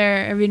would go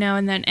there every now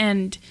and then,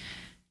 and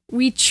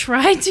we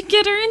tried to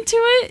get her into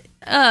it.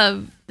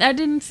 That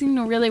didn't seem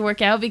to really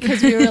work out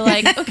because we were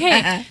like,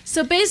 okay,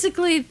 so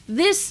basically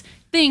this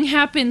thing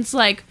happens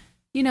like,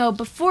 you know,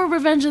 before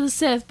Revenge of the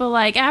Sith, but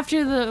like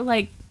after the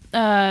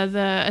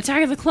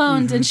Attack of the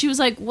Clones, and she was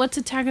like, "What's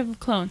Attack of the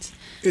Clones?"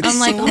 I'm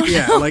like, so,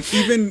 yeah, like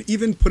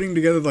even putting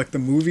together like the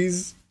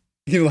movies.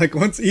 You know, like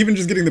once even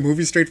just getting the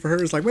movie straight for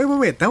her is like,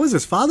 wait, that was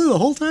his father the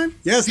whole time?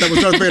 Yes, that was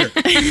Darth Vader.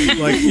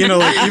 Like, you know,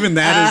 like even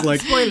that is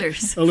like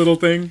spoilers. A little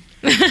thing.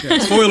 Yeah,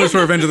 spoilers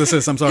for Revenge of the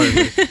Sith. I'm sorry.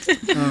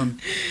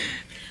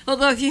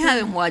 Although if you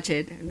haven't watched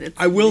it,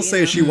 I will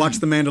say she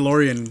watched The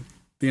Mandalorian,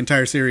 the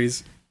entire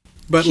series.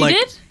 But she like,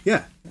 did?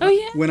 Yeah. Oh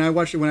yeah. When I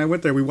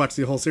went there, we watched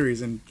the whole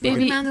series and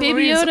Baby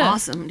Mandalorian is Yoda.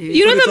 awesome, dude.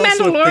 You know, But the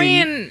it's also a thing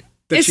Mandalorian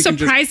that is she can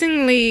just-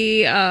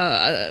 surprisingly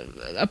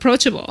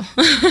approachable.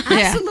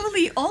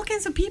 Absolutely, all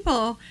kinds of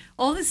people.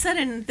 All of a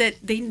sudden, that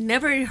they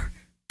never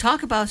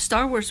talk about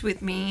Star Wars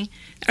with me,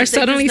 Are they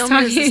suddenly just know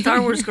me as a talking.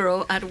 Star Wars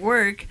girl at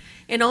work,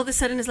 and all of a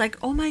sudden it's like,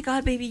 oh my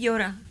god, Baby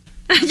Yoda.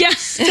 Yes.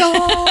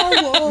 Star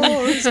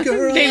Wars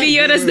girl. Baby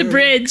Yoda's the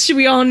bridge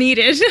we all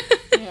needed.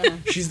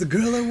 She's the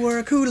girl at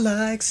work who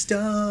likes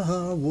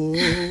Star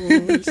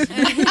Wars.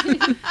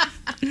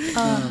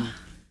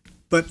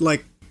 But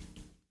like,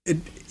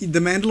 the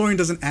Mandalorian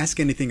doesn't ask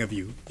anything of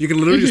you. You can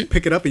literally just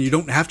pick it up and you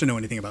don't have to know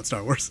anything about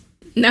Star Wars.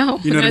 No,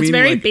 You know what I it's mean?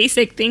 very Like,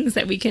 basic things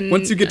that we can.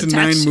 Once you get to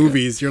attach 9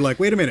 movies, you're like,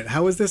 wait a minute,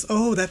 how is this?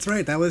 Oh, that's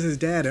right, that was his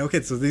dad.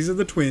 Okay, so these are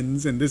the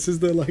twins, and this is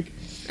the like,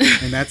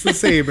 and that's the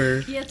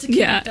saber. You have to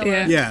Yeah, connect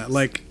yeah. Yeah,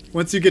 like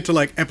once you get to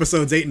like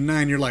episodes 8 and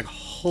 9, you're like,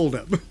 hold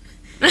up.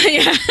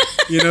 Yeah.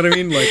 You know what I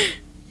mean? Like,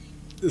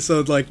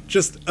 so like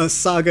just a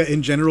saga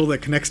in general that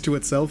connects to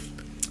itself.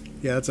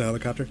 Yeah, that's a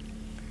helicopter.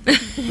 All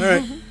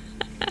right.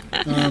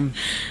 I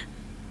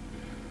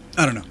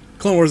don't know.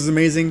 Clone Wars is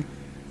amazing.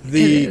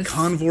 The It is.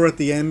 convor at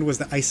the end was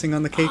the icing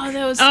on the cake. Oh,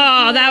 that was.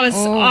 Oh, that was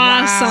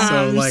awesome.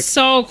 So like,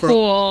 so for cool.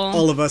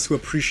 all of us who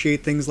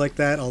appreciate things like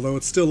that, although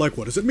it's still like,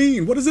 what does it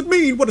mean? What does it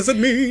mean? What does it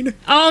mean?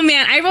 Oh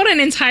man, I wrote an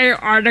entire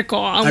article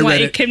on I what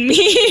read it it. could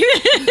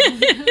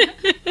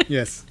mean.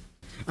 Yes,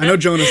 I know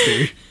Jonah's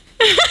theory.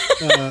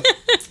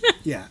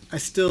 Yeah, I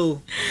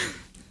still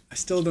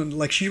don't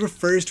like. She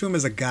refers to him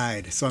as a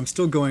guide, so I'm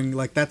still going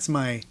like that's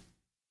my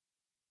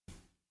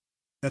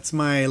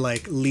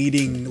like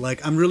leading.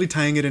 Like I'm really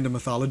tying it into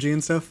mythology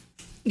and stuff.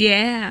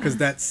 Yeah. Because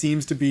that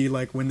seems to be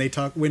like when they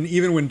talk when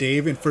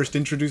Dave first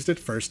introduced it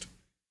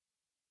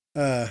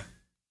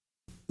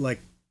like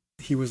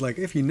he was like,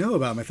 if you know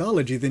about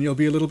mythology then you'll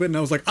be a little bit, and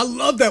I was like, I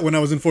love that when I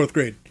was in 4th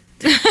grade.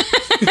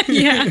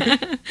 Yeah.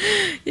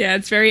 Yeah,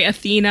 it's very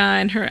Athena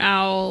and her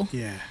owl.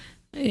 Yeah.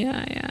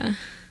 Yeah.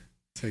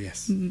 So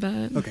yes.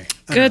 But Okay.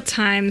 good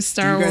times,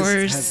 Star Do you guys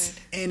Wars. have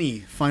any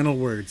final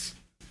words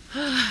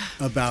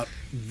about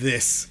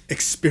this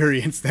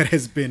experience that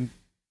has been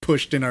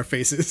pushed in our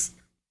faces?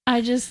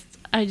 I don't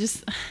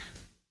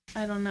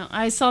know.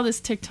 I saw this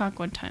TikTok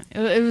one time.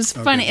 It was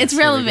funny. Okay, it's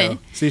there we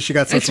relevant. go. See, she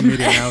got social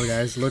media now,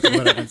 guys. Look at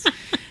what happens.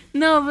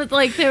 No, but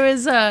like there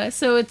was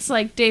so it's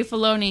like Dave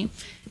Filoni,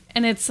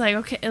 and it's like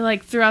okay,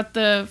 like throughout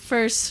the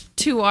first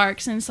 2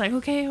 arcs, and it's like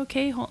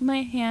okay, hold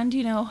my hand,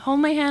 hold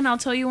my hand. I'll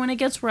tell you when it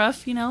gets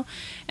rough, and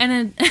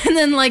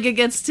then like it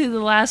gets to the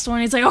last one.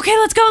 He's like, okay,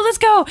 let's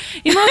go,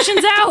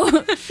 emotions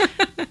out.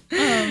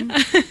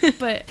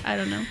 But I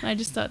don't know. I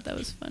just thought that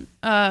was fun.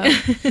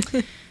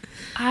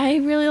 I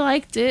really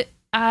liked it.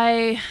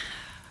 I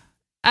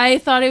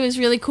thought it was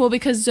really cool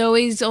because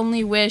Zoe's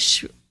only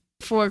wish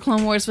for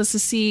Clone Wars was to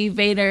see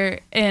Vader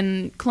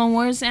in Clone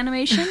Wars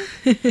animation.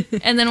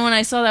 And then when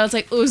I saw that, I was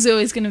like, oh,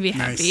 Zoe's going to be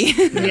happy.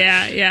 Nice.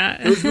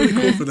 Yeah. It was really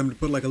cool for them to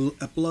put like a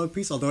epilogue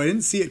piece, although I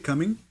didn't see it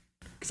coming.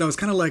 Because I was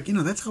kind of like,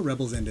 that's how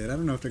Rebels ended. I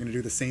don't know if they're going to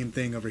do the same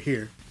thing over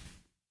here.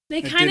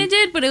 They kind of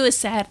did, but it was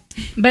sad.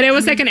 But it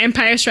was like an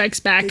Empire Strikes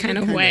Back kind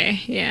of kinda.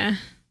 way. Yeah.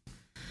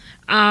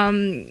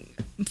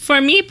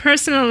 For me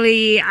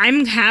personally,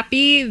 I'm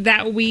happy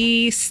that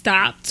we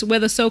stopped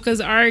with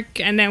Ahsoka's arc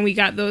and then we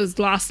got those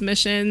lost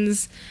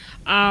missions,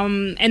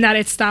 and that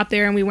it stopped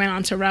there and we went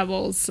on to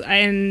Rebels.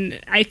 And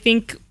I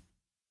think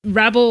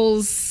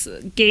Rebels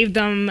gave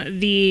them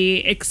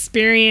the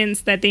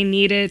experience that they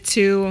needed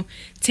to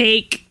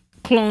take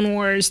Clone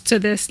Wars to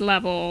this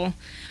level.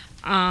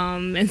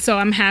 And so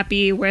I'm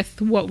happy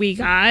with what we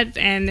got,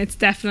 and it's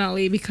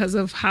definitely because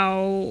of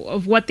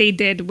what they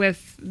did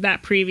with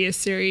that previous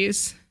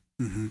series.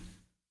 Mm-hmm.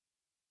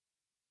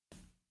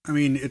 I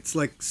mean, it's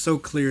like so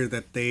clear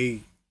that they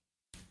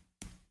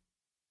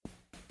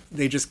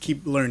they just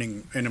keep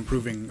learning and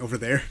improving over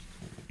there.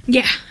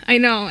 Yeah, I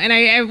know. And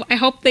I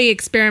hope they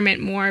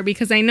experiment more,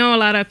 because I know a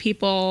lot of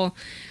people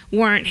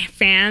weren't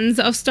fans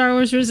of Star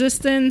Wars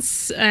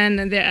Resistance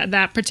and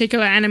that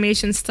particular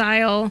animation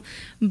style,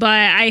 but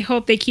I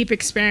hope they keep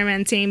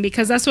experimenting,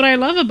 because that's what I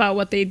love about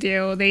what they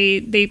do.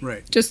 They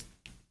Right. just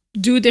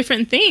do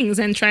different things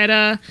and try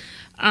to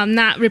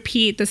not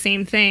repeat the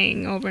same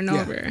thing over and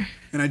over.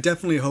 And I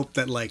definitely hope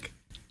that like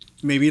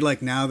maybe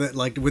like now that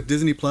like with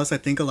Disney Plus, I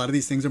think a lot of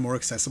these things are more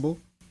accessible.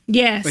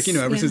 Yes. Like, you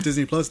know, ever since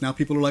Disney Plus, now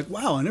people are like,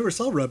 wow, I never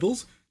saw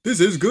Rebels. This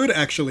is good,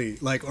 actually.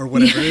 Like, or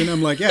whatever. And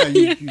I'm like, yeah,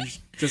 you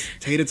just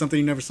hated something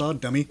you never saw,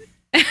 dummy.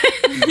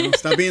 You know,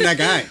 stop being that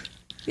guy.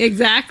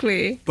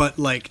 Exactly. But,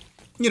 like,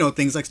 you know,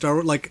 things like Star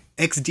Wars, like,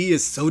 XD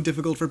is so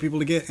difficult for people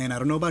to get. And I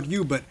don't know about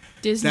you, but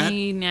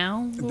Disney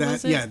Now? What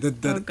was it? Yeah,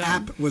 the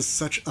app was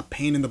such a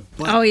pain in the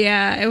butt. Oh,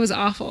 yeah. It was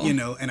awful. You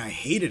know, and I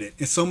hated it.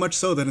 It's so much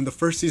so that in the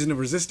first season of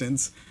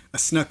Resistance, I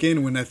snuck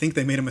in when I think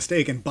they made a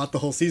mistake and bought the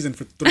whole season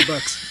for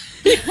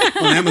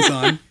 $3 on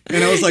Amazon.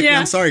 And I was like,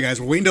 I'm sorry, guys.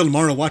 We're waiting till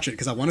tomorrow to watch it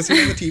because I want to see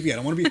it on the TV. I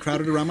don't want to be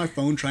crowded around my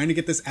phone trying to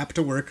get this app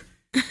to work.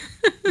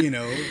 You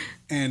know,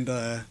 and...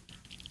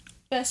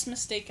 Best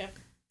mistake ever.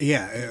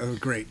 Yeah,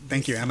 great.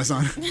 Thank you,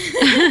 Amazon.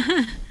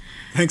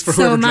 Thanks for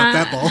whoever dropped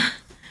that ball.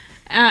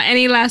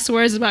 Any last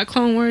words about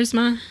Clone Wars,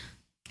 Ma?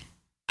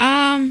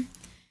 I'm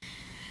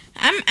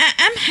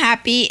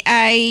happy.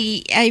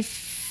 I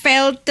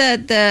felt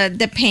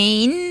the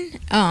pain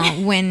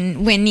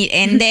when it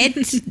ended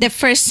the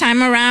first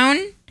time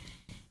around,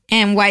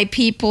 and why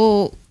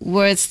people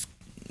was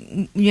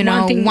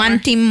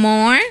wanting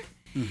more.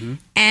 Mm-hmm.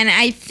 And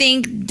I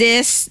think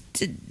this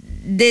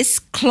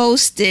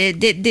closed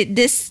it.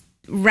 This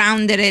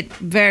rounded it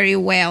very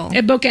well.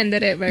 It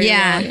bookended it very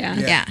well.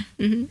 Yeah.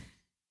 Mm-hmm.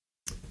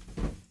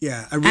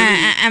 Yeah, I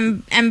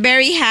really. I'm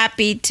very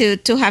happy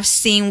to have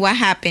seen what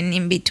happened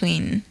in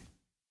between.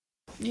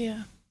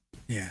 Yeah.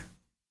 Yeah.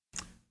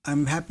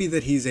 I'm happy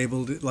that he's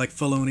able to, like,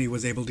 Filoni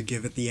was able to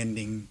give it the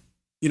ending.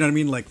 You know what I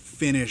mean? Like,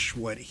 finish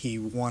what he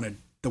wanted,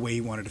 the way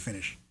he wanted to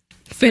finish.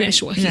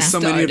 Finish what he so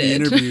started. Many of the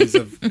interviews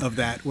of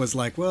that was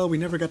like, well, we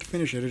never got to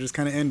finish it. It just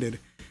kind of ended.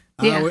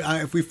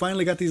 If we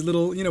finally got these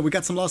little, we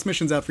got some lost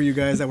missions out for you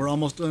guys that were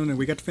almost done and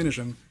we got to finish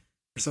them.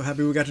 We're so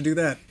happy we got to do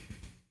that.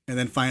 And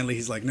then finally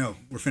he's like, no,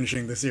 we're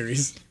finishing the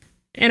series.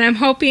 And I'm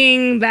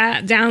hoping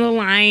that down the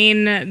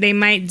line they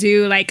might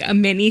do like a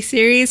mini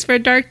series for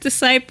Dark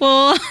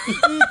Disciple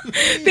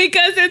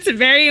because it's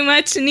very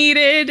much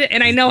needed.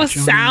 And I know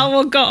Sal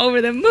will go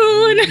over the moon.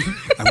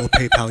 I will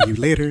PayPal you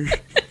later.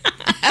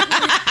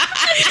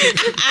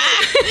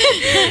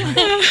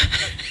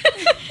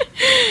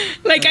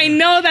 Like, I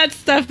know that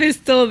stuff is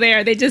still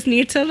there. They just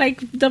need to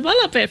like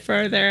develop it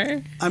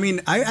further. I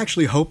mean, I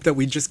actually hope that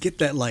we just get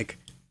that, like,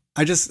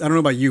 I don't know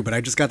about you, but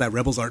I just got that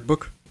Rebels art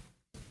book.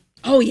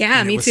 Oh yeah,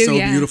 and me it was too. So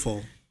yeah,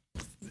 beautiful.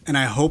 And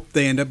I hope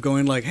they end up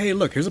going like, hey,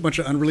 look, here's a bunch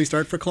of unreleased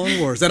art for Clone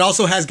Wars that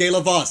also has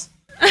Gayla Voss.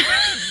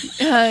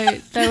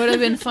 That would have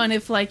been fun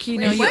if, like,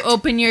 you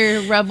open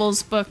your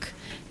Rebels book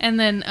and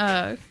then,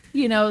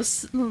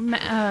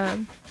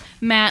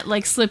 Matt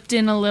like slipped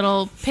in a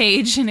little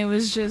page and it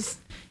was just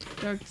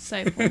Dark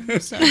Disciple.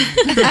 So.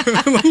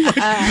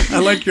 I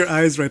like your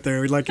eyes right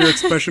there. Like, your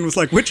expression was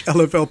like, which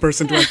LFL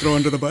person do I throw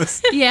under the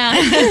bus? Yeah.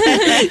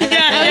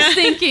 I was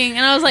thinking,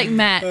 and I was like,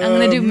 Matt. I'm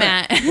gonna do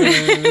Matt.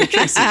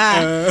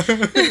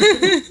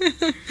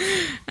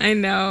 I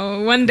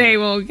know. One day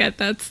we'll get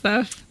that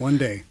stuff. One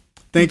day.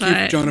 Thank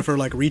you, Jonah, for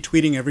like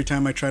retweeting every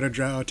time I try to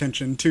draw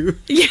attention to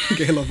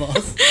Gayla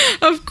Voss.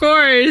 Of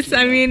course.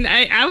 I mean,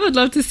 I would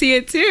love to see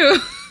it too.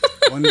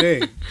 One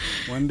day.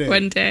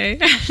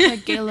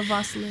 Hashtag Gayla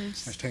Voss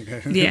lives.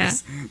 Hashtag, yeah.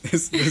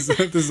 This is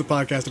a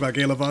podcast about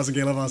Gayla Voss and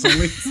Gayla Voss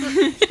only.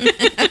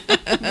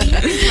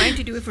 I've been trying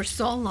to do it for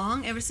so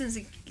long, ever since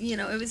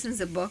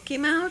the book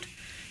came out.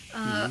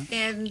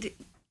 And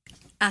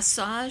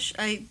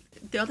Asajj,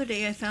 the other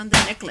day I found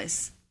the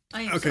necklace.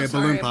 I am so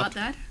sorry about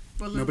that.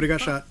 Nobody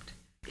got shot.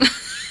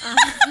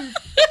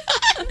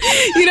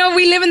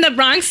 We live in the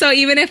Bronx, so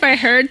even if I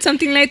heard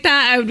something like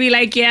that, I would be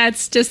like, yeah,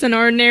 it's just an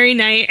ordinary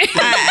night.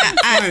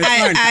 I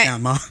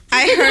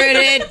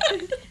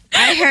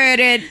heard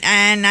it,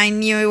 and I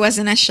knew it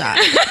wasn't a shot.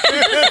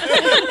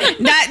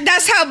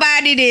 That's how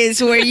bad it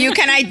is, where you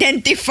can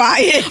identify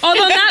it.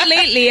 Although not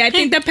lately. I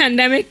think the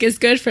pandemic is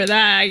good for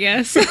that, I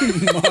guess.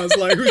 Ma's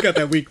like, who's got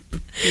that weak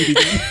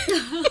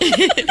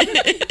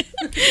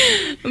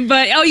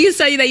But you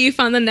said that you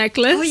found the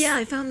necklace? Oh yeah,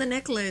 I found the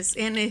necklace,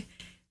 and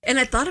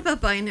I thought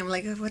about buying them.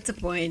 Like, what's the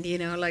point?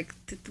 Like,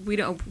 we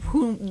don't.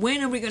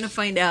 When are we gonna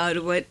find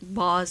out what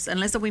Boss?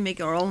 Unless we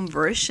make our own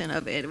version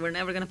of it, we're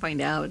never gonna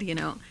find out. Say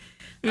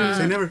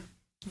never.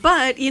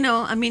 But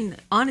I mean,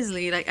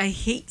 honestly, like, I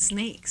hate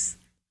snakes.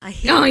 I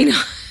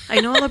know. I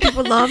know a lot of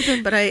people love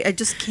them, but I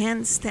just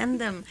can't stand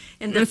them.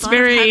 And the thought of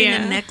having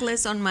a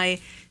necklace on my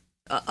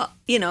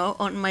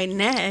on my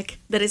neck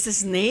that is a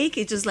snake,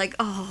 it just like,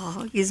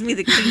 gives me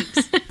the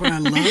creeps. But I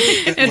love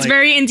it. It's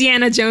very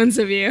Indiana Jones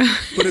of you.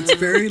 But it's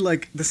very,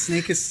 like, the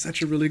snake is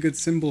such a really good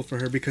symbol for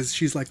her because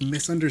she's, like,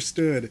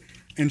 misunderstood.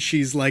 and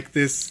she's like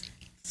this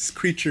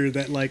creature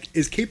that like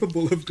is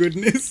capable of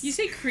goodness. You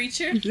say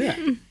creature? Yeah,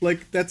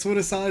 like that's what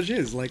Asajj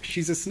is. Like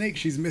she's a snake.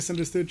 She's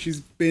misunderstood. She's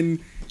been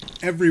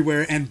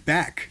everywhere and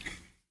back,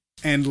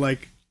 and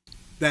like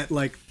that.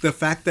 Like the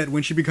fact that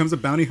when she becomes a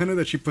bounty hunter,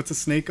 that she puts a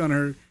snake on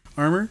her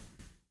armor.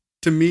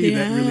 To me,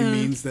 that really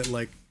means that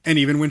like, and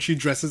even when she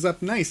dresses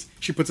up nice,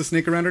 she puts a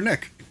snake around her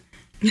neck.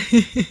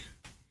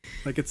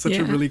 Like it's such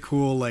a really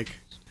cool like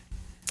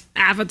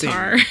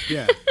avatar. thing.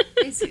 Yeah,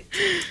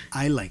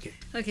 I like it.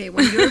 Okay,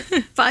 when you're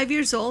 5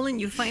 years old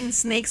and you find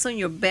snakes on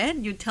your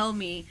bed, you tell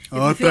me if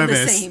you feel Otra the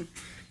vez. same.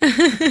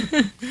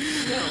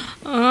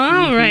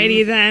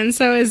 Alrighty then.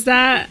 So is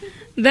that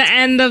the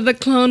end of the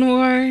Clone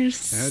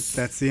Wars?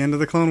 That's the end of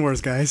the Clone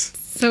Wars, guys.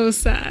 So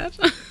sad.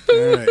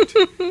 All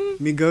right,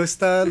 me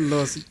gusta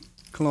los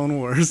Clone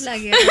Wars. La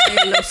guerra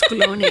de los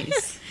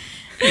clones.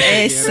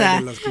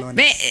 Esa.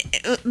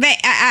 Ve,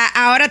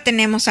 ahora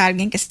tenemos a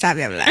alguien que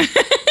sabe hablar.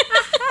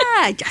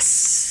 Ah,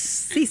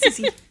 yes. Sí, sí,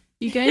 sí.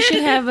 You guys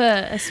should have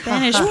a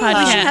Spanish We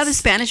podcast. should have a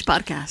Spanish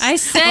podcast. I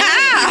said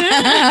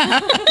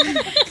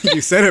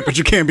You said it, but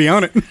you can't be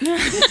on it.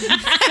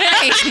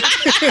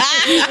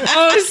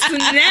 Oh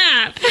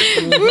snap!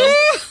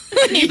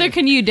 neither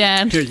can you,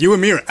 Dad. Here, you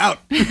and me are out.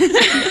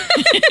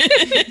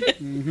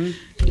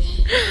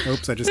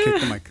 Oops, I just kicked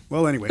the mic.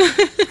 Well, anyway,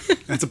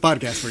 that's a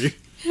podcast for you.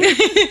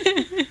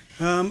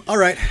 All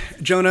right,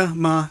 Jonah,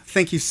 Ma,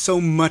 thank you so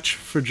much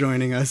for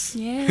joining us.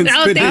 Yeah. It's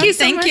Oh, been thank you so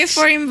Thank much you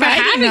for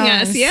inviting having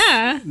us. us.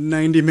 Yeah,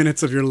 90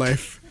 minutes of your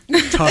life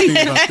talking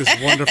about this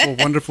wonderful,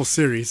 wonderful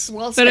series.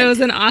 Well but spent. it was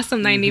an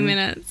awesome 90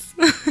 minutes.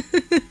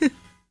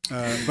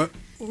 But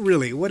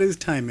really, what is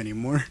time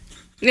anymore?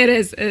 It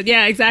is.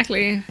 Yeah,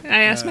 exactly.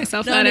 I ask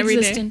myself that every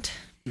day. Non-existent.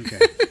 Okay.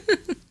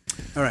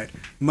 All right.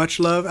 Much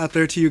love out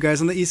there to you guys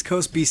on the East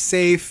Coast. Be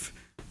safe.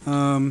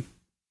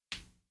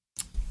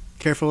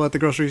 Careful at the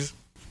groceries.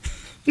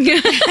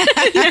 Yeah.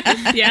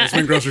 I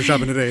went grocery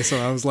shopping today, so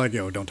I was like,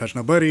 yo, don't touch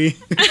nobody.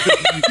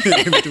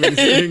 Don't do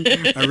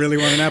anything. I really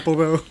want an apple,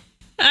 though.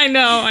 I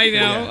know.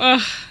 Yeah.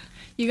 Ugh,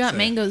 You got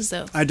mangoes,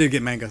 though. I did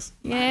get mangoes.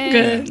 Yay.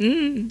 good.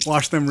 Mm.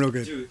 Wash them real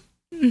good.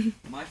 Dude,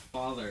 my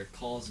father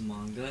calls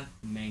manga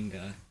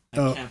manga. I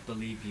Oh. can't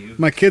believe you.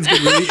 My kids get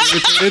really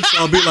irritated, so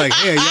I'll be like,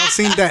 hey, y'all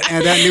seen that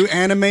new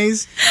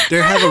animes? They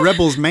have a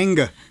Rebels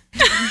manga.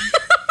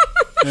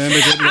 And then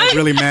they get like,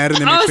 really mad and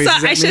they make Oh, so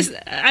faces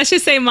at me. I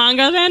should say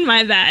manga then.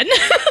 My bad.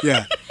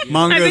 Yeah,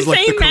 manga I've is been like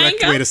the saying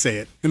correct manga. way to say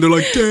it. And they're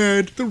like,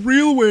 Dad, the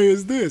real way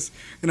is this.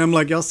 And I'm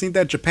like, y'all seen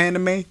that Japan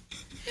anime?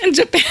 In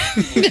Japan.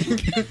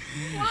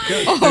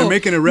 They're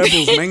making a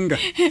Rebels manga.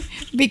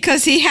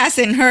 Because he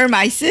hasn't heard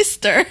my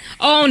sister.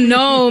 Oh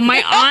no,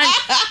 my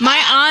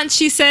aunt,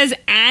 she says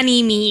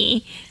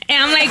anime.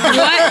 And I'm like,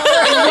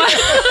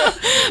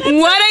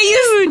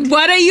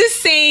 what are you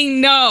saying?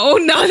 No,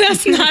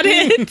 that's not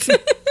it.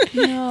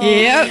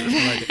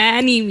 Yep.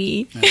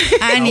 Anime.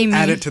 Anime.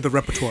 I'll add it to the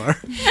repertoire.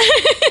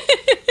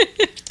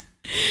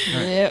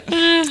 Yep.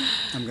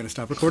 I'm going to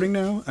stop recording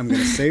now. I'm going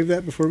to save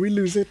that before we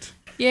lose it.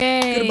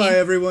 Yay. Goodbye,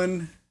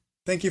 everyone.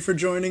 Thank you for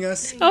joining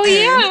us. Oh,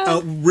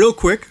 yeah. Real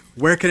quick,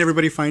 where can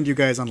everybody find you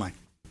guys online?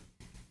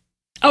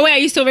 Oh wait, are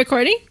you still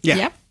recording? Yeah.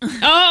 Yep.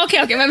 Oh,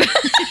 okay, my bad.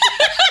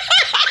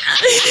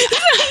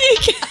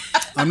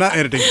 I'm not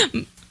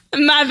editing.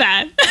 My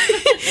bad.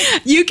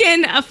 You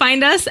can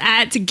find us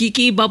at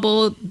Geeky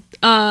Bubble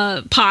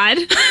Pod.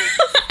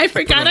 I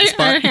forgot on the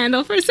spot. our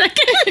handle for a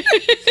second.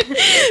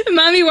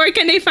 Mommy, where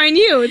can they find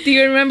you? Do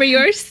you remember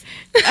yours?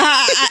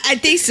 I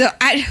think so.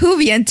 At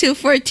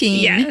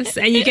Huvian214. Yes,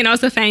 and you can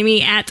also find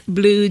me at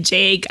Blue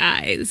Jay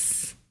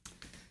Guys.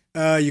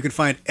 You can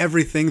find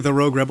everything The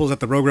Rogue Rebels at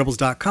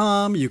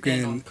theroguerebels.com. You And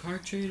can on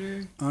Card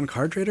Trader. on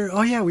Card Trader.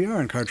 Oh yeah, we are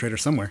on Card Trader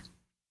somewhere.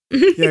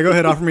 Yeah, go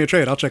ahead, offer me a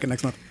trade. I'll check it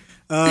next month.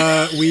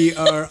 We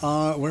are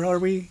where are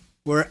we?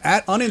 We're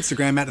on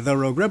Instagram at The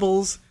Rogue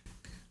Rebels.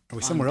 Are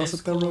we somewhere else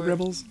at The Rogue Discord.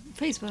 Rebels?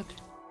 Facebook.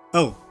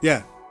 Oh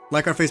yeah,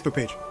 like our Facebook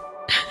page.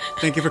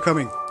 Thank you for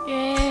coming.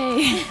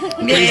 Yay.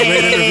 Please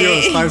rate and review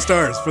us 5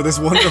 stars for this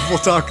wonderful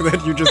talk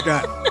that you just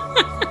got.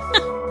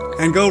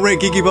 And go rate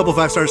Geeky Bubble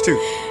 5 stars too.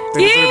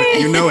 They deserve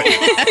it. You know it.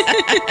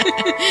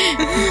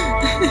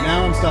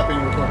 Now I'm stopping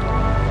recording.